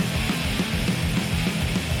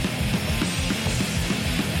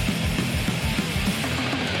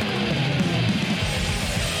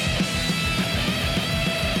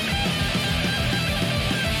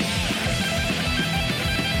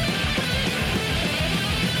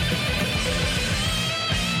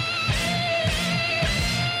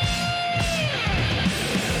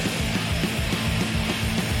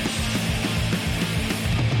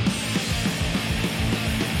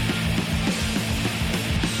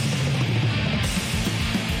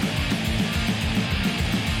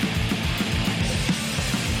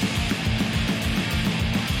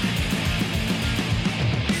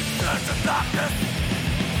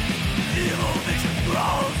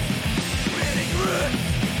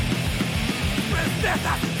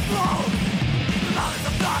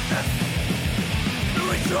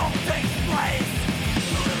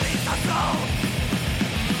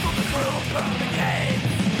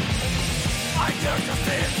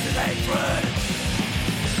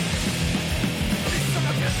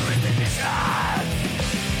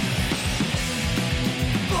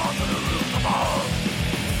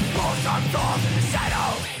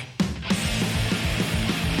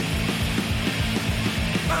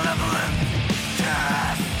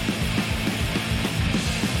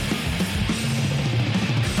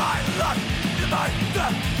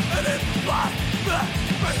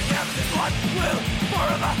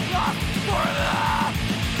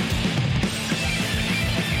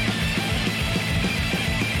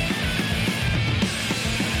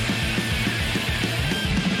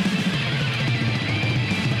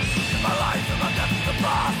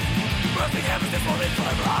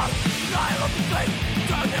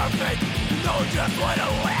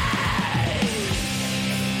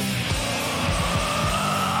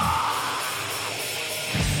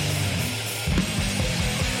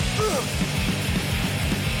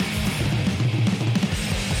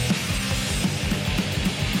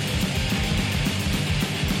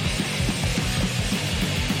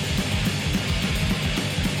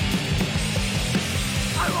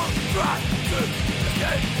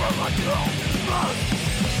 People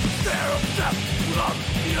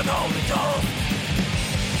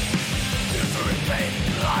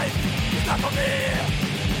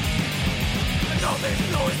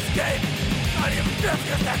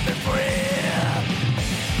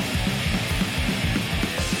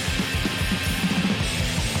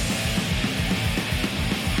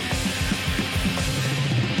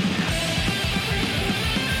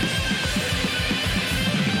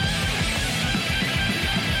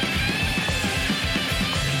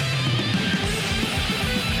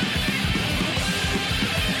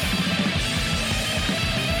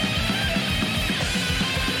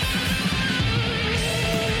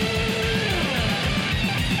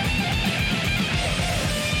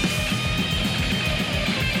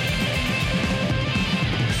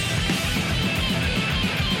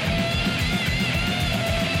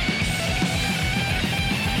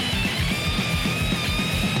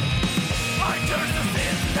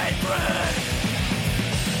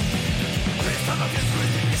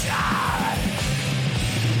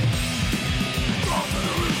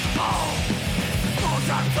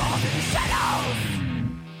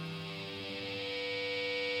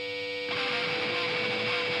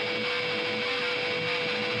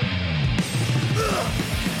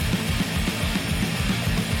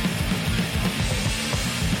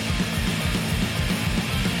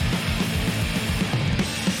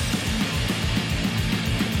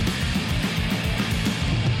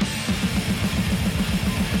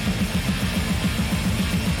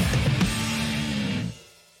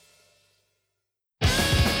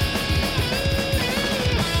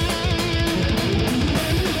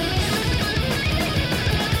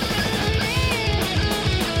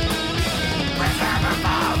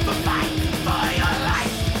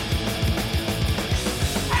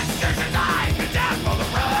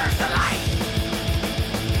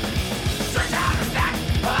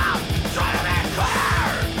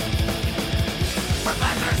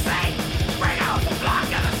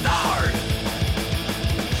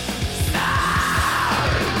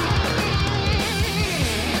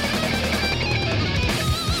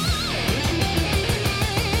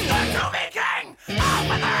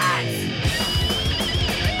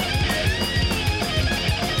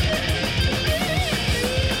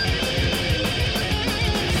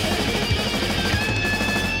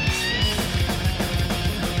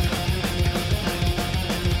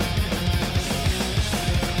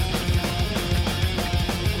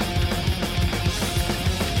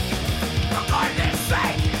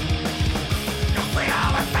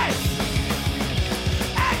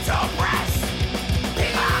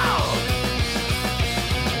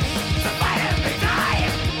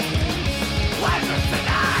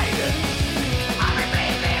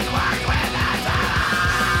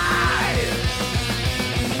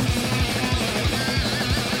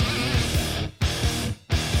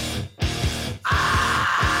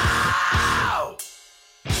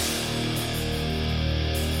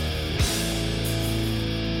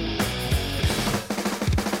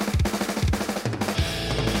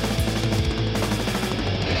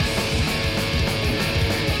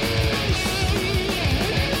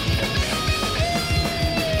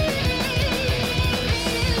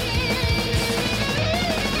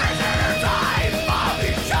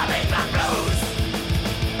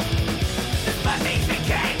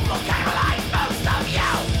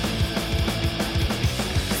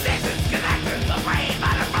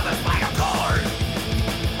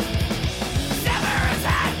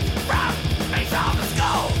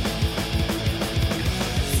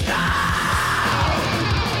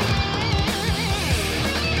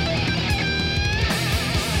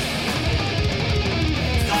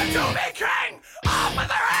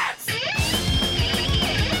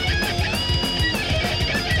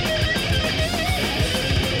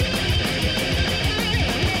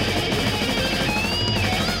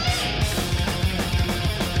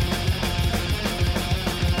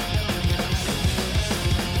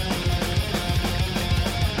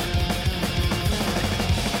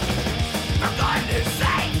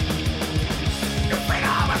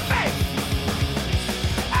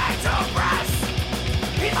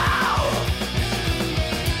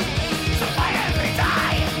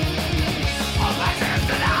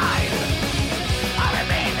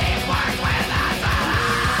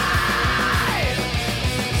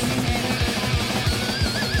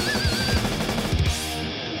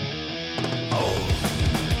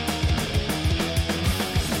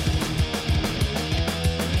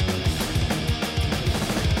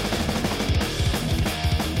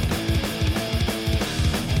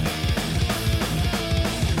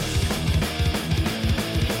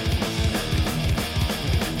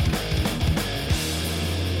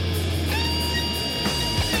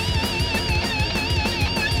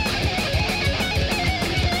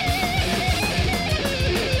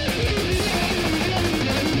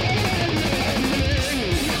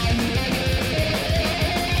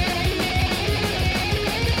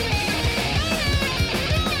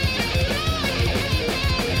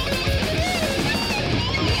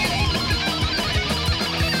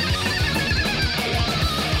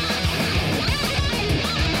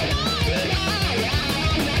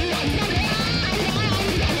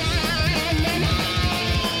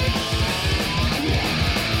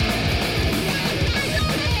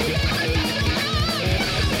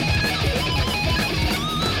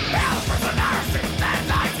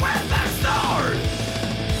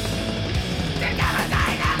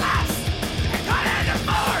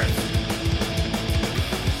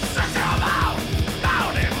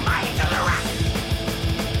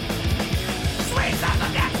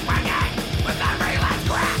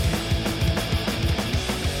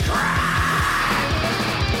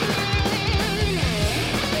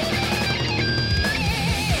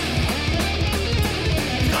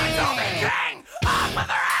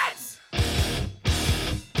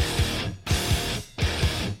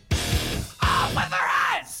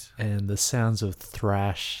the sounds of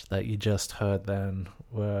thrash that you just heard then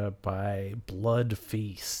were by Blood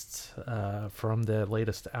Feast from their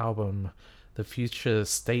latest album, The Future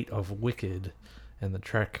State of Wicked. And the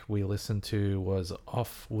track we listened to was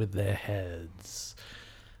Off With Their Heads.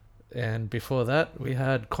 And before that, we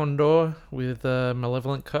had Condor with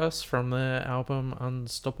Malevolent Curse from their album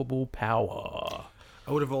Unstoppable Power.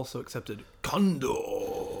 I would have also accepted Condor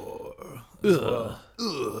as well.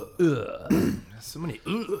 So many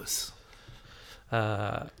uhs.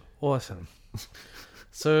 Awesome.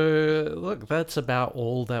 So, look, that's about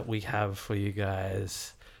all that we have for you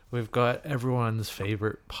guys. We've got everyone's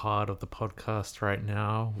favorite part of the podcast right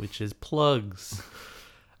now, which is plugs.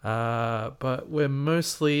 But we're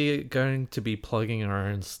mostly going to be plugging our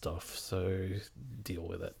own stuff, so deal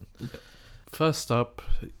with it. First up,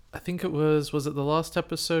 I think it was it the last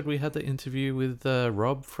episode we had the interview with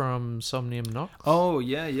Rob from Somnium Nox? Oh,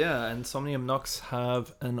 yeah. And Somnium Nox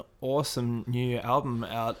have an awesome new album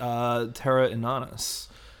out, Terra Inanus.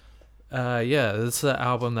 Yeah, this is the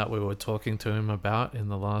album that we were talking to him about in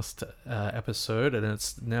the last episode, and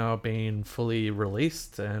it's now been fully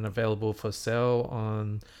released and available for sale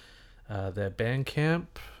on their Bandcamp.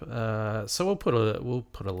 So we'll put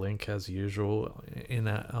a link as usual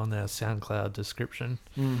on their SoundCloud description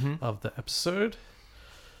of the episode.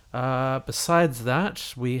 Besides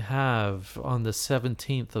that, we have on the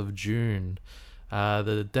 17th of June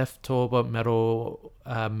the Death Torba Metal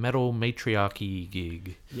Matriarchy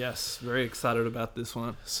gig. Yes, very excited about this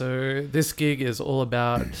one. So this gig is all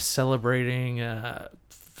about celebrating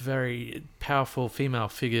very powerful female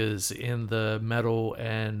figures in the metal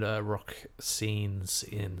and rock scenes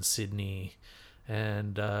in Sydney.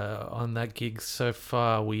 And on that gig so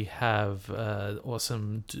far, we have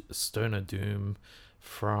awesome stoner doom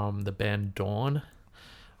from the band Dawn.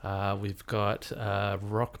 We've got a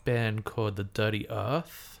rock band called The Dirty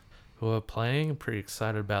Earth who are playing. I'm pretty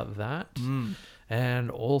excited about that. And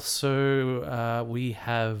also we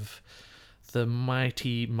have the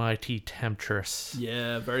Mighty Temptress.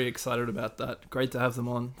 Yeah, very excited about that. Great to have them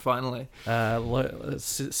on, finally.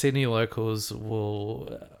 Sydney locals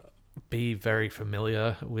will be very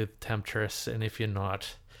familiar with Temptress, and if you're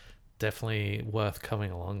not, definitely worth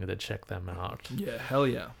coming along to check them out. Yeah, hell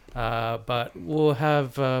yeah. But we'll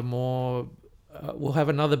have more. We'll have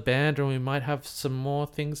another band, and we might have some more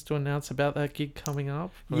things to announce about that gig coming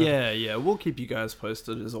up. Yeah, we'll keep you guys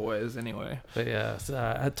posted as always. Anyway, but yeah,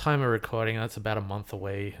 at time of recording, that's about a month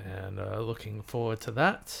away, and looking forward to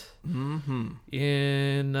that.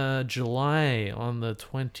 In July, on the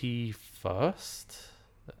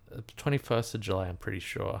 21st of July, I'm pretty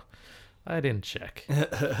sure. I didn't check.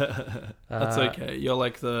 That's okay. You're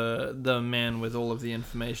like the man with all of the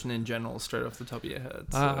information in general straight off the top of your head.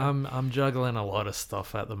 So. I'm juggling a lot of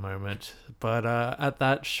stuff at the moment, but at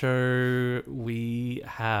that show we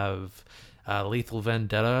have Lethal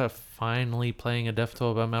Vendetta finally playing a Death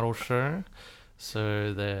Torba metal show,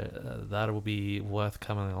 so that will be worth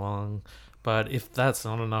coming along. But if that's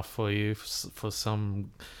not enough for you, for some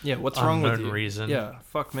what's wrong with you? Reason,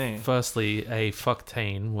 fuck me. Firstly, a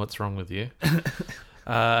fucktane. What's wrong with you?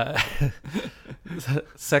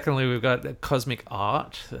 Secondly, we've got Cosmic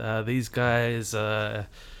Art. These guys, I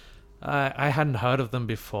hadn't heard of them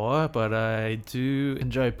before, but I do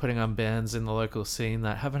enjoy putting on bands in the local scene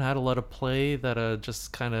that haven't had a lot of play, that are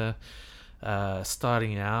just kind of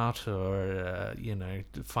starting out, or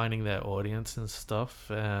finding their audience and stuff.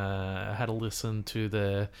 I had to listen to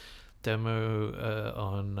the demo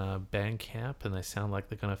on Bandcamp, and they sound like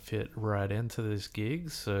they're gonna fit right into this gig.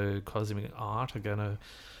 So Cosmic Art are gonna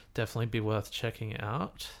definitely be worth checking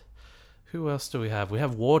out. Who else do we have? We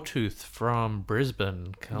have Wartooth from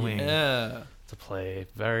Brisbane coming to play.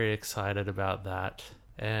 Very excited about that.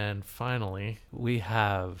 And finally, we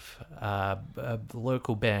have a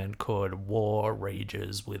local band called War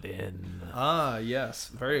Rages Within. Ah, yes.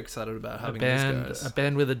 Very excited about having these guys. A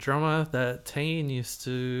band with a drummer that Tane used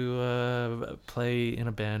to play in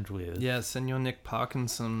a band with. Yeah, Senor Nick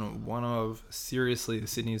Parkinson, one of seriously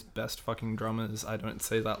Sydney's best fucking drummers. I don't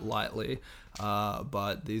say that lightly,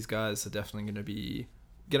 but these guys are definitely going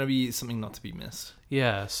to be something not to be missed.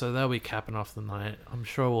 Yeah, so they'll be capping off the night. I'm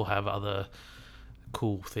sure we'll have other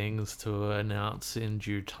cool things to announce in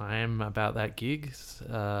due time about that gig. So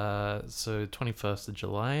 21st of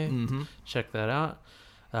July, check that out.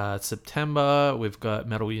 September, we've got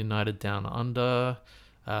Metal United Down Under.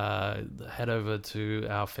 Head over to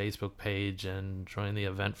our Facebook page and join the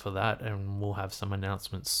event for that, and we'll have some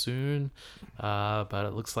announcements soon. But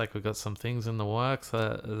it looks like we've got some things in the works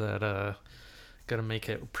that are gonna make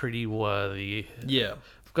it pretty worthy. Yeah,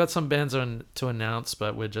 we've got some bands to announce,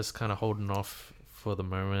 but we're just kind of holding off for the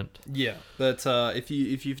moment. Yeah, but if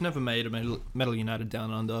you've never made a Metal United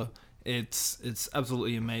Down Under, it's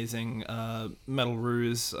absolutely amazing. Metal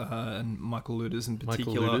Ruse and Michael Luders in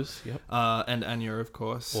particular, Michael Luders, yep. and Anya, of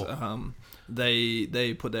course. Oh.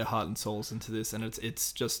 They put their heart and souls into this, and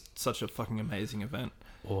it's just such a fucking amazing event.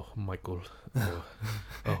 Oh, Michael. Oh,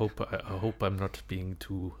 I hope I'm not being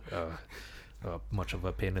too much of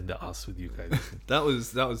a pain in the ass with you guys. That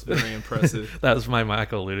was very impressive. That was my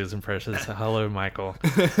Michael Luders impression. So, hello, Michael.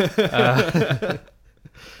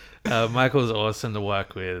 Michael's awesome to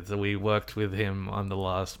work with. We worked with him on the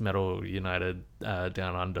last Metal United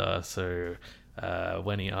Down Under, so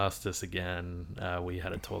when he asked us again, we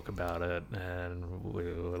had a talk about it, and we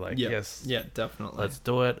were like, yes, yeah, definitely, let's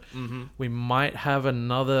do it. Mm-hmm. We might have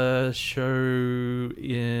another show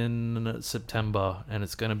in September, and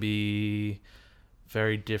it's going to be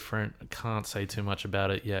very different. I can't say too much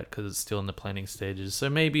about it yet because it's still in the planning stages, so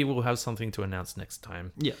maybe we'll have something to announce next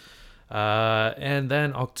time. Yeah. And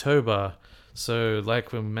then October. So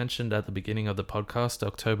like we mentioned at the beginning of the podcast,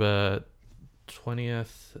 October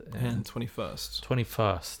 20th and 21st.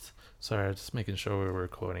 21st. Sorry, just making sure we were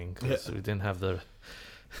recording because we didn't have the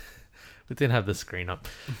screen up.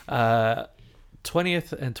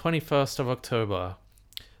 20th and 21st of October,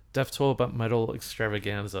 Death to All But Metal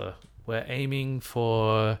Extravaganza. We're aiming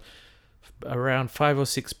for around 5 or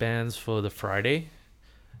 6 bands for the Friday,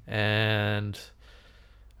 and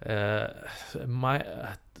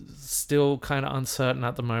still kind of uncertain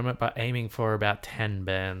at the moment, but aiming for about 10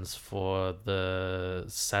 bands for the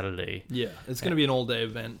Saturday. Yeah, it's going to be an all-day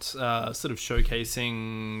event, sort of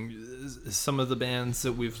showcasing some of the bands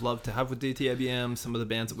that we've loved to have with DTABM, some of the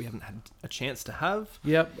bands that we haven't had a chance to have.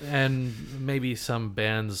 Yep, and maybe some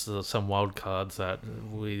bands, some wild cards that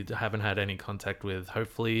we haven't had any contact with.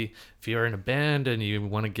 Hopefully, if you're in a band and you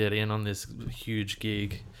want to get in on this huge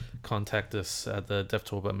gig, contact us at the Death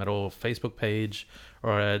to All But Metal Facebook page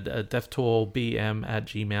or at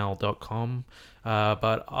deathtoolbm@gmail.com.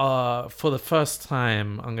 But for the first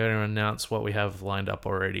time, I'm going to announce what we have lined up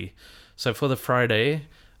already. So for the Friday,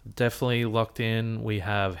 definitely locked in, we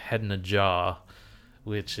have Head in a Jar,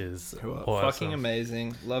 which is awesome. Fucking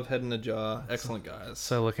amazing. Love Head in a Jar. Excellent guys.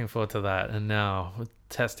 So looking forward to that. And now,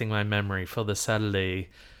 testing my memory for the Saturday,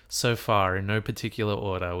 so far, in no particular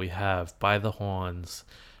order, we have By the Horns,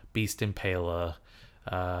 Beast Impaler,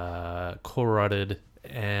 Corroded,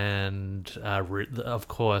 and of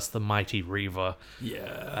course the Mighty Reaver.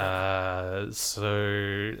 Yeah.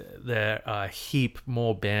 So there are a heap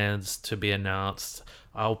more bands to be announced.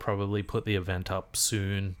 I'll probably put the event up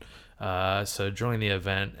soon. So join the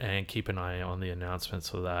event and keep an eye on the announcements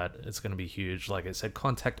for that. It's going to be huge. Like I said,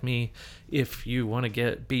 contact me if you want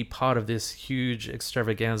to be part of this huge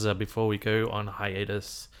extravaganza before we go on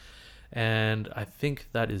hiatus. And I think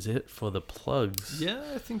that is it for the plugs. Yeah,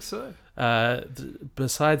 I think so.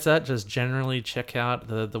 Besides that, just generally check out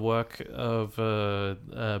the work of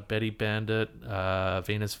Betty Bandit,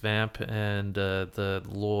 Venus Vamp, and the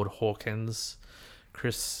Lord Hawkins,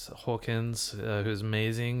 Chris Hawkins, who's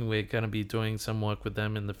amazing. We're going to be doing some work with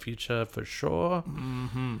them in the future for sure.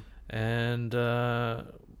 Mm-hmm. And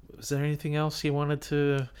is there anything else you wanted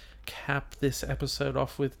to cap this episode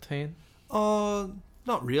off with, Tane?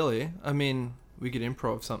 Not really. I mean, we could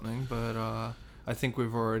improv something, but I think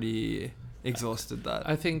we've already exhausted that.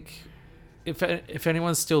 I think if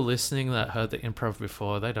anyone's still listening that heard the improv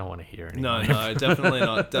before, they don't want to hear anymore. No, definitely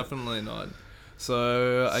not. Definitely not.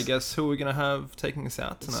 So I guess who are we gonna have taking us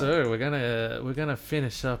out tonight? So we're gonna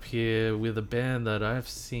finish up here with a band that I've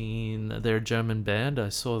seen. They're a German band. I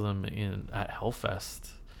saw them at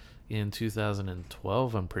Hellfest in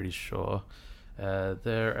 2012. I'm pretty sure.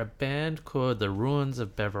 They're a band called the Ruins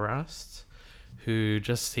of Beverast, who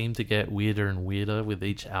just seem to get weirder and weirder with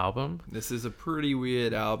each album. This is a pretty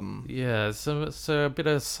weird album. Yeah, so a bit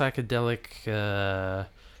of psychedelic,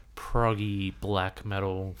 proggy black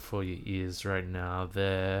metal for your ears right now.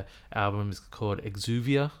 Their album is called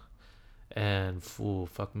Exuvia, and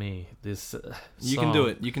fuck me, this You can do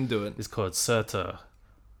it. You can do it. It's called Serta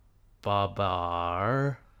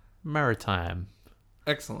Barbar Maritime.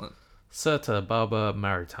 Excellent. Serta Barbar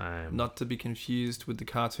Maritime. Not to be confused with the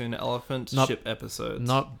cartoon elephant ship episodes.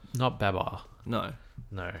 Not Babar. No.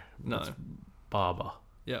 It's Barbar.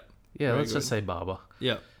 Yeah. Yeah, Very let's good. just say Barbar.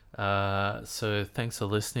 Yeah. So thanks for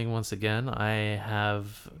listening once again. I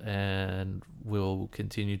have and will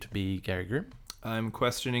continue to be Gary Grimm. I'm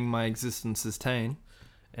questioning my existence as Tane.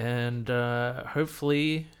 And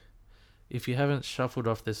hopefully, if you haven't shuffled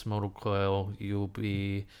off this Mortal Coil, you'll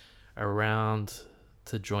be around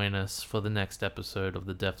to join us for the next episode of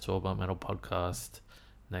the Death to All But Metal podcast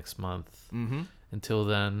next month. Mm-hmm. Until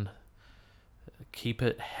then, keep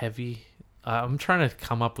it heavy. I'm trying to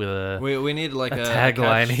come up with a We need like A a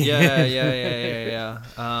tagline. catch. Yeah.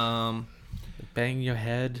 bang your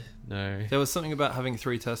head. No. There was something about having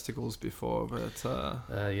 3 testicles before, but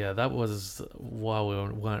Yeah, that was while we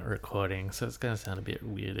weren't recording, so it's gonna sound a bit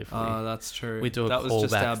weird if we. that's true. we do a that was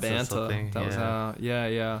just callback our to banter. something, That was yeah. our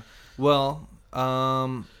yeah. Well,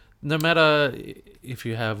 No matter if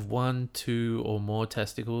you have 1, 2, or more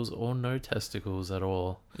testicles, or no testicles at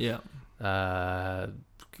all, yeah.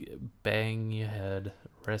 bang your head.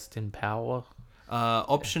 Rest in power.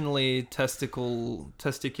 Optionally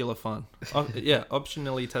testicular fun.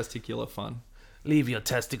 Optionally testicular fun. Leave your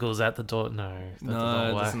testicles at the door. No, that No,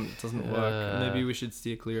 it work. doesn't work. Maybe we should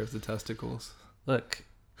steer clear of the testicles. Look,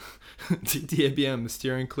 DABM,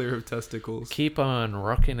 steering clear of testicles. keep on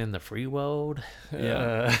rocking in the free world.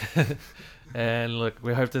 Yeah. And look,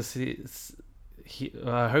 we hope to see.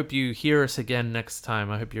 I hope you hear us again next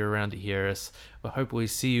time. I hope you're around to hear us. I hope we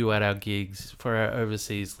see you at our gigs. For our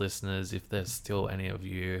overseas listeners, if there's still any of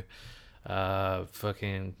you, don't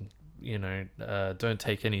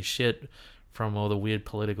take any shit from all the weird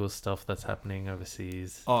political stuff that's happening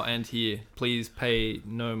overseas. Oh, and here, please pay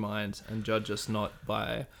no mind and judge us not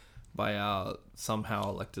by our somehow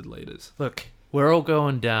elected leaders. Look, we're all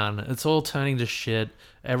going down. It's all turning to shit.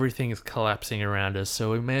 Everything is collapsing around us,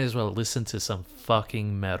 so we may as well listen to some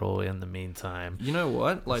fucking metal in the meantime. You know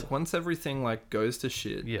what? Like, once everything goes to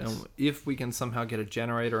shit, Yes. and if we can somehow get a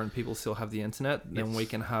generator and people still have the internet, then Yes. we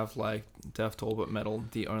can have Death to All But Metal,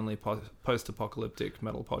 the only post-apocalyptic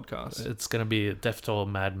metal podcast. It's gonna be Death to All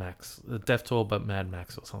Mad Max, Death to All but Mad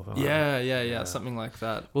Max or something. Like that. Yeah, something like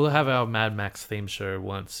that. We'll have our Mad Max theme show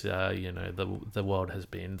once the world has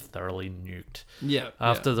been thoroughly nuked. Yeah.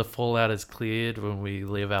 After the fallout is cleared, when we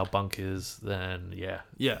leave our bunkers, then yeah,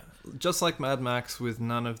 just like Mad Max with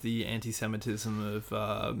none of the anti-Semitism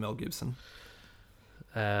of Mel Gibson.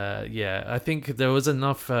 I think there was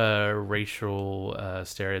enough racial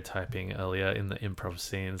stereotyping earlier in the improv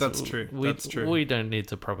scenes. That's true. That's true. We don't need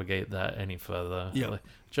to propagate that any further. Yeah. Like,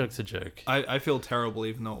 joke's a joke. I feel terrible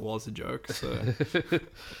even though it was a joke. So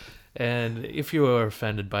And if you were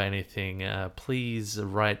offended by anything, please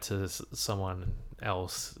write to someone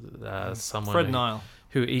else, someone Fred Nile.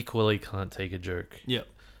 who equally can't take a joke. Yep.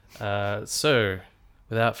 So,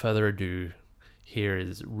 without further ado, here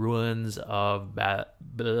is Ruins of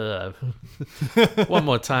one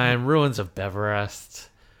more time, Ruins of Beverest.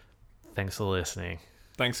 Thanks for listening.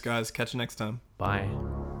 Thanks, guys. Catch you next time. Bye.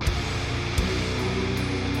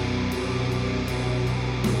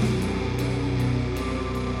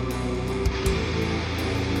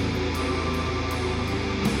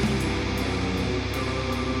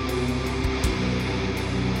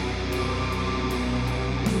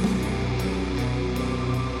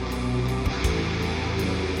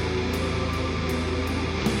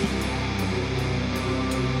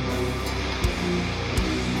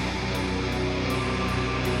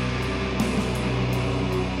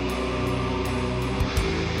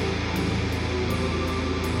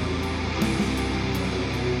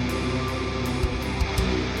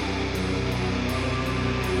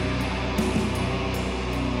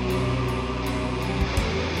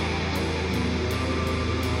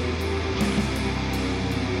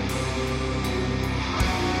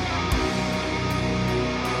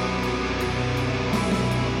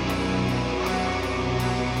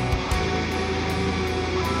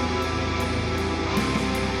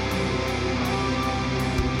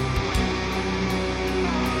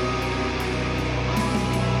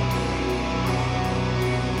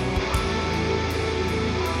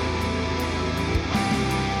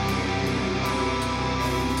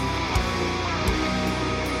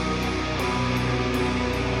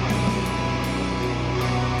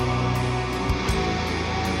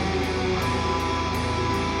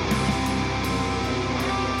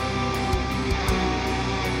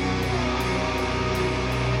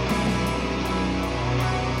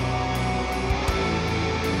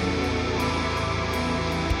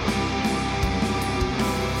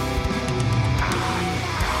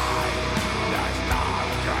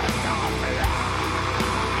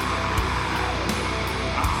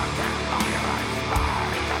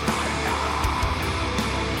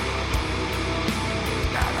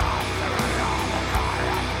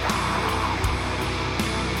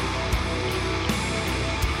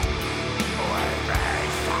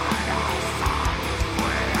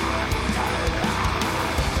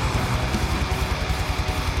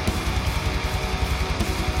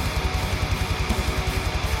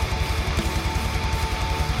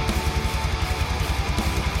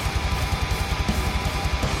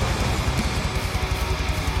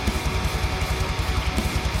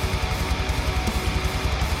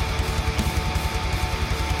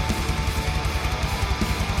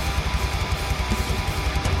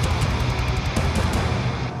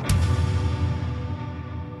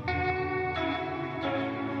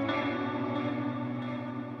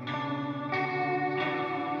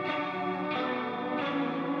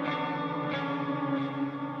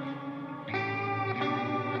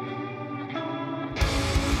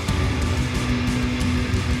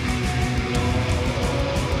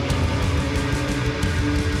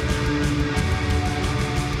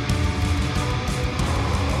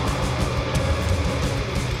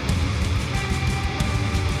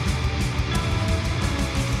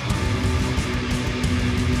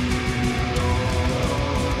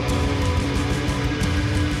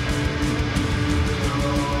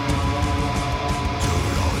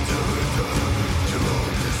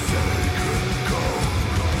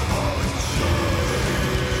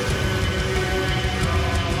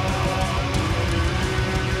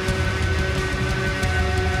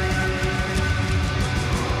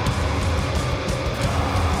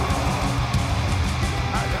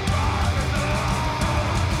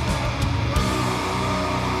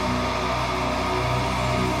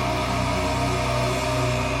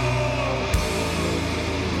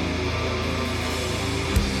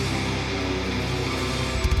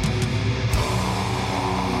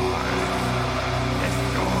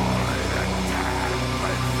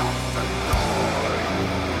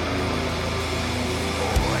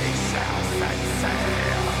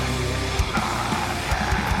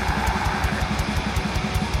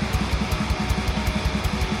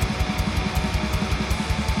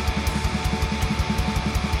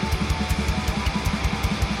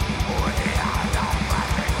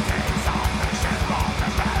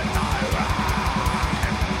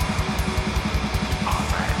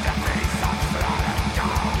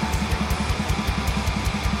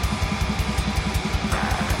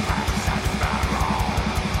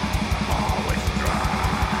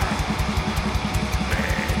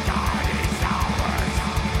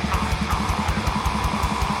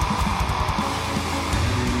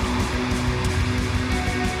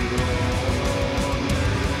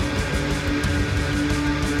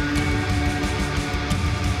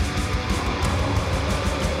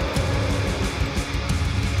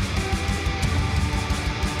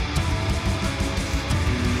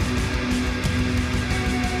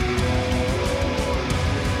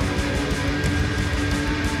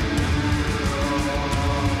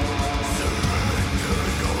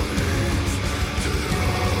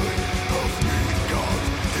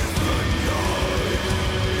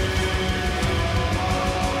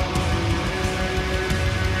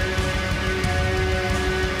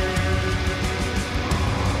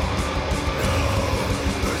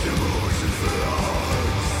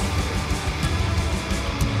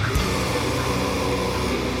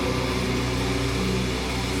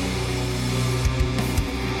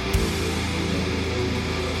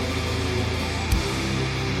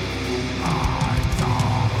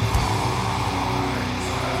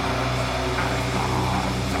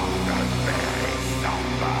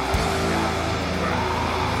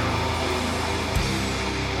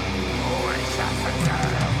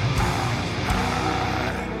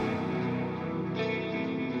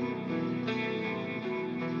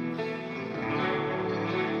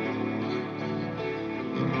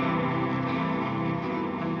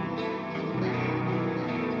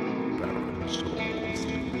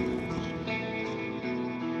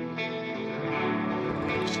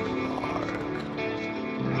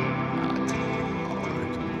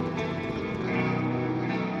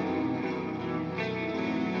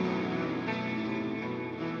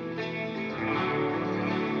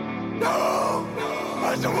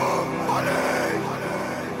 impossible.